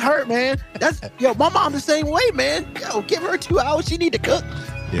 that's hurt, man. My mom the same way, man. Yo, give her 2 hours. She need to cook.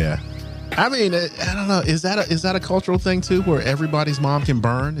 Yeah. I mean, I don't know. Is that a cultural thing too, where everybody's mom can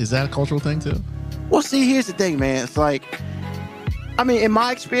burn? Is that a cultural thing too? Well, see, here's the thing, man. It's like, I mean, in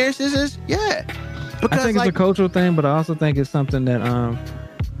my experiences, yeah. Because I think it's a cultural thing, but I also think it's something that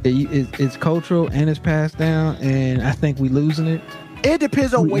it's cultural and it's passed down, and I think we losing it. It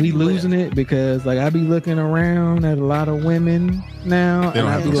depends on where we you losing live. it because like I be looking around at a lot of women now, They don't and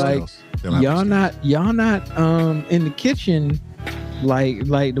I have be those like, skills. They don't have those y'all not in the kitchen like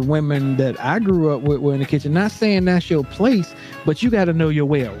the women that I grew up with were in the kitchen. Not saying that's your place, but you got to know your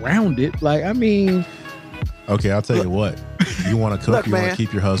way around it. Like I mean, Okay, I'll tell you what. You want to cook, Look, you want man. to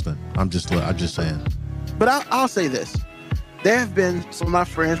keep your husband. I'm just saying. But I'll say this. There have been some of my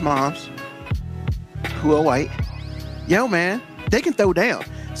friends' moms who are white. Yo, man, they can throw down.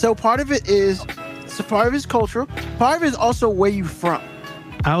 So part of it is cultural. Part of it is also where you from.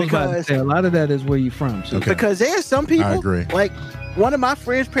 I was about to say a lot of that is where you from. So. Okay. Because there's some people, I agree. like one of my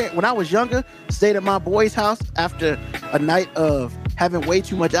friends' parents, when I was younger, stayed at my boy's house after a night of having way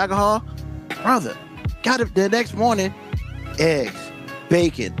too much alcohol. Brother, got up the next morning, eggs,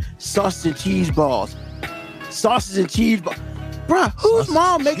 bacon, sausage and cheese balls. Sausage and cheese balls. Bruh, whose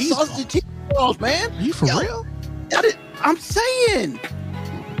mom makes sausage and cheese balls, man? Are you for real? I'm saying.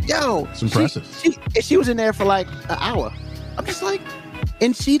 Yo. It's impressive. She was in there for like an hour. I'm just like,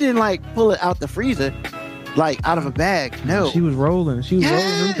 and she didn't like pull it out the freezer, like out of a bag. No. She was rolling. She was rolling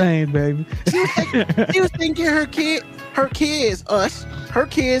them things, baby. She was thinking her kids, us, her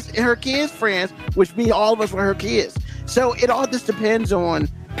kids, and her kids' friends, which means all of us were her kids. So it all just depends on,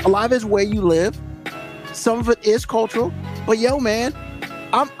 a lot of it's where you live. Some of it is cultural. But yo, man,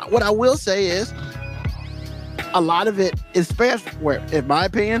 what I will say is, a lot of it, especially where, in my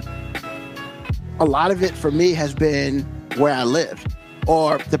opinion, a lot of it for me has been where I lived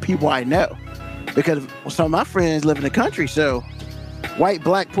or the people I know. Because some of my friends live in the country, so white,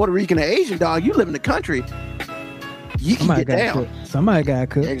 black, Puerto Rican, and Asian, dog, you live in the country, you can get down. Somebody got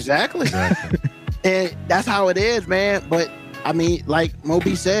cooked. Exactly. And that's how it is, man. But I mean, like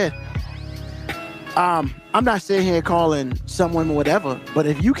Moby said, I'm not sitting here calling some women whatever, but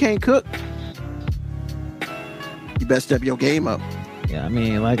if you can't cook, you better step your game up. Yeah, I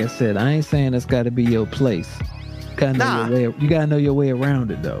mean, like I said, I ain't saying it's got to be your place. You gotta know your way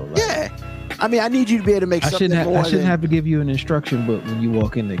around it, though. Like, yeah. I mean, I need you to be able to make something more. I shouldn't have to give you an instruction book when you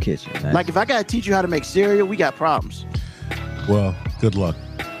walk in the kitchen. Like, if I got to teach you how to make cereal, we got problems. Well, good luck.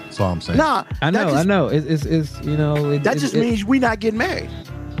 That's all I'm saying. Nah. I know. It's you know. That just means we not getting married.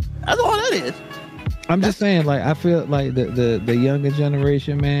 That's all that is. I'm just saying, like, I feel like the younger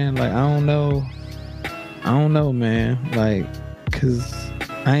generation, man, like, I don't know, man. Like, because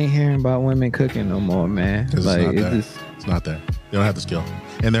I ain't hearing about women cooking no more, man. Like, it's not there. They don't have the skill.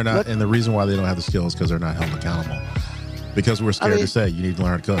 And they're not. And the reason why they don't have the skill is because they're not held accountable. Because we're scared to say you need to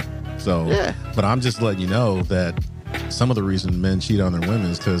learn to cook. So, but I'm just letting you know that some of the reason men cheat on their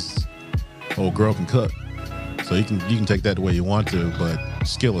women is because old girl can cook. So you can take that the way you want to, but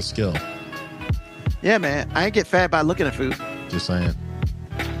skill is skill. Yeah, man. I ain't get fat by looking at food. Just saying.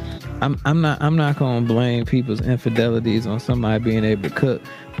 I'm not gonna blame people's infidelities on somebody being able to cook,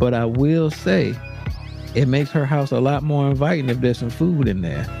 but I will say it makes her house a lot more inviting if there's some food in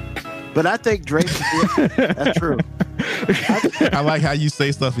there. But I think Drake, that's true. I like how you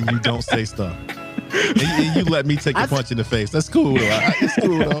say stuff and you don't say stuff. And you let me take a punch in the face. That's cool, though. It's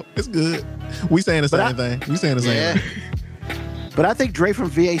cool, though. It's good. We saying the same thing. We saying the same thing. But I think Drake from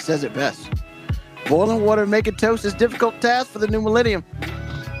VA says it best. Boiling water and making toast is a difficult task for the new millennium.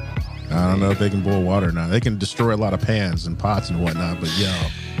 I don't know if they can boil water or not. They can destroy a lot of pans and pots and whatnot, but yo.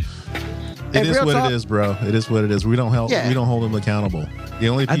 It is what it is, bro. It is what it is. We don't hold them accountable. The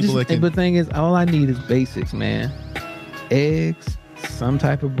only people that can. But the thing is, all I need is basics, man. Eggs, some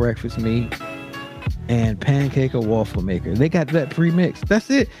type of breakfast meat, and pancake or waffle maker. They got that pre-mixed. That's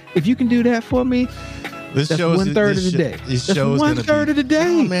it. If you can do that for me, that's 1/3 of the day. That's 1/3 of the day.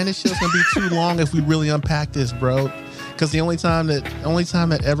 Oh man, this show's gonna be too long if we really unpack this, bro. Because the only time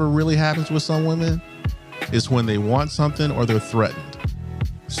that ever really happens with some women is when they want something or they're threatened.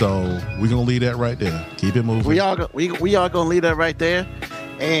 So we're gonna leave that right there. Keep it moving. We all gonna leave that right there.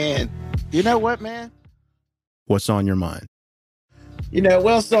 And you know what, man? What's on your mind? You know,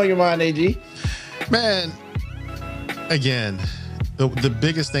 what's on your mind, AG? Man, again, the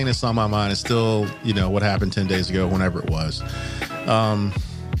biggest thing that's on my mind is still, what happened 10 days ago, whenever it was.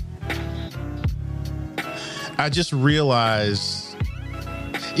 I just realized,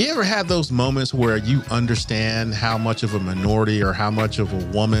 you ever have those moments where you understand how much of a minority or how much of a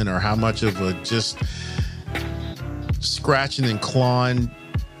woman or how much of a just scratching and clawing,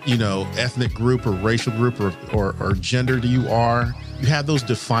 ethnic group or racial group or gender you are? You have those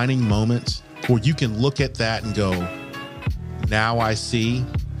defining moments where you can look at that and go, now I see.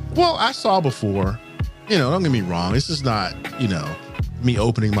 Well, I saw before, don't get me wrong. This is not, me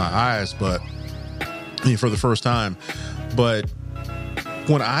opening my eyes, but for the first time. But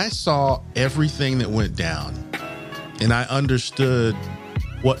when I saw everything that went down and I understood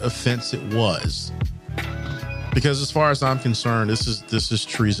what offense it was, because as far as I'm concerned, this is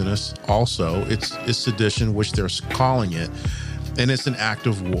treasonous. Also, it's sedition, which they're calling it, and it's an act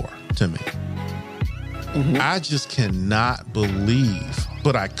of war to me. Mm-hmm. I just cannot believe,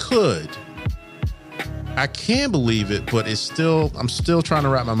 but I can believe it, but I'm still trying to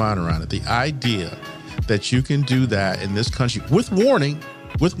wrap my mind around it. The idea that you can do that in this country with warning,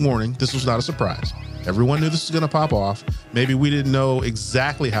 this was not a surprise. Everyone knew this was going to pop off. Maybe we didn't know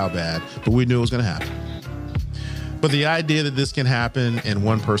exactly how bad, but we knew it was going to happen. But the idea that this can happen and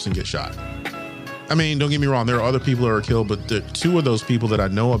one person gets shot. I mean, don't get me wrong. There are other people that are killed, but the two of those people that I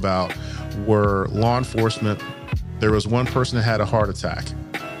know about were law enforcement. There was one person that had a heart attack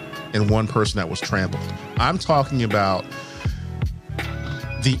and one person that was trampled. I'm talking about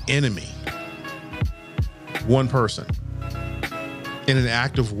the enemy. One person in an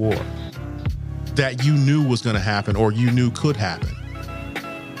act of war that you knew was going to happen or you knew could happen.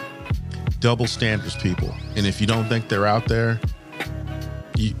 Double standards, people. And if you don't think they're out there,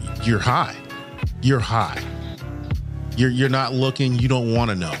 you're high. You're high. You're not looking. You don't want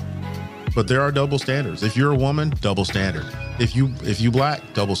to know. But there are double standards. If you're a woman, double standard. If you black,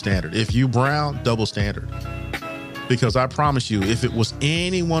 double standard. If you brown, double standard. Because I promise you, if it was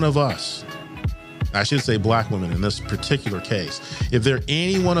any one of us, I should say black women in this particular case, if there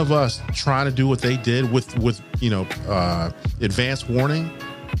any one of us trying to do what they did with advance warning,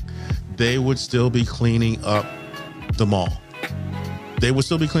 they would still be cleaning up the mall. They would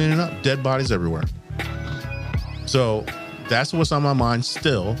still be cleaning up dead bodies everywhere. So that's what's on my mind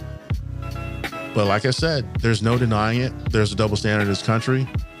still. But like I said, there's no denying it. There's a double standard in this country,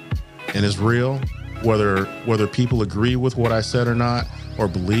 and it's real. Whether people agree with what I said or not, or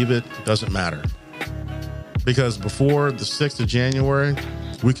believe it, doesn't matter. Because before the 6th of January,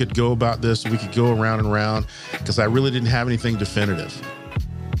 we could go about this, we could go around and around, because I really didn't have anything definitive.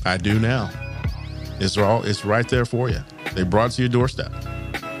 I do now. It's right there for you. They brought it to your doorstep.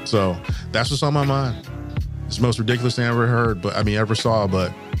 So that's what's on my mind. It's the most ridiculous thing I ever saw,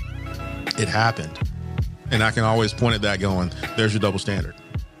 but it happened. And I can always point at that going, there's your double standard.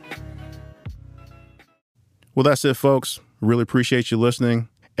 Well, that's it, folks. Really appreciate you listening.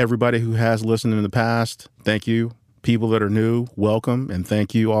 Everybody who has listened in the past, thank you. People that are new, welcome, and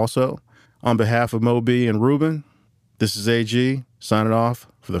thank you also. On behalf of Moby and Ruben, this is AG, signing off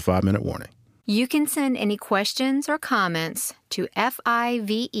for the 5-Minute Warning. You can send any questions or comments to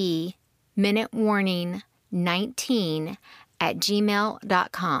FIVE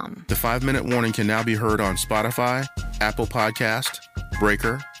minutewarning19@gmail.com. The 5-Minute Warning can now be heard on Spotify, Apple Podcast,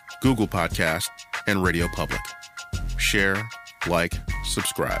 Breaker, Google Podcast, and Radio Public. Share, like,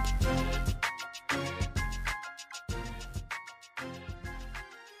 subscribe.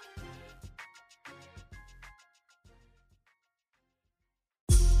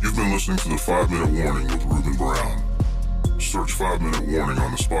 You've been listening to the 5-Minute Warning with Ruben Brown. Search 5-Minute Warning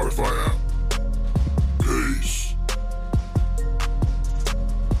on the Spotify app. Peace.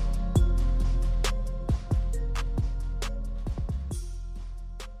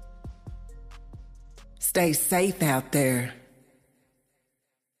 Stay safe out there.